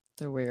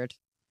 They're weird.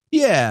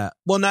 yeah.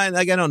 Well, not,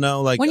 like, I don't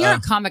know. Like, when you're a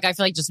comic, I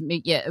feel like if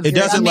it you're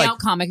doesn't, a male like,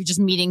 comic, just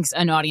meeting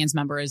an audience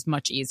member is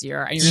much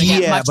easier. And you're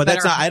gonna get much but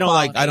that's better not,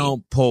 quality. I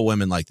don't pull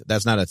women like that.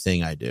 That's not a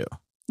thing I do.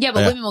 Yeah,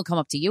 but women will come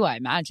up to you, I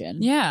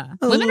imagine. Yeah.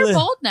 Women are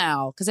bold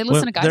now because they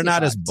listen to guys. They're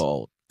not as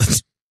bold.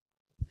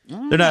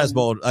 They're not as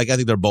bold. Like, I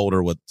think they're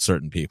bolder with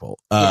certain people.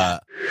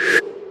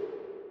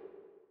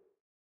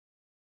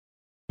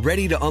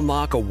 Ready to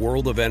unlock a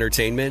world of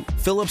entertainment?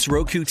 Philips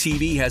Roku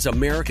TV has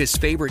America's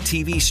favorite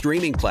TV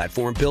streaming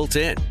platform built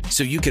in.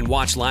 So you can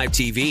watch live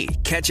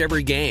TV, catch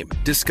every game,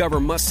 discover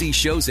must-see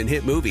shows and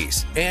hit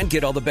movies, and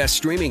get all the best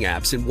streaming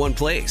apps in one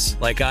place.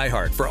 Like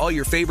iHeart for all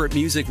your favorite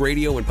music,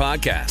 radio, and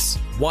podcasts.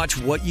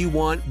 Watch what you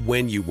want,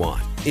 when you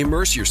want.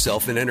 Immerse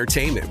yourself in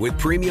entertainment with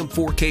premium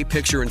 4K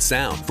picture and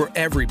sound for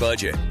every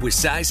budget, with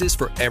sizes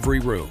for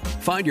every room.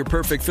 Find your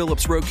perfect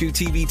Philips Roku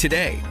TV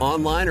today,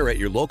 online or at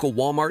your local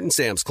Walmart and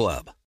Sam's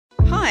Club.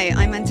 Hi,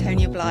 I'm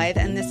Antonia Blythe,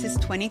 and this is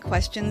 20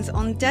 Questions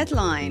on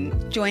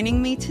Deadline.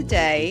 Joining me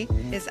today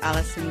is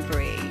Alison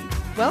Brie.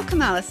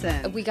 Welcome,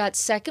 Alison. We got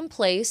second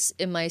place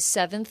in my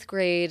 7th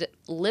grade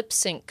lip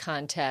sync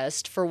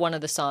contest for one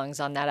of the songs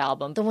on that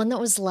album. The one that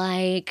was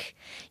like,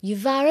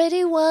 "You've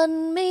already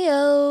won me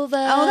over."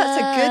 Oh, that's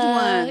a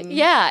good one.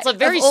 Yeah. It's like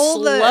very of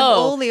all slow. Of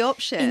all the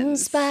options. In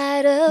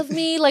spite of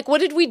me. Like,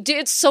 what did we do?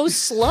 It's so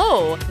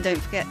slow. Don't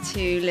forget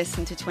to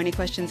listen to 20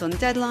 Questions on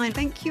Deadline.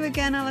 Thank you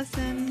again,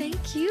 Alison.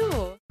 Thank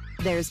you.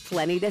 There's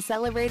plenty to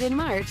celebrate in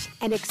March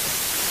and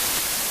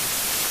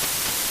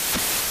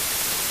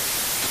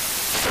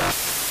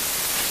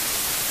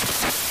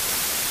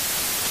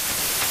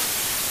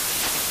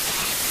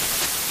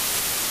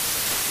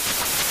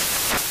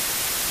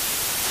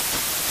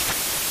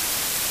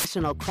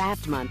National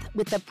Craft Month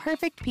with the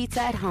perfect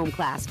pizza at home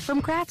class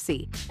from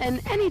Craftsy. And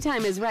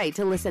anytime is right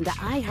to listen to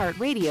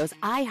iHeartRadio's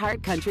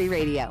iHeart Country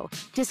Radio.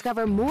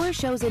 Discover more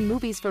shows and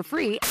movies for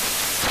free.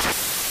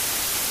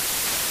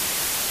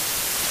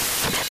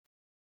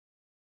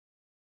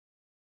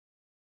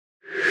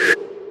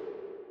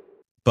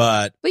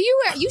 But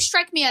you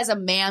strike me as a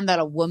man that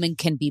a woman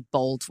can be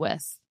bold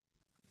with.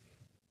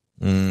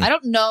 I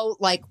don't know,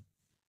 like,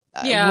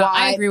 yeah, why,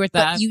 I agree with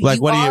that.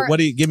 What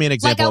do you give me an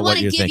example of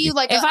what you're thinking?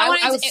 Like, if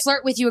I would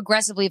flirt with you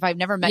aggressively if I've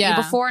never met you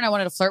before and I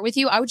wanted to flirt with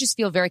you, I would just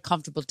feel very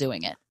comfortable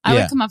doing it. I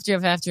would come up to you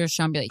after a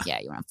show and be like, "Yeah,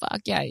 you want to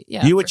fuck?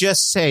 Yeah." You would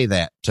just say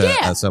that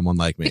to someone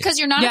like me because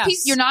you're not a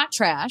piece. You're not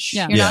trash.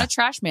 Yeah. You're not a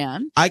trash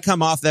man. I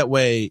come off that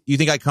way. You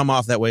think I come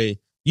off that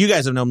way? You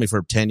guys have known me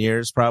for 10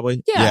 years,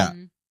 probably. Yeah.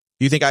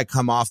 You think I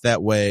come off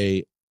that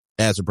way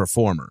as a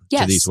performer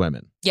to these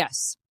women?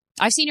 Yes.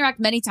 I've seen your act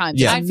many times.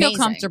 Yeah. I feel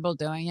comfortable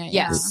doing it.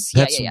 Yes.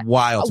 That's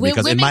wild to me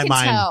because in my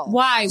mind, tell.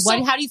 Why?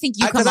 How do you think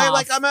you come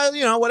off? I'm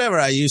a, whatever.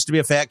 I used to be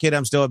a fat kid.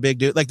 I'm still a big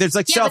dude. Like there's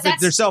like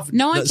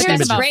no one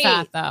cares about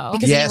fat though.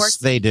 Yes,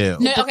 they do.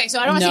 No, okay, so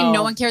I don't want to say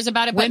no one cares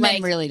about it, but women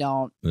like, really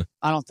don't.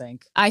 I don't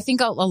think. I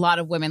think a lot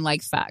of women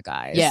like fat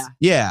guys. Yeah.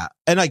 Yeah.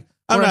 And like,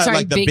 I'm not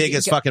like the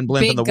biggest fucking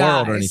blimp in the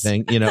world or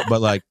anything,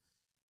 but like,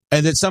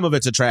 and then some of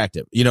it's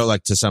attractive,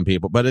 like to some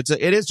people, but it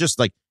is just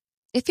like,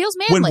 it feels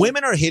manly. When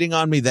women are hitting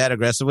on me that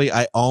aggressively,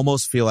 I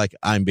almost feel like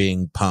I'm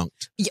being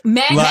punked.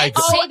 Men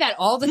say that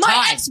all the time.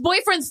 My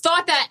ex-boyfriend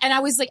thought that, and I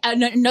was like,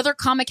 another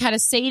comic had to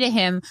say to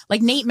him,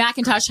 like Nate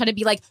McIntosh had to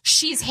be like,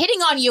 "She's hitting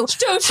on you.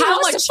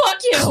 How much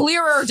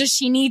clearer does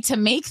she need to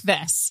make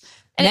this?"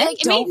 And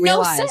it made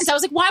no sense. I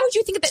was like, why would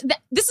you think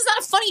that? This is not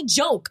a funny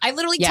joke. I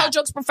literally tell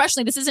jokes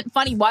professionally. This isn't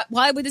funny.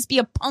 Why would this be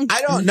a punk?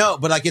 I don't know,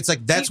 but like it's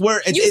like that's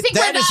where you think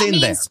that is in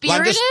there.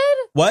 Spirited?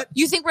 What?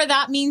 You think we're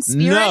that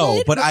mean-spirited?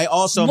 No, but I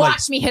also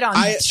watch me hit on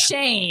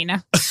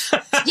Shane.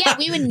 Yeah,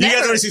 we would never. You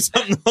guys want to see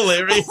something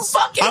hilarious? Oh,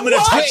 fucking I'm gonna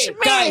watch touch, me.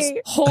 Guys,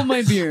 hold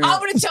my beer. I'm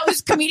gonna tell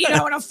this comedian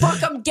I want to fuck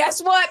him.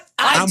 Guess what?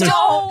 I'm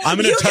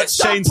gonna touch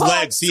Shane's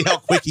leg. See how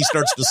quick he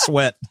starts to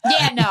sweat.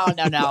 Yeah, no. A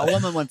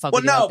woman wouldn't fuck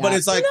with you like but that.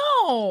 it's like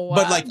no.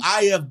 But like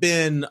I have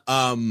been.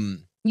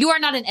 You are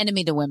not an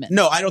enemy to women.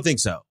 No, I don't think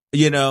so.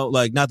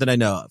 Like not that I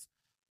know of.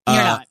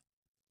 You're not.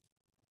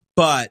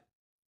 But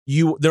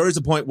there is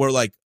a point where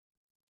like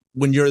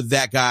when you're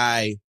that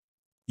guy,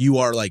 you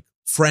are like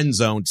friend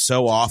zoned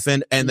so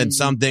often, and then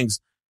some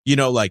things,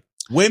 like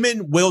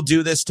women will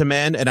do this to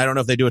men, and I don't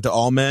know if they do it to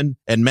all men,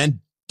 and men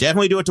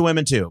definitely do it to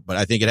women too. But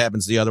I think it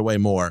happens the other way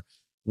more,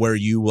 where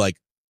you like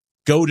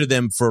go to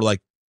them for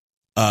like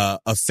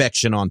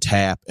affection on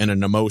tap and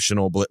an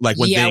emotional like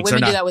when things women are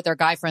not, do that with their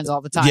guy friends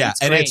all the time. Yeah,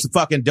 and it's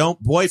fucking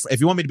boyfriend. If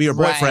you want me to be your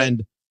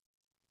boyfriend,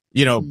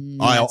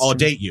 I'll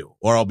date you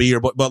or I'll be your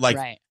but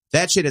like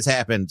that shit has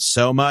happened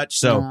so much.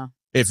 So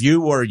if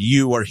you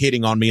were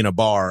hitting on me in a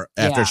bar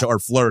after a show or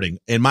flirting,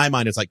 in my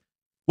mind, it's like,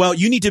 well,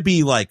 you need to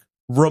be like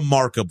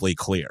remarkably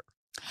clear.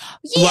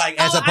 Yeah. Like,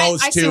 as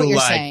opposed to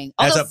like,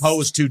 as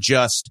opposed to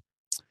just,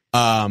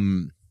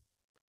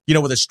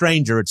 with a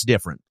stranger, it's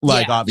different.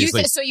 Like,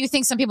 obviously. So you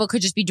think some people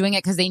could just be doing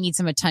it because they need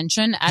some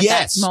attention at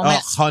yes, that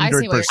moment?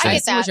 100%. I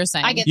see what you're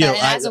saying. I get that. And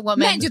as a woman,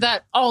 men do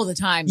that all the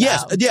time.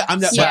 Yes, though. yeah. I'm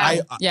not.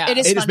 Yeah. It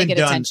is it fun has been to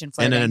get done attention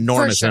for in an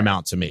enormous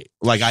amount to me.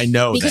 Like, I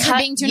know because that. you're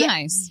being too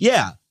nice.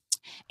 Yeah.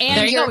 And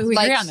there you go. We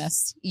agree on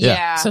this.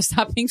 Yeah. So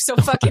stop being so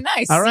fucking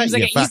nice. All right, Seems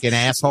like you fucking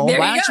asshole. There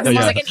Why you don't go. you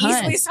Seems go? like an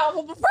easily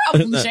solvable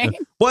problem, Shane.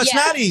 Well, it's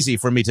not easy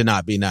for me to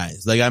not be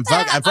nice. Like, I'm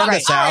from the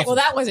South. All right, well,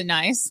 that wasn't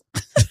nice.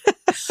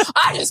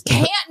 I just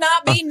can't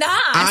not be nice.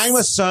 I'm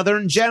a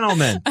Southern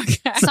gentleman.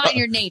 It's not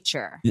your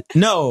nature.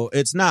 No,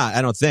 it's not.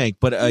 I don't think.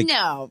 But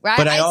no, right?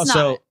 But I It's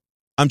also, not.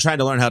 I'm trying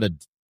to learn how to,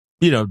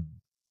 we're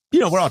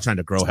all trying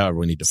to grow however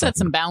we need to set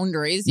some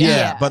boundaries.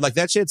 Yeah, but like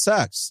that shit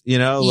sucks.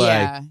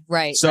 Yeah,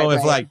 right. So right,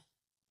 if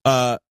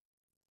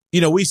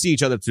right. we see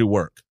each other through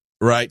work,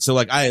 right? So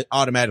like I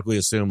automatically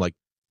assume like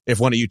if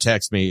one of you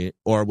text me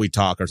or we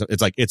talk or something,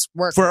 it's like it's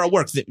work for a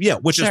work thing. Yeah,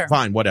 which is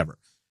fine, whatever.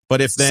 But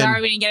if then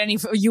sorry we didn't get any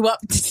you up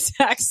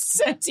text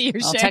sent to you.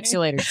 I'll Shane. text you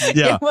later.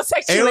 Yeah. We'll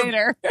text you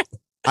later.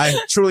 I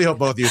truly hope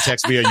both of you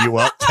text me a you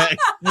up text.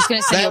 I'm just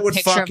gonna send you a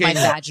picture of my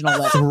vaginal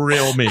lip.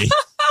 Thrill me.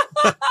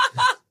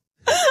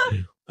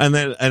 And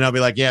I'll be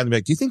like, yeah, and they'll be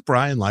like, do you think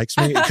Brian likes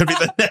me? It could be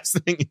the next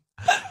thing.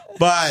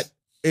 But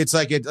it's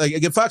like it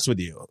fucks with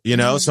you,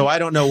 So I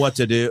don't know what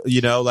to do,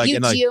 you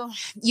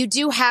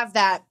do have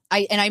that.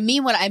 I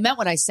meant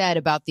what I said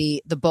about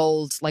the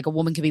bold, like a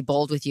woman can be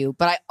bold with you,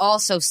 but I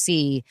also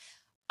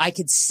I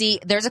could see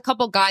there's a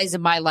couple guys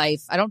in my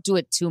life. I don't do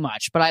it too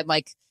much, but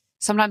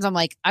sometimes I'm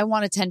like, I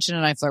want attention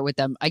and I flirt with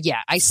them.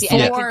 I see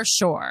for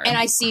sure. And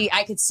I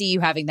could see you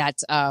having that,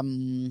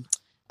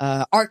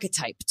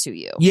 archetype to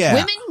you. Yeah.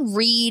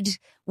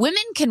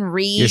 Women can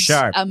read You're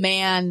sharp. a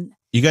man.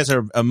 You guys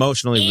are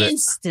emotionally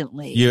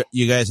instantly.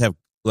 You guys have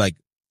like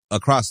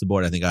across the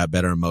board, I think I have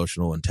better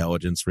emotional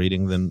intelligence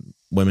reading than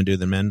women do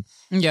than men.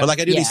 Yeah. But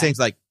like I do these things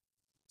like,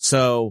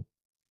 so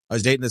I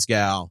was dating this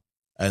gal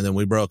and then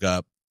we broke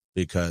up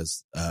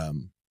because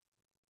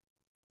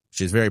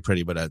she's very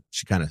pretty, but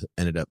she kind of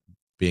ended up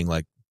being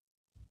like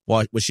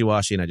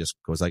wishy-washy, and I just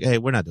was like, hey,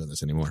 we're not doing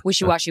this anymore.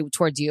 Wishy-washy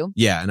towards you?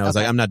 Yeah, and I was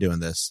like, I'm not doing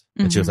this.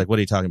 And she was like, what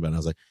are you talking about? And I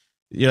was like,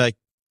 you're like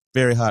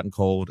very hot and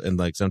cold, and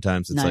like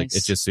sometimes it's like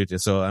it just suits you.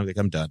 So I'm like,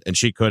 I'm done. And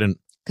she couldn't.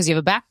 Because you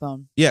have a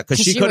backbone. Yeah, because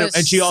she couldn't,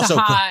 and she also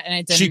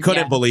she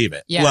couldn't believe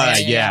it. Yeah,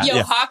 like,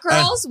 Yo, hot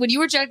girls, when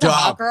you reject a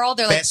hot girl,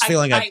 they're like, best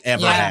feeling I've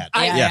ever had.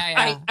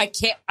 I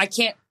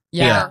can't.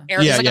 Yeah.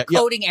 There's like a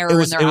coding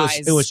error in their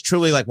eyes. It was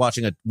truly like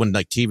watching when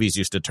like TVs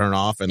used to turn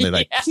off and they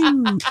like,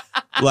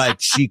 like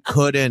she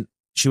couldn't.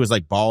 She was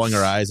like bawling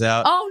her eyes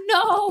out.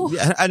 Oh no!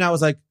 Yeah, and I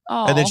was like,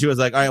 and then she was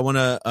like, all right, I want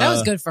to. That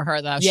was good for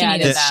her though. She Yeah,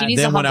 needed that. she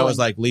needs Then a when I was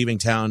humbling. like leaving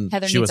town,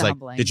 Heather she needs was a like,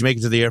 humbling. did you make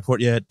it to the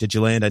airport yet? Did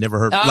you land? I never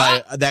heard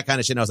like that kind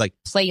of shit. And I was like,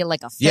 play you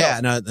like a fiddle.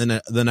 yeah.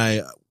 And then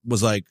I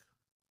was like,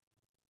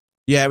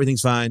 yeah,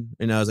 everything's fine.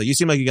 And I was like, you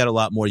seem like you got a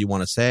lot more you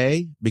want to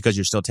say because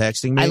you're still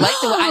texting me. I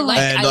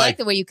like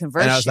the way you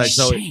converse. And I was like,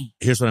 so Shane.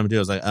 here's what I'm gonna do. I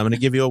was like, I'm gonna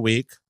give you a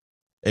week.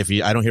 If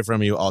I don't hear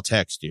from you, I'll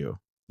text you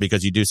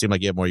because you do seem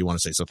like you have more you want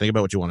to say. So think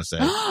about what you want to say.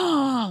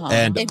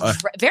 And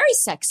very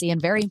sexy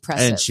and very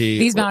impressive. and she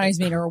These boundaries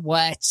made her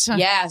wet.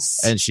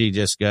 Yes. and she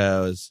just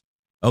goes,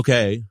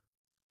 okay.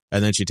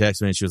 And then she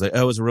texted me and she was like,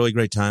 oh, it was a really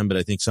great time, but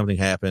I think something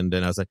happened.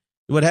 And I was like,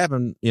 what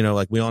happened?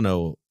 Like we all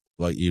know,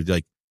 like you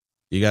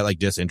got like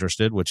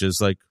disinterested, which is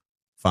like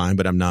fine,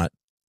 but I'm not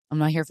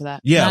here for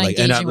that. Yeah, Not like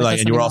and engaging with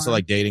us you were also anymore.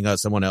 like dating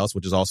someone else,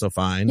 which is also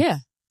fine. Yeah.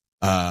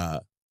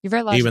 You're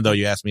very logical. Even though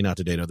you asked me not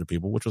to date other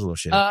people, which was a little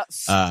shitty.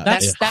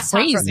 That's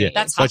crazy. hot for me.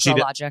 That's But hot she girl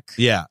did- logic.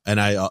 Yeah, and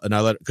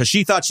I let because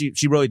she thought she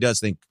really does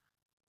think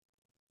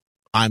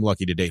I'm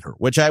lucky to date her,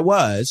 which I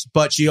was,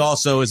 but she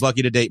also is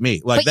lucky to date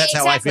me. Like But that's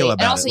how I exactly. feel And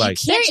about also, it. you Like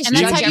can't just and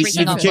that's judge how you everything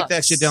you can on kick looks.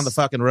 that shit down the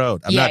fucking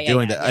road. I'm Yeah, not yeah,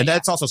 doing yeah, that, yeah, and yeah.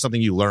 that's also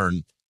something you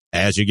learn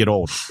as you get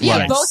older. Yeah,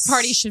 Like, both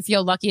parties should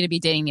feel lucky to be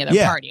dating the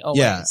other party. Always,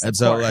 yeah, and of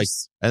so course. like,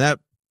 and that,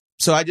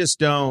 so I just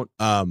don't,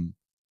 and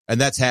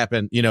that's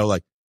happened,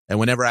 like, and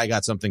whenever I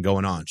got something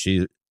going on,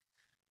 she'll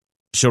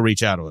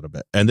reach out a little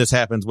bit, and this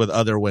happens with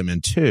other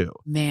women too.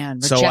 Man,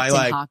 So rejecting I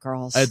like, hot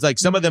girls. it's like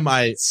some of them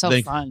I It's so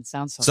think, fun.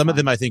 Sounds so some fun. of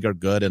them I think are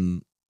good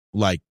and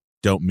like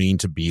don't mean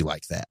to be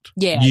like that.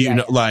 Yeah, you yeah,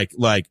 know, yeah.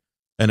 like,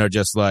 and are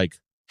just like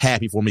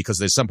happy for me because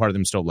there's some part of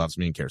them still loves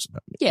me and cares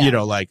about me.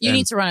 Yeah. Like you and-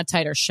 need to run a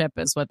tighter ship,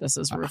 is what this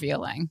is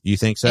revealing. You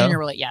think so? And you're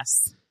really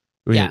yes.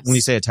 When, Yes. when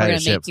you say a We're tighter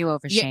gonna ship, make you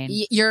over, Shane.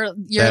 You're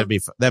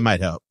that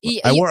might help.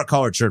 I wore a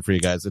collared shirt for you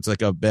guys. It's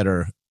like a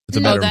better. It's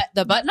a better.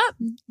 The button up.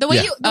 The way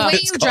Yeah.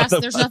 you dress,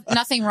 there's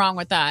nothing wrong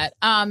with that.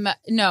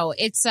 No,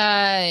 it's It's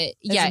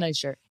a nice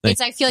shirt. It's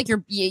I feel like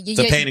It's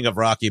a painting of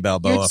Rocky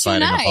Balboa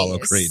fighting Apollo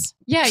Creed.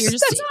 Yeah, you're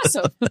just that's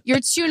awesome. You're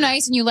too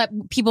nice, and you let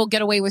people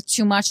get away with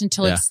too much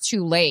until it's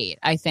too late.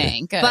 I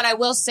think. But I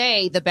will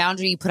say the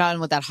boundary you put on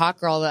with that hot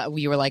girl that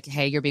you were like,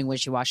 "Hey, you're being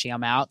wishy-washy.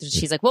 I'm out."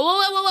 She's like,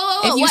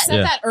 "Whoa!" If you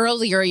said that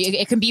earlier,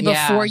 it can be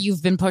before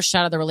you've been pushed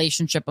out of the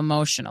relationship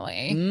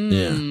emotionally.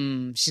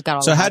 She's got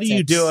all. So the how hot do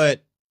you tips. do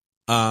it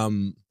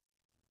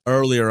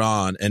earlier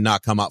on and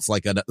not come off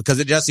like because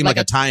it just seemed like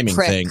a timing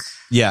prick. thing.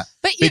 Yeah,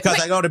 because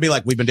I go to be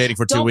like, we've been dating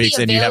for 2 Don't weeks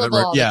be and you haven't.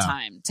 available all the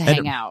time to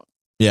hang out.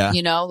 Yeah.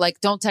 You know,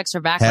 like don't text her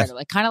back right away.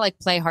 Like kind of like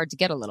play hard to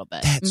get a little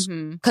bit.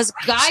 Because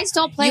guys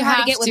don't play You hard to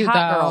have get with to,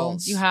 hot though.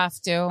 girls. You have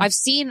to.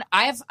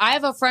 I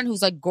have a friend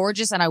who's like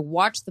gorgeous and I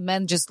watch the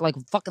men just like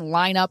fucking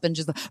line up and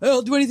just like, oh,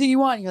 I'll do anything you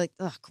want. And you're like,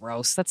 ugh,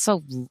 gross. That's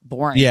so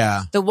boring.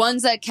 Yeah. The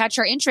ones that catch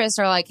her interest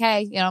are like,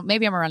 hey, you know,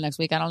 maybe I'm around next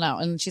week. I don't know.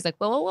 And she's like,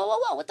 whoa,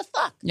 what the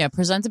fuck? Yeah,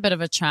 present a bit of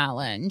a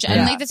challenge.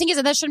 And like, the thing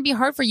is that shouldn't be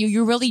hard for you.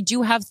 You really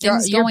do have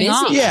things You're going busy.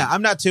 on. Yeah,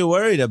 I'm not too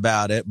worried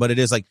about it, but it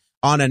is like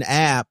on an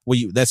app.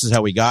 This is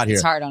how we got here.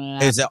 It's hard on an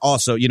app. It's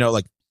also, you know,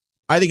 like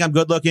I think I'm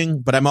good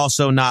looking, but I'm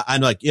also not.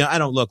 I'm like, you know, I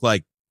don't look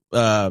like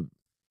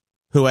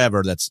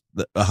whoever that's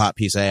a hot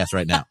piece of ass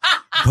right now.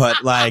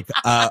 But like,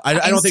 I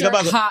don't think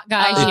about hot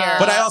guy here.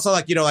 But I also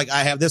like, you know, like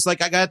I have this,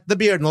 like I got the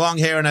beard and the long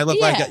hair, and I look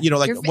like, you know,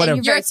 like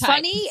whatever. You're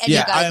funny, and you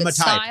got I a am good a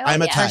type. style.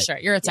 I'm a Yeah. type. For sure,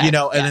 you're a type. You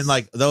know, and Yes. then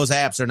like those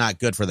apps are not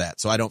good for that,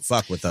 so I don't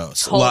fuck with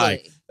those. Totally.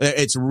 Like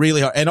it's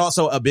really hard, and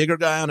also a bigger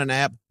guy on an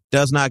app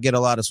does not get a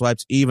lot of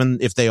swipes, even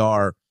if they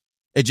are.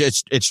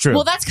 It's true.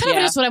 Well, that's kind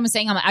of just what I'm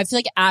saying. I feel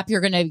like app, you're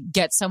going to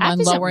get someone App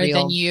isn't lower real.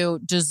 than you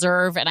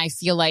deserve. And I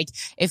feel like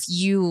if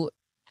you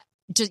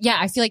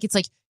I feel like it's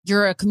like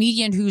you're a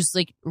comedian who's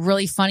like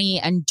really funny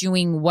and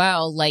doing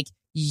well, like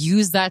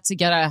use that to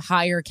get a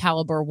higher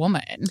caliber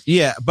woman.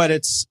 Yeah, but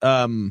it's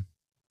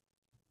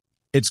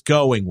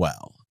going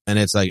well, and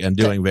it's like I'm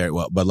doing very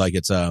well, but like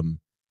it's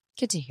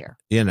Good to hear.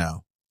 you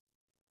know.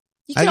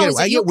 You I can always-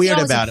 get you can weird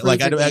always about it.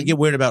 Like improve I your get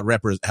weird about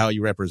how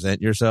you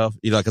represent yourself.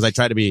 You know, because I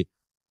try to be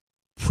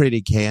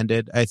pretty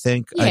candid. I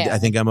think Yeah. I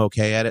think I'm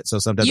okay at it. So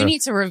sometimes You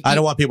need to review. I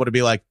don't want people to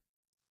be like,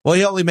 well,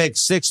 he only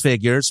makes 6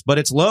 figures, but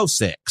it's low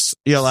 6.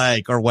 You know,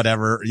 like or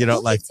whatever. You know,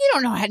 like you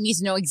don't know. Need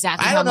to know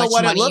exactly I how don't know much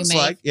what it money looks you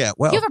make. like. Yeah,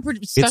 well, you have a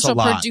it's a special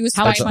lot. produced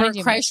How by much money Bert do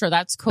you make? Kreischer.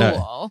 That's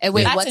cool. And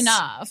wait, That's what's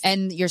enough.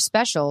 And your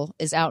special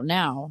is out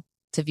now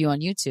to view on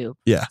YouTube.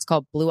 Yeah. It's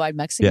called Blue Eyed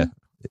Mexican. Yeah.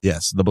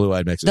 Yes, the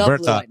blue-eyed Mexican. The Bert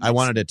thought blue-eyed I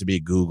wanted it to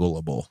be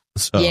Googleable.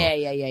 So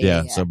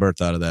Yeah. So Bert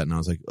thought of that, and I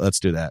was like, let's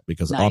do that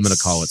because I'm Nice. going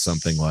to call it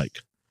something like.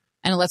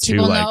 And it lets Too,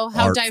 people like, know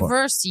how art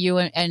diverse you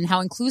and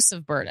how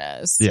inclusive Bert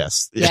is.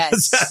 Yes.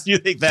 Yes. You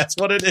think that's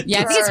what it is?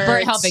 Yeah, I think it's Bert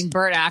Bert. helping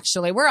Bert,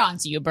 actually. We're on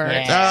to you, Bert.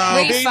 Yeah.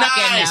 Oh, We be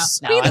fucking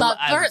nice. know. No, We I- love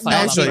I- Bert. I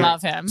knows Actually, we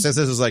love him. Since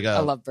this is like I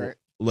a love Bert.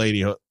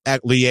 lady,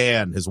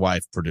 Leanne, his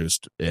wife,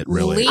 produced it.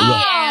 Really,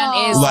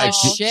 Leanne is like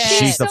the shit.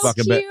 she's the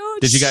fucking best.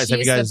 Did you guys have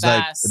you She's the guys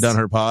like best. done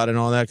her pod and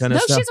all that kind of No,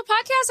 stuff? she's a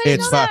podcast. I didn't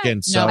It's know fucking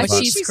that. so No, but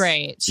fun. she's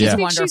great. She's Yeah.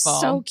 wonderful. She's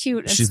so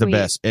cute. And She's the sweet.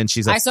 best, and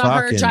she's a I saw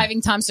her fucking-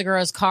 driving Tom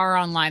Segura's car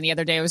online the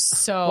other day. It was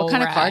so What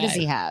kind of car rad. does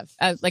he have?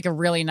 Like a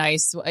really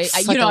nice. Like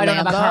you know, a I don't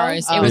know about Lambo?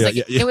 cars. It Oh. was Yeah, like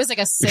yeah, yeah. it was like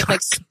a sick,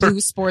 like blue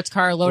sports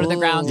car, low to the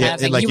ground Yeah, kind of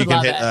thing. and like you you would can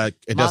love hit.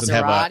 it. It doesn't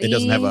have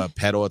Maserati? a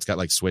pedal. It's got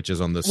like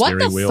switches on the What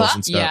steering the wheels fuck?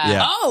 and stuff. Yeah.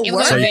 Yeah. Oh, It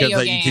was So a you can video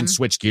like, you game. can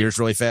switch gears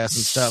really fast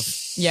and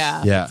stuff.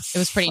 Yeah, Yeah. it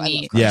was pretty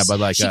neat. Yeah, but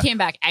like she came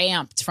back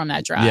amped from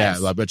that drive. yeah,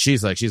 like, but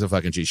she's a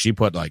fucking cheat. She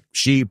put like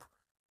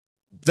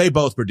they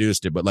both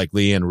produced it, but like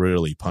Leanne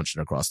really punched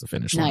it across the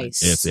finish line.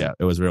 Nice. It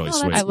was really Oh,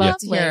 sweet. that's I love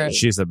to lovely. hear it.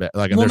 She's the best.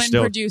 Like, and Woman they're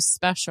still produced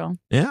special.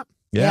 yeah.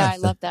 Yeah, I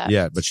love that.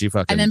 Yeah, but she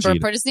fucking And then Bert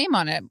cheated. put his name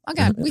on it.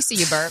 Okay, we see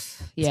you, Bert.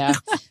 Yeah.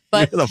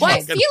 But You're the Well,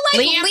 I fucking- feel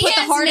like Leanne put the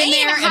Leanne's heart in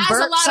name there and has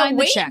Bert a lot signed of the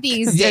weight check.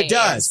 these Yeah, days. it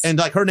does, and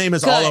like her name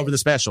is all Good. over the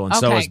special, and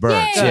so Okay. is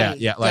Bert's. Yay. Yeah,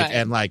 yeah, like Good.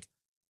 and like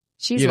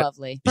She's you know,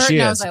 lovely. Bert she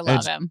knows is. I love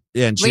And- him.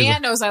 Yeah, and she's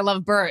Leanne knows I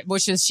love Bert,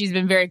 which is she's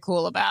been very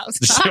cool about.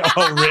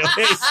 oh really?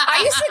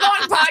 I used to go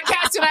on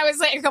podcasts when I was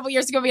like a couple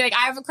years ago, and be like,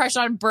 I have a crush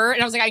on Bert,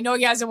 and I was like, I know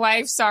he has a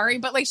wife, sorry,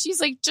 but like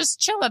she's like just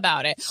chill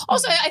about it.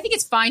 Also, I think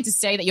it's fine to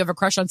say that you have a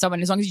crush on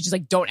someone as long as you just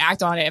like don't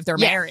act on it if they're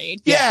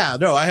married. Yeah,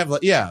 no, I have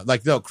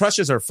like no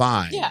crushes are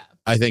fine. Yeah.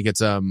 I think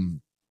it's no,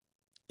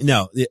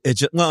 it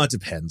just it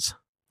depends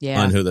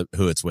Yeah. on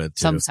who it's with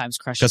too. Sometimes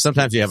crushes. Because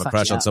sometimes you have a fuck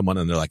crush you on up. someone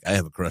and they're like, I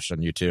have a crush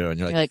on you too, and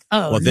you're You're like,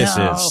 oh, well, this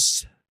no.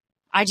 is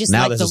I just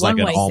now like this the is like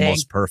an one-way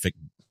almost thing. perfect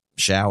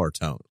shower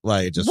tone.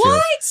 Like it just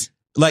What? feels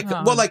like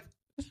Oh. well, like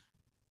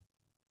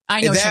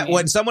I know what you that mean.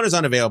 when someone is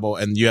unavailable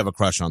and you have a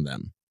crush on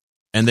them,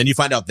 and then you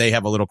find out they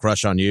have a little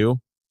crush on you,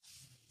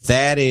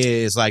 that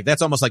is like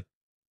that's almost like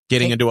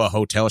getting into a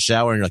hotel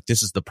shower and you're like,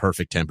 this is the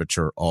perfect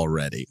temperature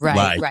already.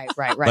 Right, Like,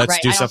 right. Let's right.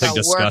 do I don't something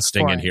gotta work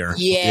disgusting for in it. here.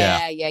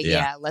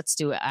 Yeah. Let's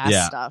do ass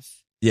Yeah. stuff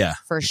Yeah.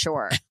 for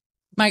sure.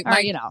 my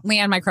you know.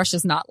 Leanne, my crush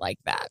is not like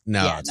that.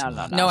 No, Yeah, it's no,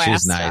 not. no. No She's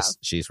ass nice. stuff.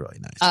 She's really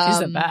nice. She's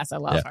the best. I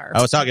love Yeah. her.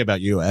 I was talking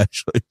about you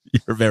actually.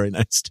 You're very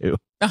nice too.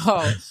 Oh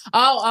no!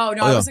 Oh.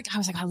 I was like,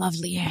 I love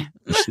Leanne.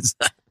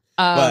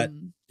 But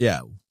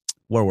Yeah.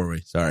 Where were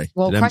we? Sorry.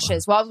 Well,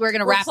 crushes. Well, we're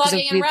going to wrap.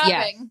 Plugging and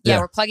wrapping. Yeah,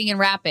 we're plugging and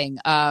wrapping.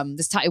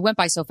 This time it went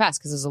by so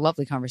fast because it was a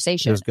lovely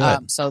conversation. It was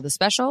good. So the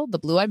special, The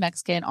Blue-Eyed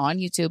Mexican on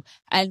YouTube,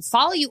 and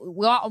follow you.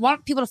 We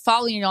want people to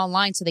follow you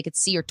online so they could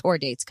see your tour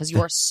dates because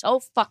you are so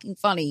fucking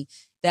funny.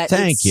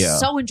 Thank you.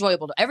 So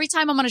enjoyable. Every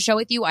time I'm on a show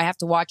with you, I have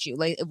to watch you.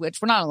 Like, which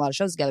we're not on a lot of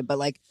shows together, but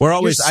like we're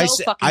always. You're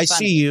so fucking I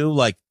funny. see you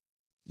like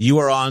you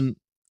are on.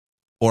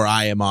 Or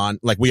I am on,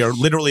 like we are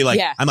literally like,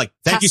 I'm like,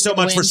 thank you so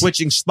much for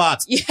switching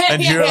spots.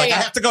 And you're like, I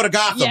have to go to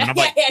Gotham. And I'm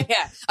like,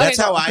 that's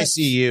how I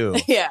see you.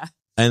 Yeah.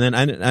 And then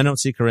I don't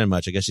see Corinne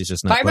much. I guess she's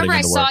just not putting in the work. I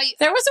remember I saw you.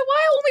 There was a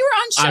while when we were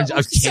on shows.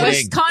 I'm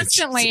kidding.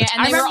 Constantly.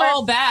 And they were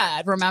all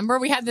bad. Remember?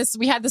 We had this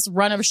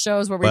run of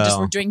shows where we just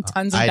were doing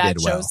tons of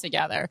bad shows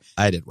together.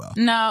 I did well.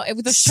 No,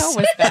 the show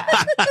was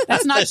bad.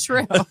 That's not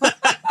true.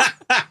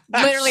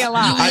 Literally a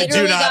lot. I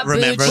do not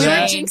remember We were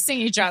that. jinxing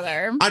each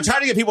other. I'm trying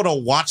to get people to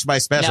watch my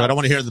special. No. I don't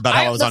want to hear about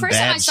how I was on bad shows.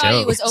 The first time I saw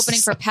you was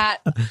opening for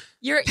Pat.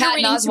 You're Pat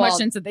reading too much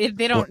Oswald. into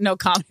they don't know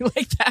comedy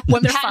like that.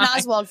 When They're Pat fine.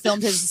 Oswald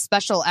filmed his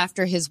special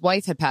after his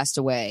wife had passed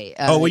away.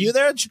 Were you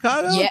there in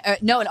Chicago? Yeah,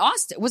 no, in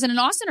Austin. Was it in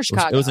Austin or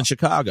Chicago? It was in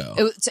Chicago.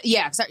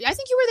 Yeah, 'cause I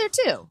think you were there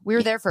too. We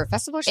were there for a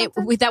festival or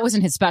something. That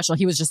wasn't his special.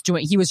 He was just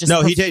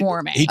No,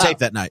 performing. he taped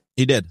that night.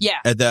 He did. Yeah.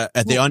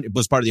 It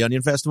was part of the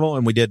Onion Festival,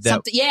 and we did that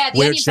Something- yeah, the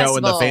weird Onion show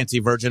in the Festival. fancy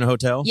Virgin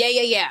Hotel.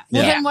 Yeah.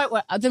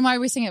 Well, then why are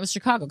we saying it was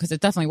Chicago? Because it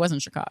definitely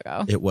wasn't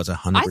Chicago. It was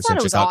 100% I thought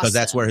it was Chicago because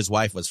that's Austin. where his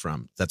wife was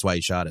from. That's why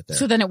he shot it there.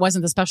 So then it wasn't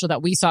the special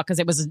that we saw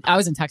because I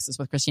was in Texas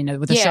with Christina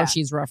with the show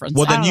she's referenced.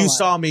 Well, I then don't you know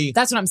saw me.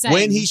 That's what I'm saying.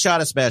 When he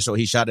shot a special,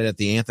 he shot it at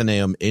the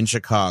Athenaeum in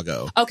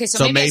Chicago. Okay,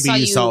 so maybe I saw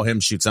you you- saw him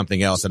shoot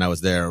something else, and I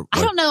was there.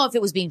 I don't know if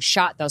it was being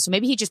shot though, so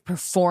maybe he just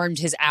performed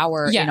his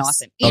hour in Yes.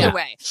 Austin. Either Okay.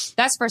 way,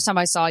 that's the first time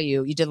I saw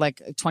you. You did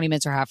like 20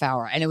 minutes or half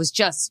hour, and it was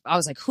just I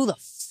was like, who the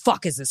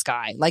fuck is this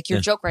guy? Like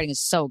your joke writing is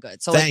so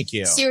good. So Thank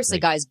you. Seriously,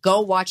 guys,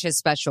 go watch his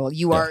special.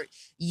 You are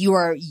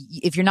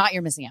if you're not,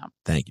 you're missing out.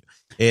 Thank you.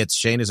 It's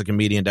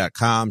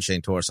ShaneIsAComedian.com.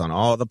 Shane Torres on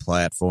all the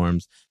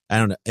platforms. I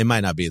don't know. It might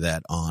not be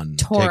that on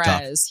TikTok.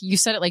 Torres. You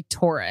said it like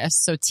Taurus.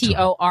 So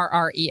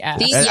Torres.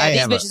 These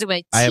bitches are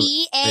like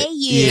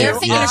T-A-U. They're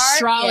thinking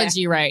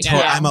astrology right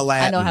now. I'm a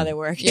Latin. I know how they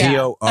work.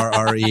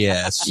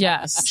 Torres.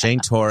 Yes. Shane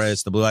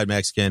Torres, the Blue-Eyed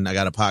Mexican. I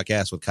got a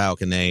podcast with Kyle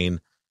Kinane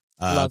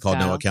called Kyle.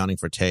 No Accounting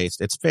for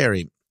Taste. It's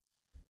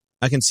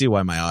I can see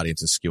why my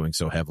audience is skewing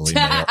so heavily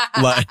male.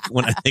 Like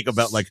when I think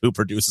about like who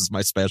produces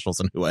my specials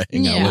and who I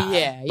hang out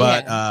with. Yeah.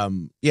 But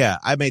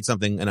I made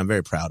something and I'm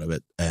very proud of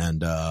it.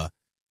 And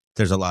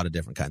there's a lot of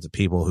different kinds of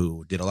people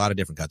who did a lot of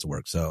different kinds of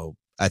work. So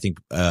I think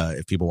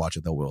if people watch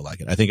it, they'll will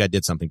like it. I think I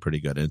did something pretty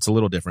good. It's a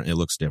little different. It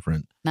looks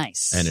different.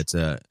 Nice. And it's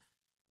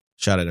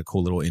shot at a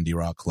cool little indie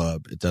rock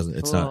club.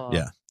 It's not.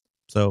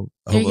 So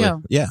There you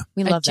go. Yeah.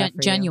 We love that for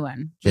you.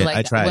 Genuine. Yeah, Like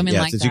I that. tried. Women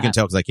Yeah, like since that. you can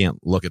tell because I can't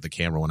look at the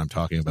camera when I'm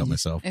talking about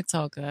myself. It's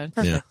all good.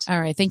 Perfect. All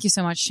right. Thank you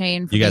so much,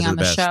 Shane, for You guys being are on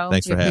the the best. show.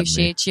 Thanks we for having me.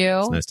 appreciate you.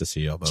 It's nice to see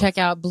you all both. Check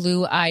out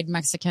Blue-Eyed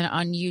Mexican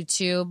on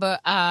YouTube.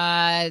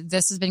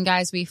 This has been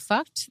Guys We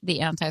Fucked, the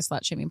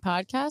anti-slut shaming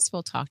podcast.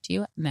 We'll talk to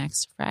you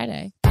next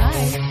Friday.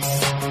 Bye.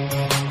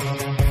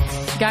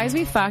 Guys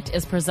We Fucked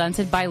is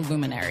presented by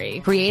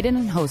Luminary. Created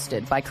and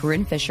hosted by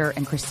Corinne Fisher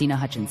and Christina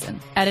Hutchinson.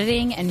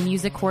 Editing and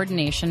music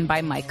coordination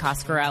by Mike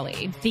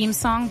Coscarelli. Theme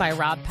song by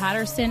Rob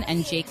Patterson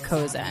and Jake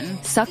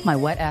Cozen. Suck my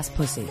wet ass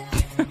pussy.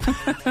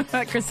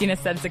 Christina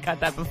said to cut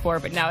that before,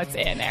 but now it's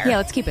in there. Yeah,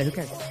 let's keep it. Who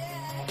cares?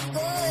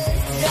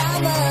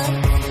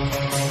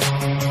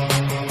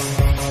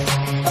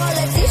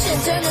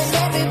 Politicians turning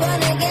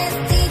everyone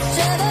against each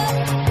other.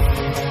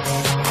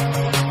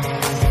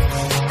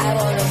 I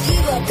wanna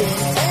give up in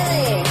LA,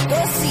 go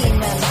see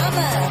my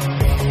mama.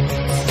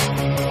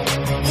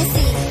 You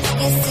see,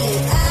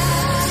 I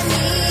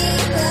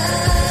need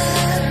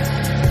love,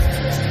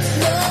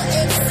 no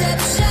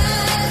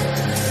exception.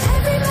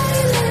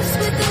 Everybody lives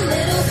with a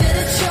little bit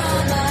of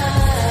trauma,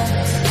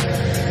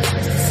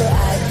 so I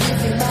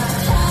give you my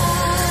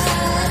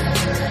heart,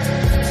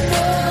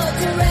 no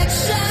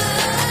direction.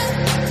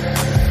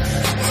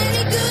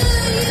 Any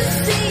good you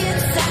see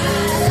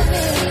inside of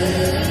me,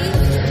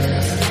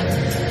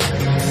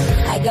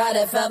 I got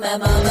it from my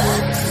mama.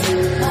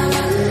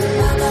 Mama,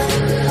 mama,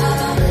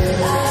 mama,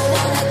 I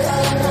wanna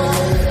come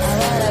home. I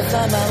want it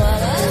from my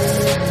mama.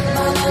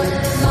 Mama,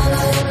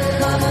 mama,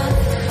 mama,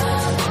 I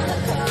wanna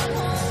come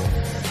home.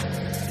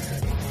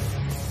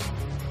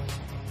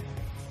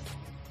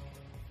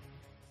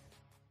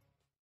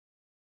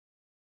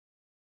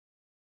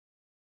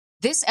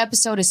 This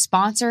episode is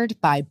sponsored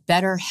by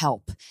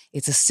BetterHelp.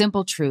 It's a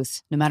simple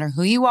truth. No matter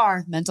who you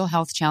are, mental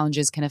health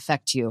challenges can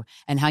affect you,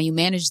 and how you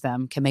manage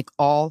them can make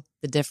all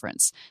the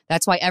difference.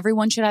 That's why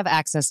everyone should have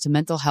access to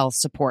mental health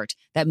support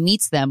that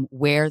meets them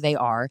where they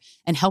are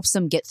and helps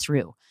them get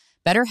through.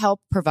 BetterHelp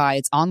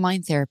provides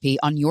online therapy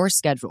on your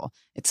schedule.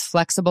 It's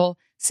flexible,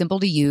 simple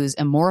to use,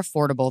 and more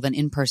affordable than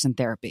in-person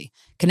therapy.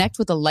 Connect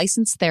with a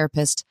licensed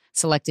therapist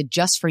selected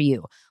just for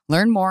you.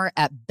 Learn more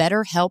at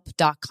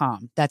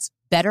betterhelp.com. That's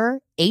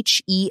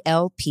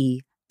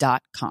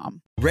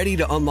betterhelp.com. Ready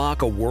to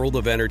unlock a world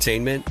of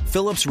entertainment?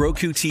 Philips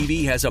Roku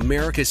TV has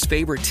America's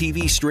favorite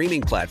TV streaming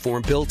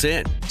platform built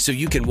in, so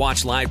you can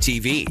watch live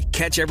TV,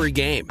 catch every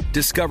game,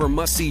 discover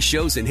must-see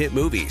shows and hit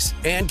movies,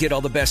 and get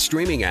all the best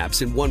streaming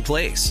apps in one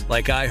place,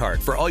 like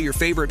iHeart for all your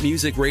favorite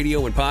music,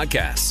 radio, and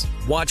podcasts.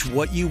 Watch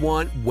what you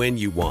want, when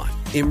you want.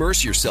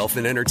 Immerse yourself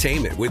in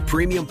entertainment with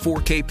premium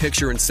 4K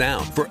picture and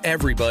sound for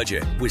every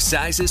budget, with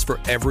sizes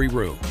for every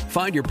room.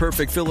 Find your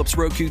perfect Philips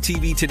Roku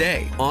TV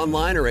today,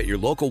 online or at your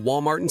local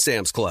Walmart and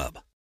Sam's Club.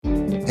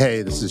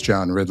 Hey, this is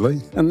John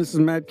Ridley. And this is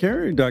Matt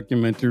Carey,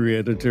 documentary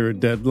editor at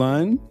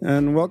Deadline.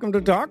 And welcome to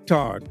Talk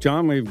Talk.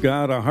 John, we've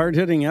got a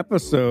hard-hitting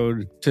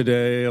episode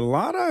today. A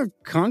lot of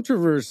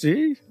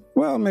controversy.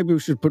 Well, maybe we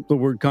should put the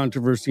word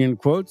controversy in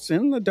quotes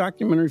in the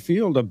documentary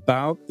field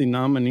about the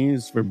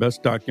nominees for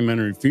Best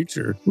Documentary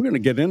Feature. We're going to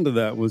get into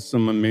that with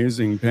some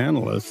amazing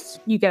panelists.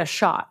 You get a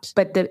shot,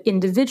 but the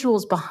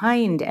individuals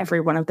behind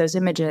every one of those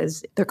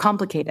images, they're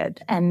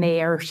complicated and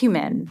they are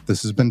human.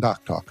 This has been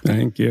Doc Talk.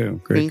 Thank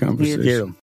you. Great conversation. You.